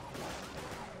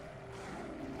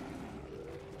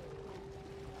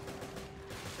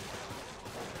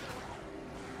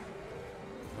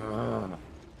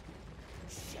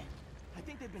 Shit! I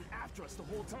think they've been after us the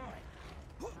whole time.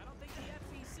 I don't think the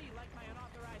FBC like my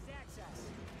unauthorized access.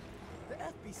 The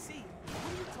FBC? What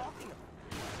are you talking about?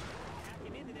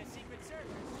 Hacking into their secret servers.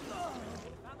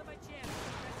 Found them by chance to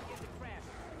investigate the crash.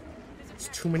 There's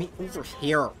too many over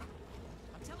here. I'm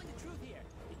telling the truth here.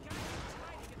 You gotta get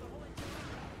time to get the whole engine.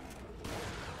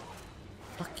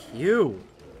 Fuck you.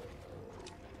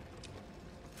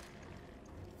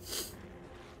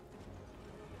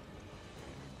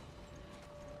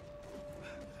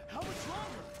 How much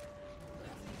longer?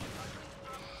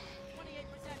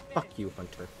 Fuck you,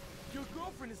 Hunter. Your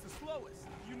girlfriend is the slowest.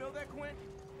 You know that, Quinn?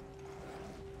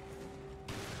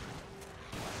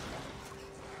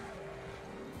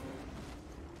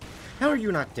 How are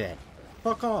you not dead?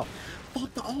 Fuck off.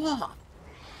 Fuck off.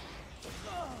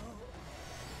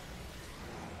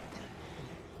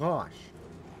 Gosh.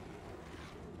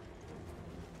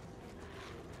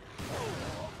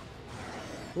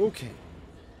 Okay.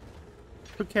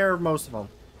 Took care of most of them.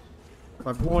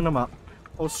 I've blown them up.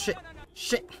 Oh shit.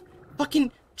 Shit.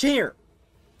 Fucking chair.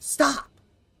 Stop.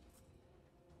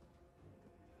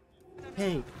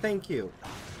 Hey, thank you.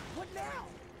 What now?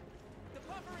 The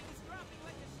buffering is dropping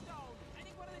like a stone. I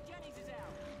think one of the Jennies is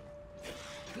out.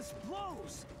 This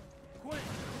blows. Quinn,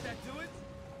 did that do it?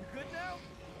 You good now?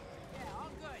 Yeah, all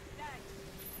good. Thanks.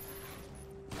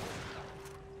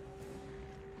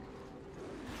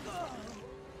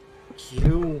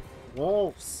 You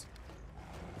wolves.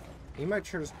 You might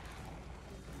choose.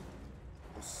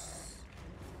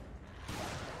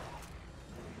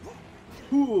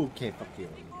 Ooh, okay, fuck you.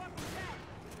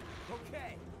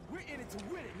 Okay, we're in it to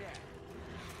win it now.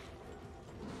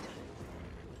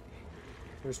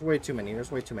 There's way too many. There's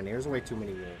way too many. There's way too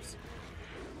many wolves.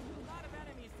 A lot of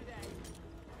enemies today.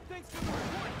 Thanks for the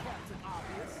report, Captain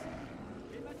Obvious.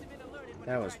 They must have been alerted when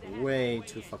That was way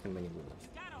too fucking many wolves.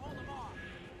 gotta hold them off.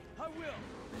 I will.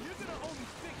 You're gonna owe me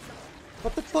big time.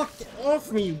 What the fuck? Get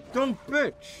off me, you dumb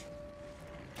bitch!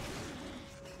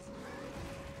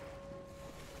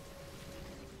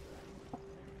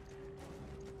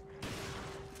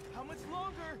 How much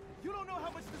longer? You don't know how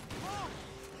much this blows.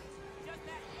 Just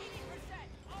that 80%.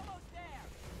 Almost there.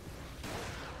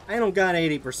 I don't got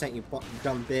 80%, you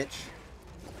dumb bitch.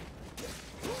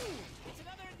 It's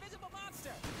another invisible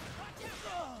monster. Watch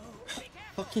out.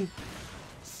 Fucking.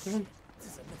 This is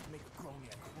enough to make a grown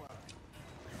man cry.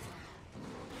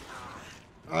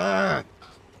 Ah!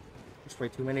 There's way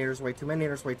too many. There's way too many.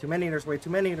 There's way too many. There's way too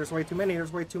many. There's way too many.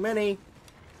 There's way too many.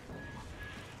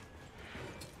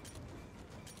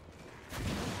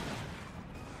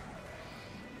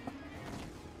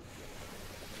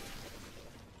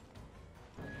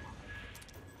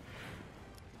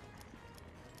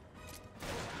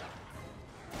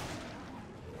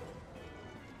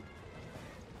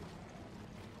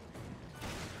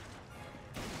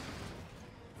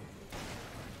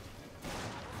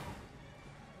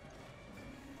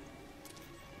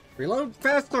 Reload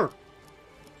faster!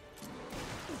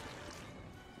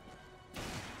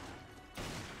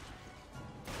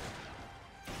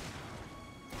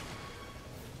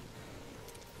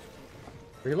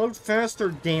 Reload faster,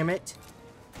 damn it!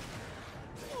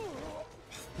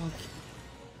 Fuck.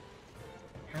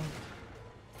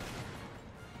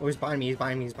 Oh, he's behind me, he's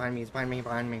behind me, he's behind me, he's behind me,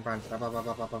 behind me, behind me,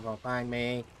 behind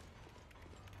me.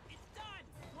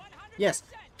 Yes!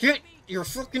 Get your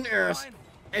fucking ass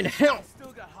and help!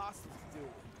 Still got hostage to do.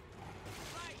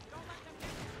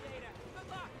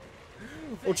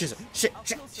 Oh, Jesus. Shit, I'll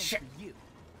shit, kill some shit. for you.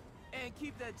 And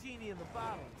keep that genie in the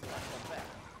bottle until I come back.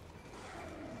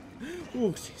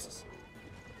 Oh, Jesus.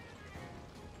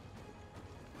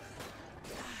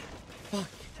 Fuck.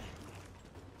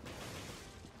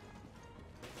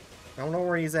 I don't know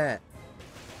where he's at.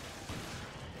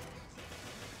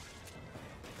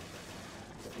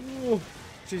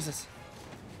 Jesus.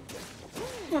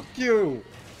 Fuck you!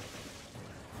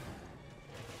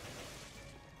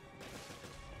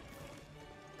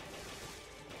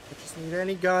 I just need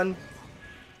any gun.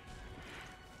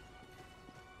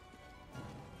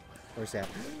 Where's that?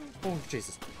 Oh,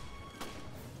 Jesus.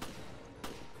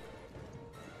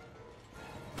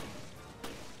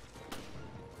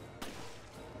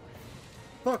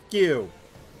 Fuck you!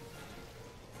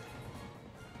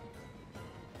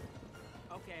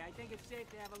 Okay, I think it's safe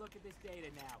to have a look at this data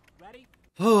now. Ready?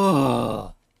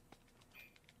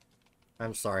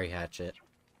 I'm sorry, Hatchet.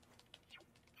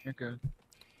 You're good.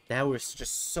 That was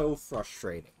just so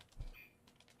frustrating.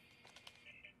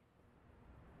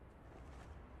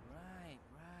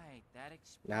 Right. That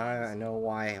explains... Now I know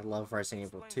why I love Resident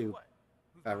Evil 2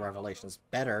 Revelations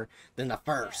better than the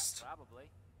first. Yeah, probably.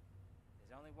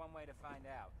 There's only one way to find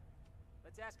out.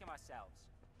 Let's ask him ourselves.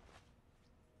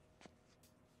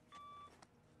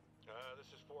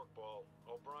 This is Forkball.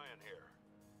 O'Brien here.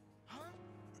 Huh?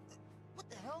 What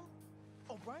the hell?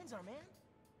 O'Brien's our man?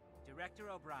 Director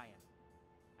O'Brien.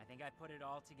 I think I put it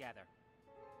all together.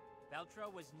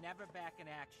 Veltro was never back in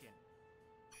action.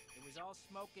 It was all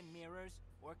smoke and mirrors,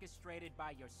 orchestrated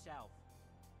by yourself.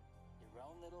 Your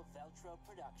own little Veltro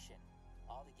production.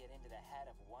 All to get into the head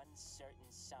of one certain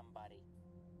somebody.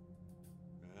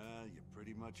 You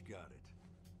pretty much got it.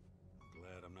 I'm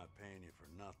glad I'm not paying you for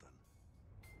nothing.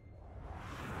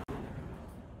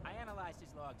 I analyzed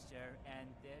his log, sir, and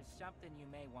there's something you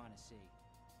may want to see.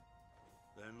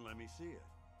 Then let me see it.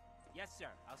 Yes, sir.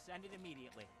 I'll send it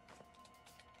immediately.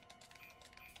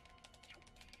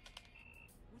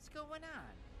 What's going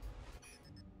on?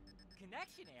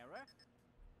 Connection error?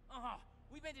 Oh,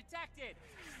 we've been detected!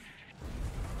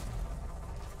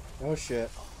 Oh shit.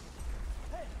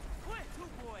 Hey, quick! Two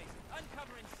boys,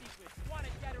 uncovering secrets,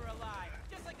 wanted dead or alive,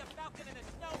 just like a falcon and a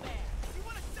snowman! You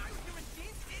wanna die with your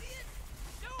machines, idiot?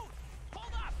 Dude!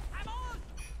 Hold up! I'm on!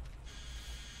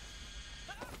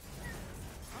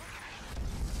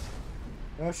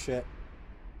 Oh shit.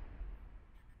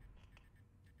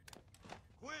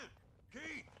 Quinn!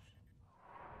 Key!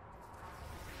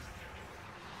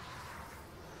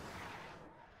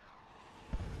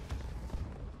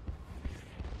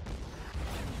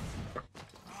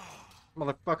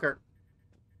 Motherfucker.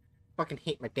 Fucking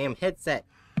hate my damn headset.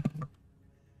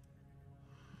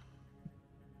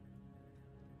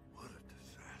 What a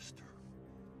disaster.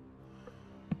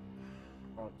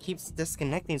 Oh, it keeps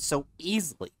disconnecting so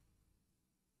easily.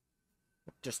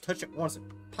 Just touch it once, it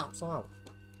pops off.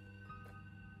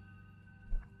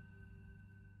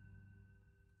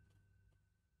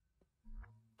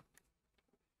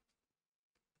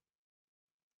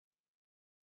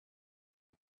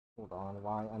 Hold on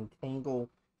while I untangle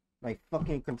my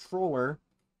fucking controller.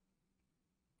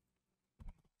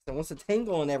 So once it's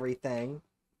tangle and everything.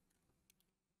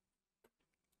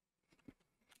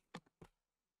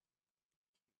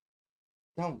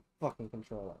 Don't fucking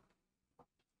controller.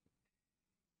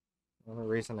 The only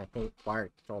reason I hate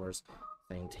wired controllers is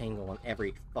they entangle on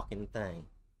every fucking thing.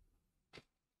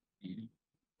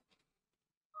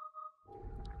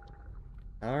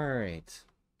 Alright.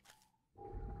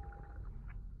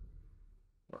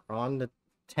 We're on to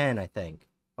 10, I think.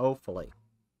 Hopefully.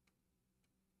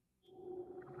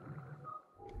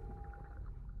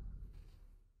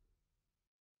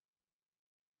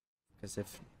 Because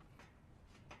That's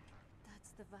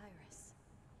the virus.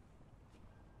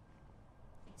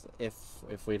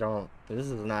 if we don't, this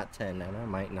is not 10, and I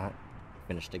might not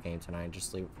finish the game tonight and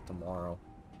just leave it for tomorrow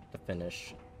to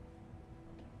finish.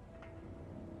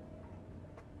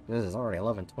 This is already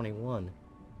 11:21.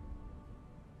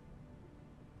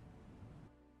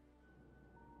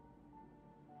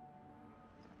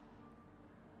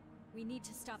 We need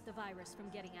to stop the virus from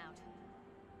getting out.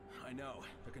 I know.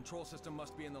 The control system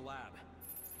must be in the lab.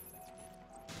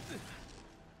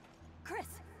 Chris!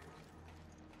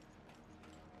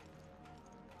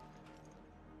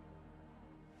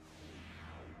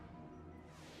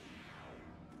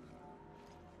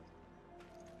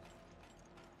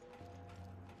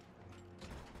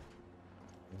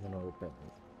 I'm gonna open.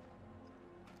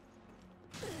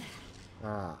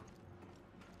 Ah.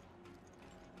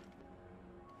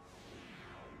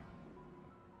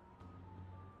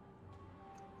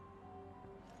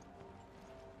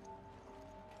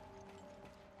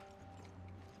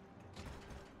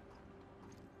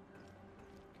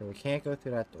 Okay, we can't go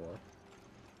through that door.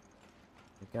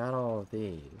 We got all of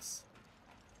these.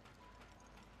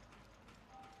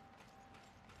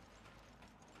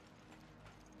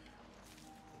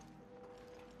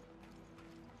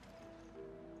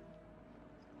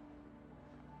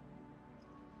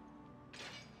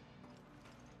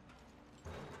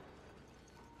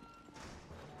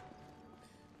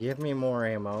 Give me more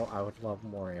ammo. I would love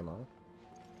more ammo.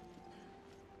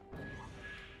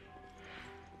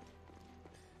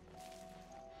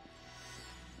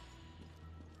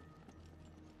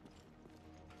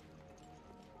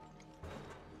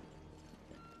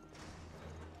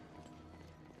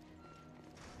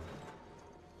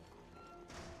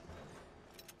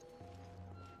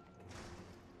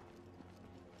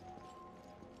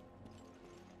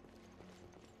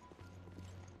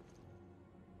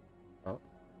 Oh.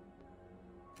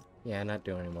 Yeah, not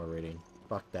doing any more reading.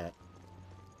 Fuck that.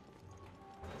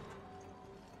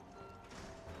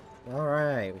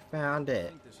 Alright, we found I it.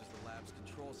 think this is the lab's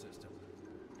control system.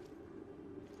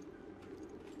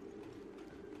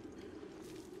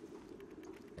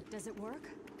 Does it work?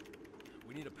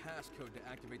 We need a passcode to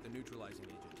activate the neutralizing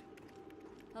agent.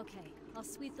 Okay, I'll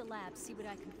sweep the lab, see what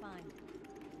I can find.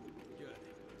 Good.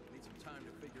 Need some time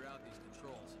to figure out these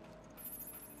controls.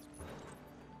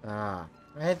 Ah,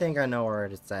 I think I know where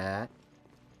it's at.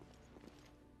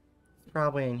 It's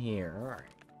probably in here. Alright.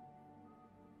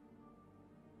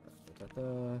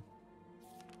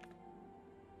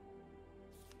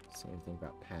 Same thing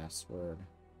about password.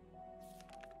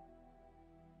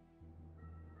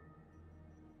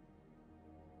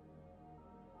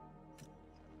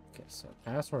 Okay, so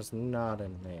password's not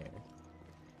in there.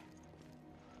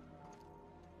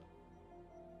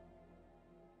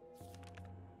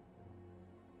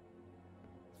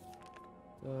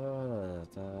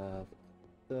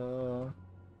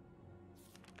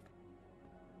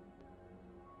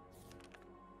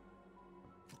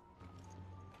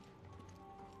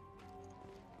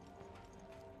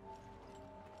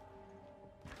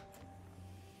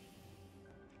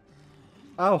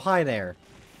 Oh, hi there.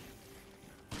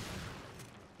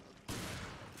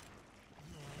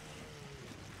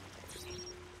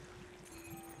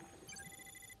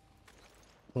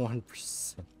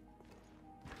 %.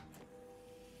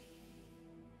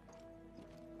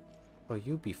 Oh,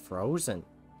 you be frozen.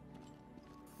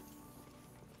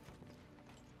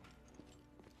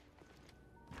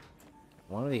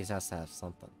 One of these has to have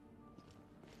something.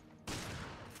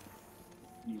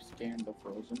 You scan the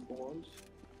frozen boards?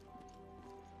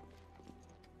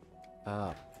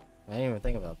 Oh, I didn't even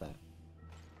think about that.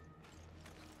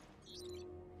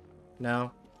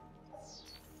 No.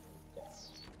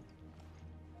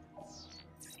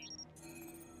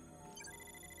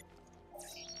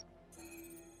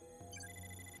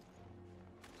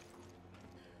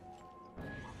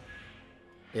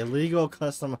 Illegal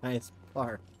customized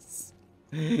parts.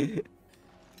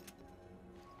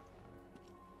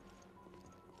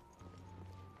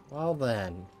 Well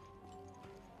then.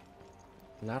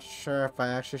 Not sure if I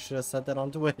actually should have said that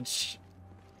on Twitch.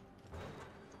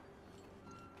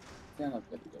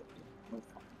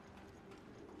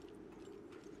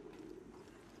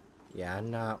 Yeah, I'm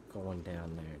not going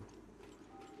down there.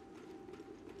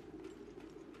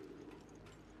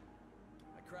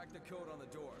 I cracked the code on the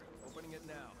door. Opening it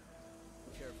now.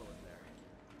 Be careful in there.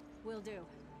 Will do.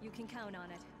 You can count on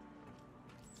it.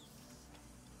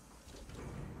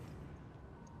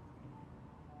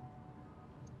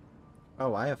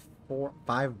 Oh, I have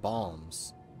 5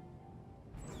 bombs.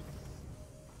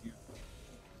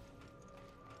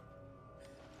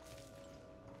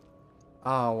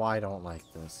 Oh, I don't like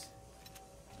this.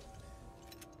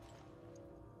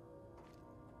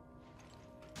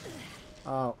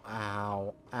 Oh,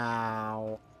 ow,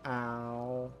 ow,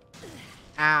 ow,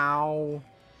 ow.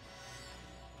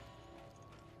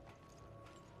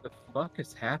 The fuck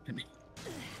is happening?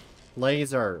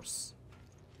 Lasers.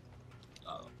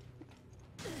 Oh.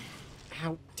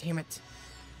 Ow, damn it.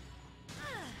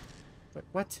 Wait,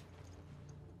 what?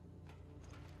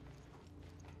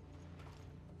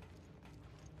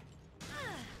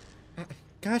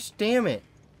 Gosh damn it.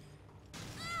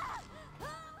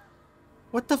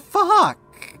 What the fuck?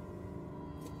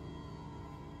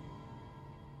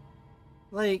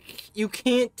 Like, you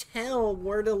can't tell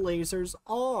where the lasers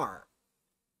are.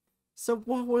 So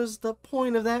what was the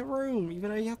point of that room,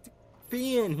 even though you have to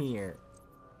be in here?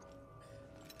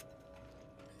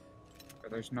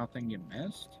 There's nothing you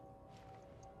missed?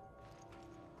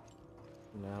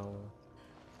 No.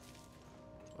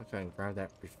 Okay, grab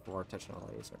that before touching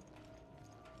a laser.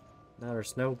 No,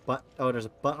 there's no button. Oh, there's a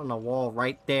button on the wall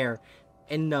right there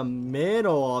in the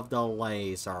middle of the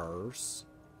lasers.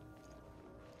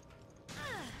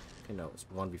 Okay, no, it's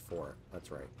one before.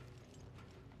 That's right.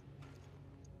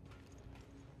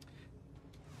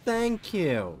 Thank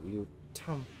you, you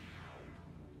dumb.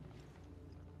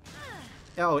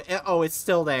 Oh, it's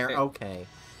still there. Okay.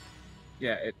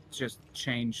 Yeah, it just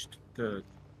changed the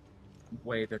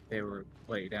way that they were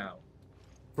laid out.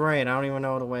 Great, I don't even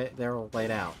know the way they're laid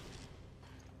out.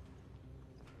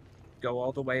 Go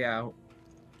all the way out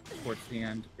towards the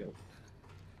end. Go.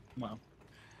 Well.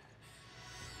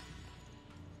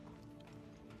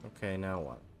 Okay, now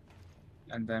what?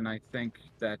 And then I think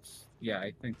that's, yeah,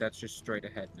 I think that's just straight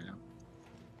ahead now.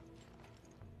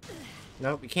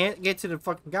 Nope, you can't get to the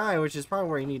fucking guy, which is probably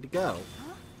where you need to go.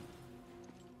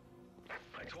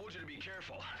 I told you to be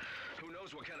careful. Who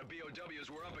knows what kind of BOWs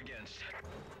we're up against.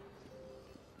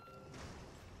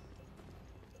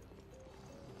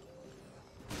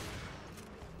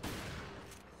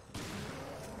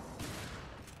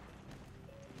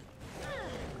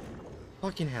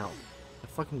 Fucking hell. A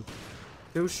fucking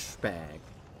douchebag.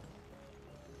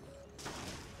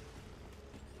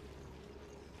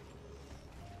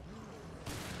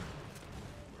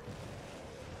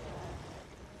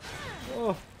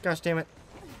 Oh, gosh damn it.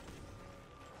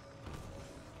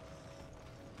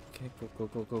 Okay, go, go,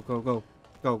 go, go, go, go.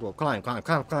 Go, go, climb, climb,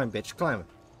 climb, climb, bitch, climb.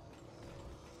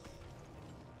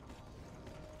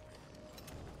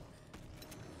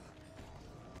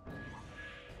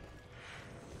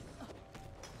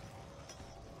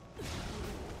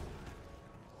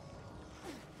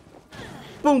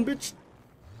 Boom, bitch.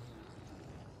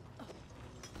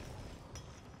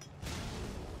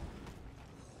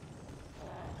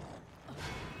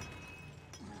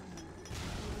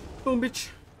 Boom, bitch.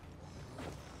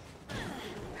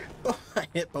 Oh, I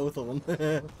hit both of them.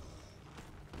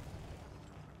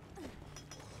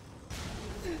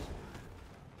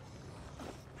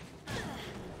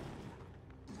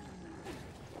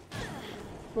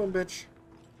 Boom, bitch.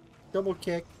 Double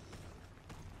kick.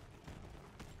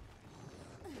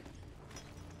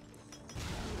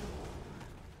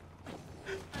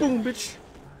 Boom, bitch.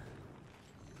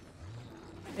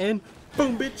 And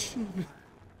boom, bitch.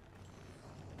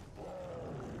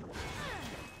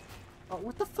 Oh,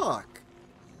 what the fuck?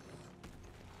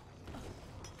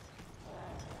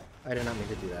 I did not mean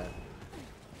to do that.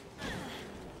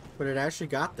 But it actually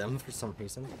got them for some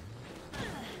reason.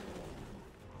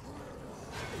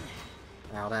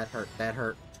 Ow, that hurt. That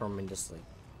hurt tremendously.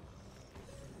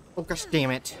 Oh, gosh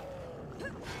damn it.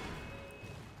 Of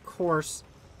course,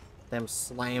 them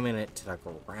slamming it to the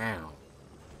ground.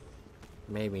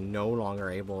 Maybe no longer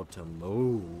able to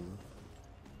move.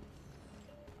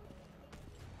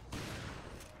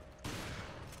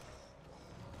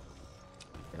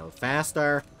 Go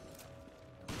faster.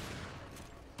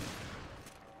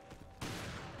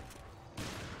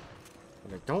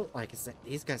 What I don't like is that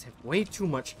these guys have way too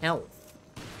much health.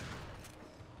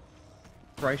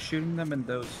 Try shooting them in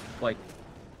those, like,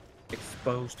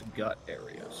 exposed gut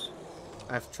areas.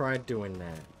 I've tried doing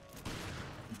that.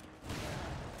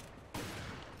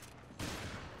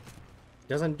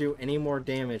 Doesn't do any more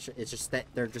damage, it's just that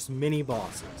they're just mini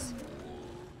bosses.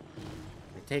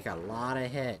 They take a lot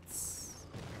of hits.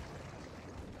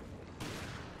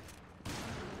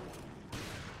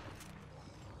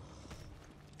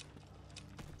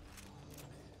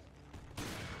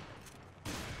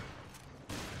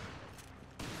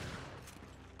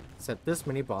 Except this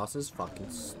mini boss is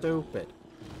fucking stupid.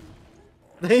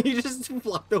 He just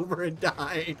flopped over and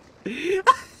died.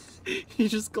 He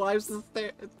just climbs the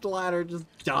ladder and just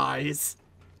dies.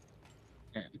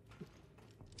 Yeah.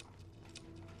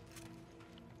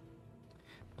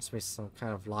 Must be some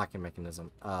kind of locking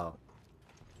mechanism. Oh.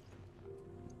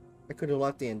 I could have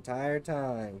left the entire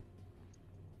time.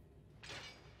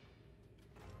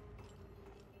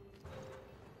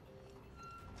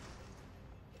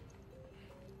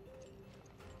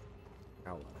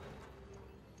 Oh.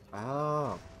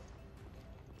 Oh.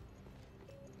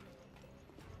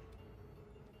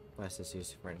 Blast is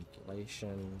used for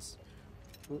manipulations.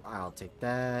 Ooh, I'll take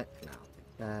that, and I'll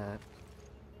take that.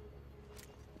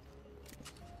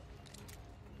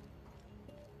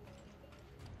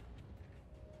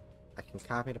 I can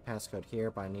copy the passcode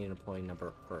here, but I need an employee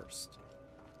number first.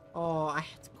 Oh, I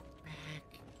had to go back.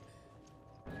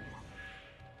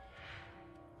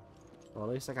 Well,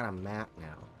 at least I got a map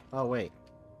now. Oh, wait.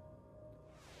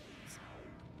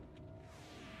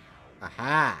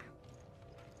 Aha!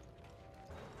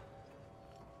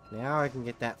 Now I can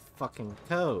get that fucking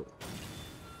code.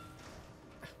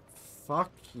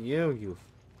 Fuck you,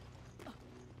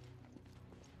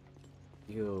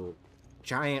 you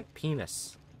giant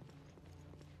penis.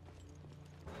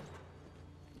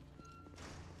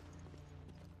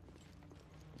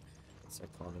 So I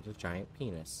called it a giant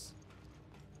penis.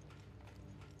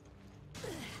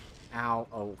 Ow,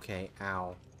 okay,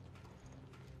 ow.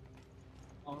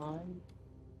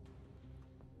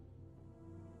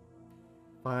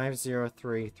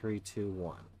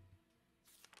 503321.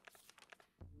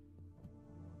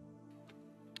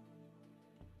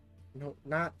 No,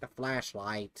 not the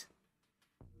flashlight.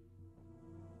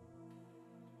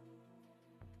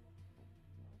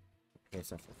 In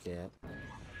case I forget.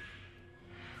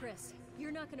 Chris,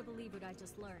 you're not gonna believe what I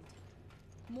just learned.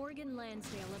 Morgan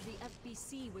Lansdale of the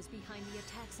FBC was behind the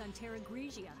attacks on Terra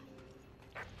Grigia.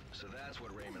 So that's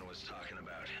what Raymond was talking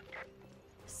about.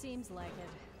 Seems like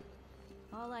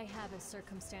it. All I have is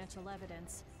circumstantial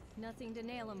evidence. Nothing to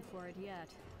nail him for it yet.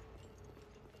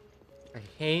 I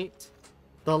hate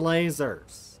the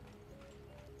lasers.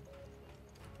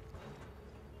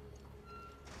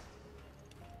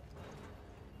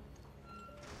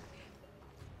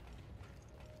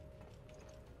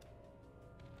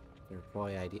 Their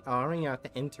boy ID. Oh, I don't even have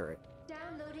to enter it.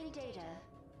 Downloading data.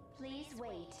 Please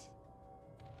wait.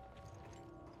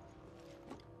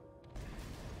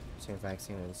 Same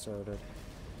vaccine inserted.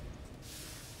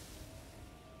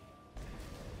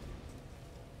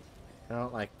 I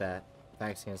don't like that.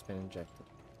 Vaccine has been injected.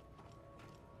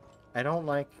 I don't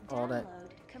like all that. Download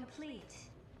complete.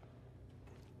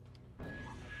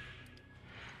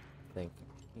 Think.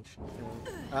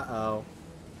 Uh-oh.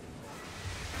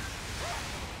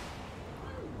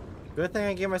 Good thing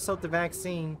I gave myself the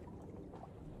vaccine.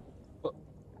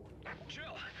 Jill!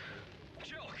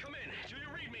 Jill, come in! Do you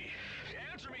read me?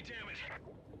 Answer me, damn it!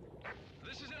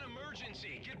 This is an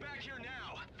emergency! Get back here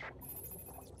now!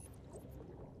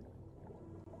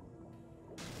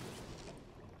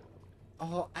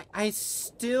 Oh, I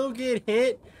still get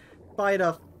hit by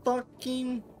the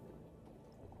fucking...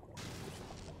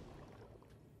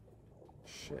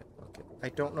 Shit, okay. I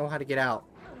don't know how to get out.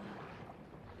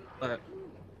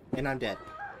 And I'm dead.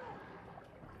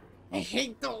 I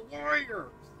hate the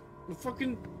warriors! The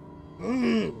fucking...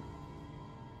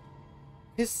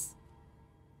 It's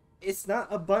not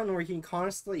a button where you can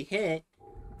constantly hit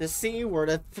to see where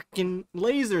the freaking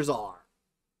lasers are.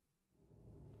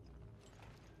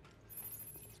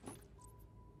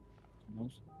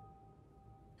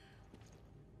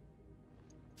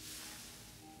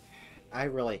 I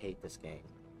really hate this game.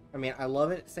 I mean, I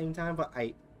love it at the same time, but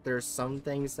there's some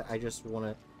things that I just want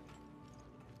to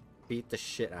beat the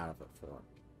shit out of it for.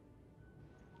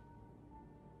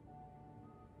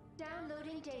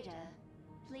 Downloading data.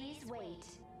 Please wait.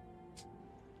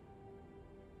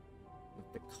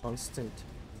 With the constant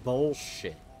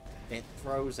bullshit it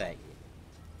throws at you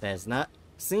that is not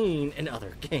seen in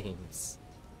other games.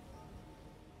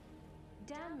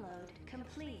 Download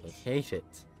complete. I hate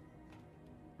it.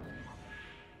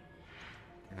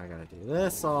 I gotta do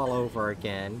this all over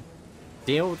again.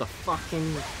 Deal with the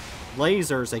fucking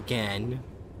lasers again.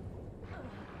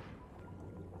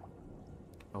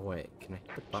 Oh wait, can I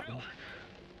hit the button?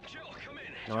 Jill, come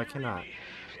in! No, I cannot.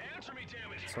 Answer me,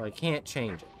 damn it! So I can't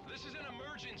change it. This is an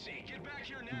emergency! Get back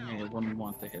here now! I wouldn't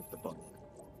want to hit the button.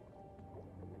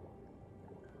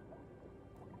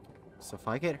 So if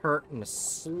I get hurt in the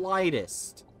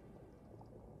slightest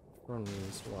from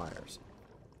these wires.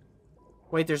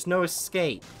 Wait, there's no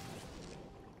escape.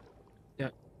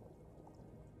 Yeah.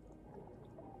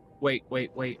 Wait.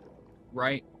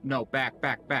 Right? No, back.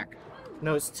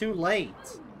 No, it's too late.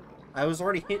 I was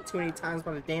already hit too many times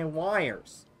by the damn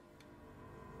wires.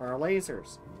 Or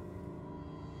lasers.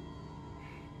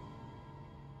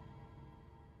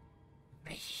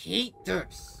 I hate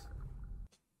this.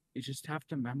 You just have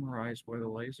to memorize where the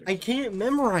lasers I can't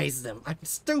memorize them. I'm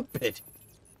stupid.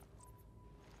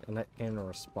 And that came a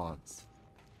response.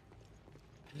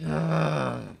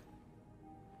 I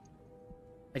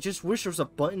just wish there was a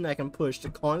button I can push to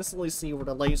constantly see where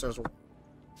the lasers were.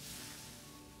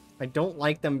 I don't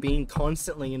like them being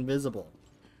constantly invisible.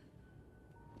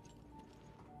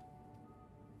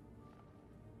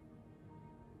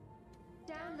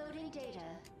 Downloading data.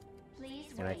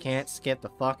 Please And I wait. can't skip the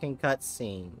fucking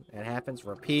cutscene. It happens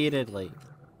repeatedly.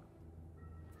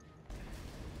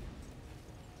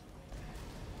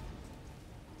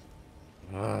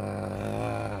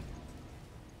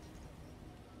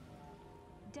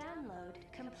 Download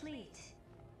complete.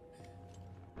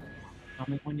 Tell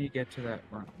me when you get to that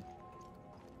room.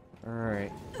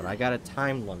 Alright, but I got a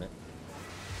time limit.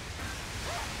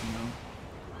 No.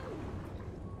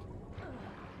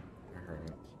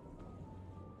 Alright.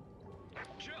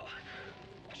 Jill,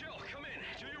 come in.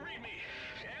 Do you read me?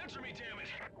 Answer me, damn it!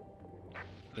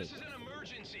 This is an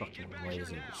emergency. Get back here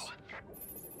now!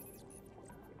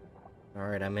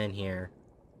 Alright, I'm in here.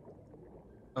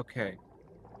 Okay.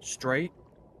 Straight.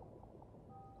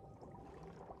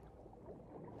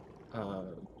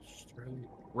 Straight.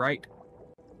 Right.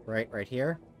 Right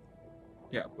here?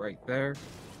 Yeah, right there.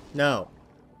 No.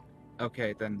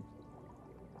 Okay, then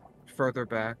further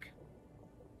back.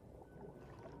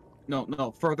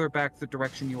 No, further back the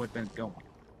direction you had been going.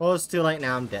 Well, it's too late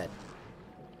now. I'm dead.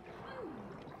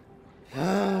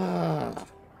 I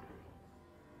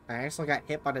actually got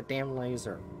hit by the damn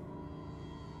laser.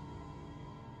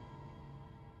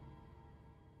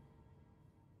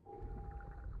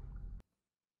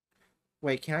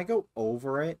 Wait, can I go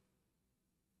over it?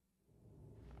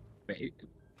 Wait.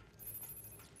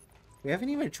 We haven't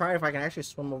even tried if I can actually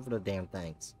swim over the damn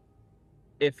things.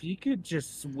 If you could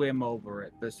just swim over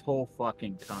it this whole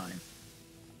fucking time.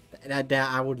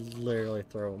 I would literally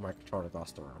throw my controller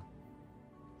across the room.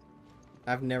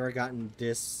 I've never gotten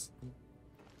this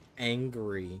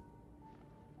angry.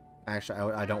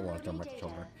 Actually, I don't want to throw my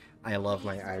controller. I love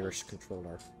my Irish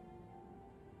controller.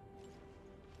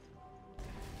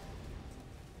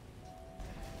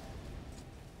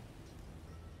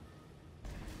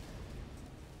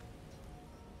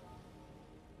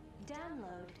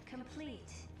 Download complete.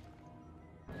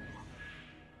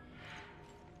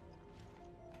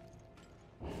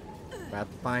 About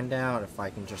to find out if I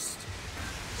can just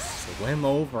swim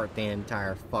over it the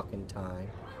entire fucking time.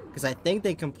 Because I think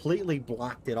they completely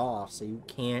blocked it off, so you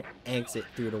can't exit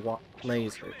through the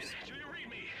lasers. Do you read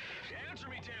me? Answer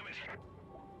me, damn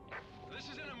it! This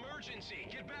is an emergency.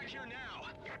 Get back here now.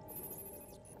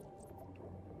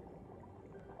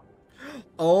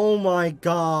 Oh my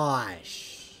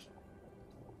gosh!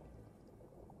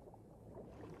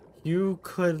 You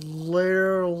could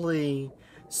literally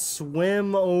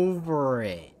swim over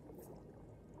it.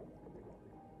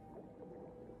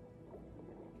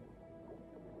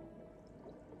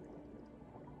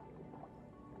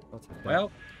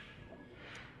 Well,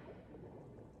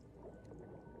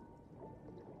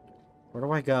 where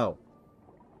do I go?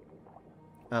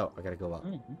 Oh, I gotta go up.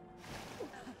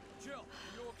 Jill,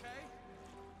 you okay?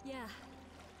 Yeah,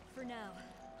 for now.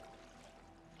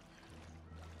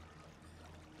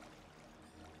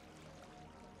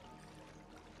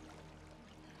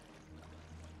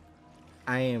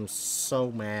 I am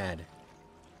so mad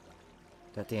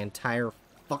that the entire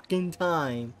fucking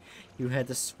time you had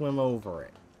to swim over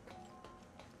it.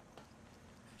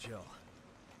 Jill,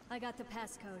 I got the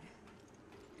passcode.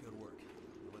 good work.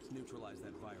 Let's neutralize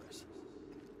that virus.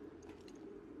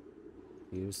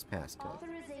 Use passcode.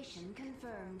 Authorization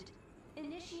confirmed.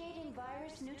 Initiating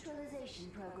virus neutralization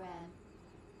program.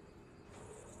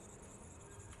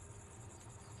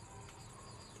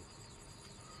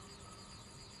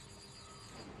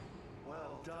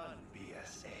 Well done,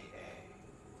 BSAA.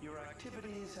 Your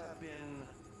activities have been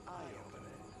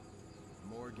eye-opening.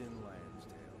 Morgan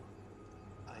Lansdale.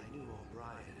 I knew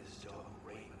O'Brien and his dog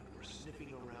Raymond were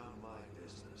sniffing around my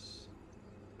business.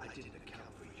 I didn't account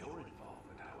for your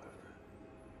involvement, however.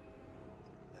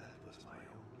 That was my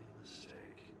only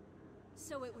mistake.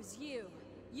 So it was you.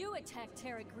 You attacked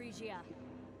Terra Grigia.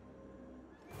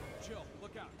 Jill,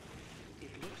 look out.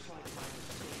 It looks like my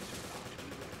mistakes are about to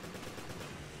be remedied.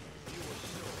 You were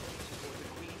so racing toward the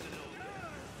Queen's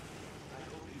Zenobia. I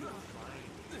hope you don't mind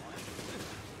me watching.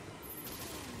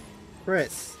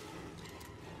 Chris.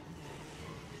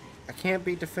 I can't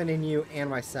be defending you and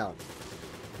myself.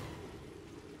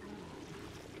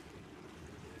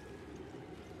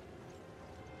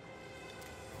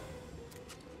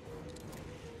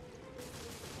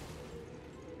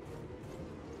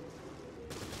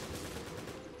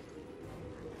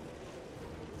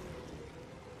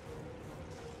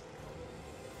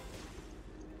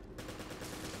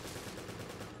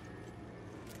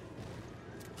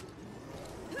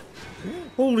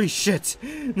 Holy shit!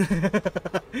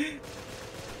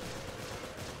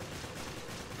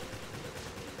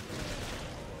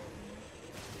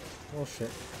 Oh shit.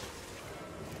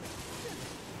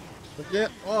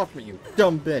 Get off me, you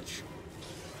dumb bitch!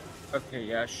 okay,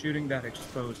 yeah, shooting that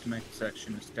exposed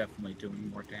midsection is definitely doing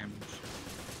more damage.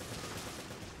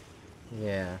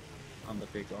 Yeah. On the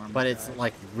big armor. But it's guys.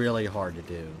 like really hard to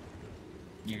do.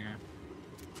 Yeah.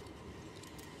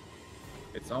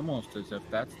 It's almost as if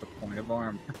that's the point of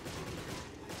armor.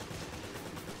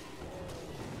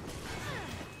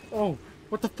 Oh,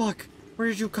 what the fuck? Where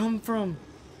did you come from?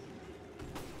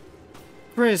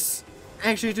 Chris,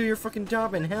 actually do your fucking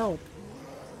job and help.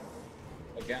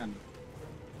 Again,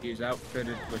 he's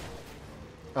outfitted with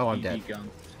Oh, I'm BB dead.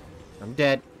 guns. I'm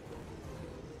dead.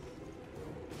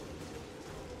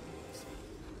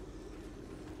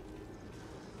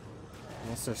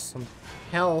 Unless there's some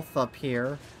health up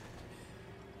here.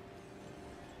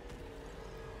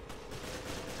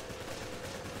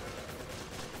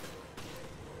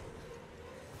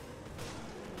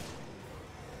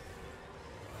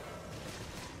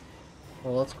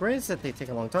 Well, it's great that they take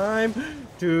a long time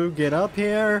to get up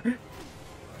here.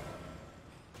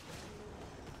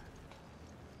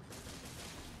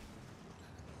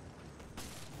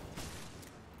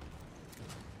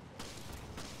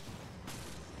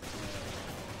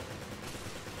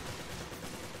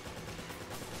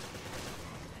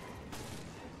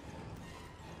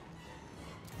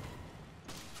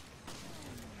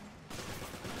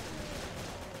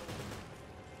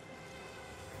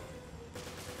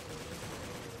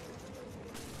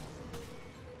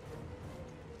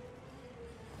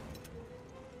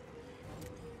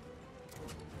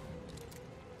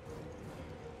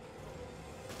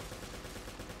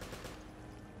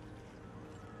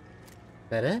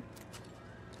 That it?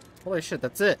 Holy shit,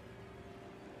 that's it.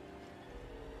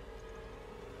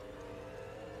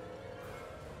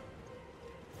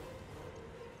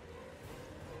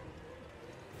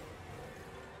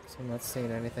 So I'm not seeing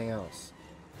anything else.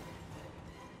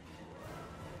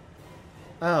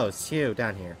 Oh, it's you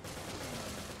down here.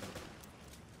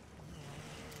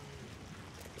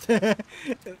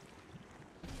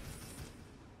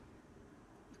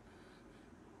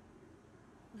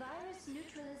 Virus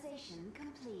neutralization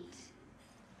complete.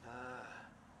 I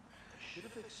should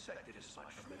have expected as much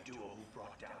from the duo who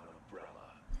brought down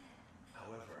Umbrella.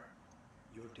 However,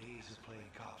 your days of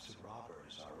playing cops and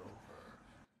robbers are over.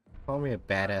 Call me a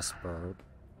badass bird.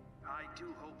 I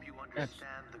do hope you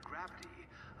understand the gravity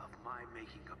of my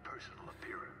making a personal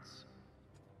appearance.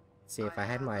 See, if I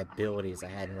had my abilities I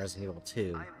had in Resident Evil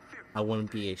 2, I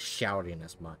wouldn't be shouting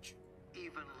as much.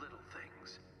 Even little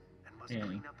things, and must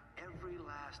clean up every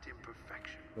last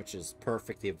imperfection. Which is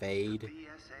perfect evade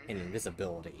and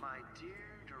invisibility. My dear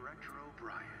Director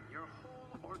O'Brien, your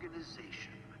whole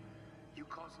organization, you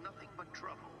cause nothing but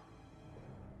trouble.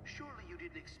 Surely you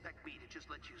didn't expect me to just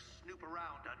let you snoop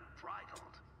around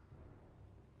unbridled.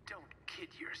 Don't kid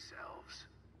yourselves.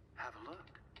 Have a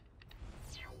look.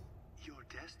 Your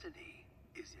destiny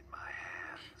is in my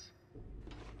hands.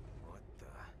 What the?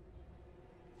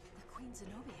 The Queen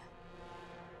Zenobia.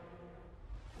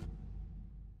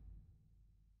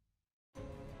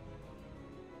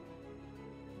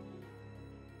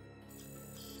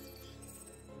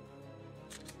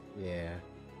 Yeah.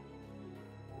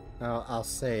 I'll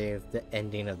save the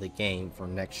ending of the game for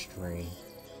next stream.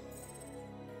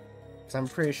 Because I'm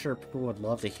pretty sure people would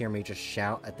love to hear me just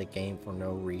shout at the game for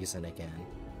no reason again.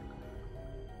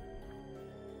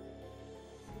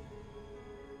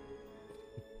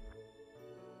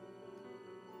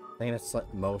 I think that's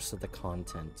like most of the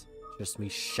content. Just me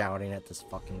shouting at this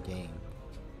fucking game.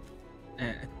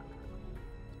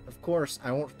 Of course,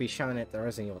 I won't be shouting at the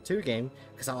Resident Evil 2 game,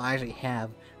 because I'll actually have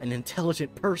an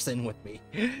intelligent person with me.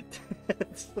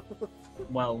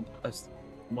 well,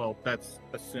 that's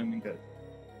assuming that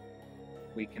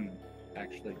we can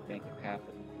actually make it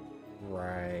happen.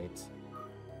 Right.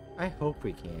 I hope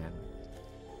we can.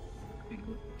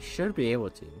 Should be able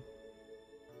to.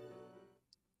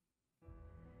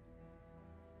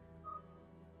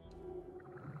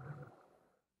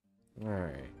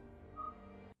 Alright.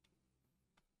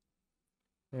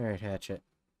 Alright, Hatchet.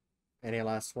 Any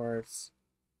last words?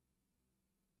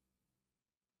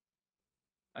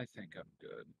 I think I'm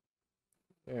good.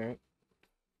 Alright.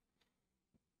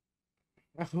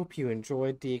 I hope you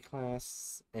enjoyed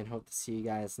D-Class, and hope to see you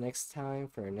guys next time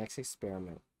for our next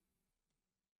experiment.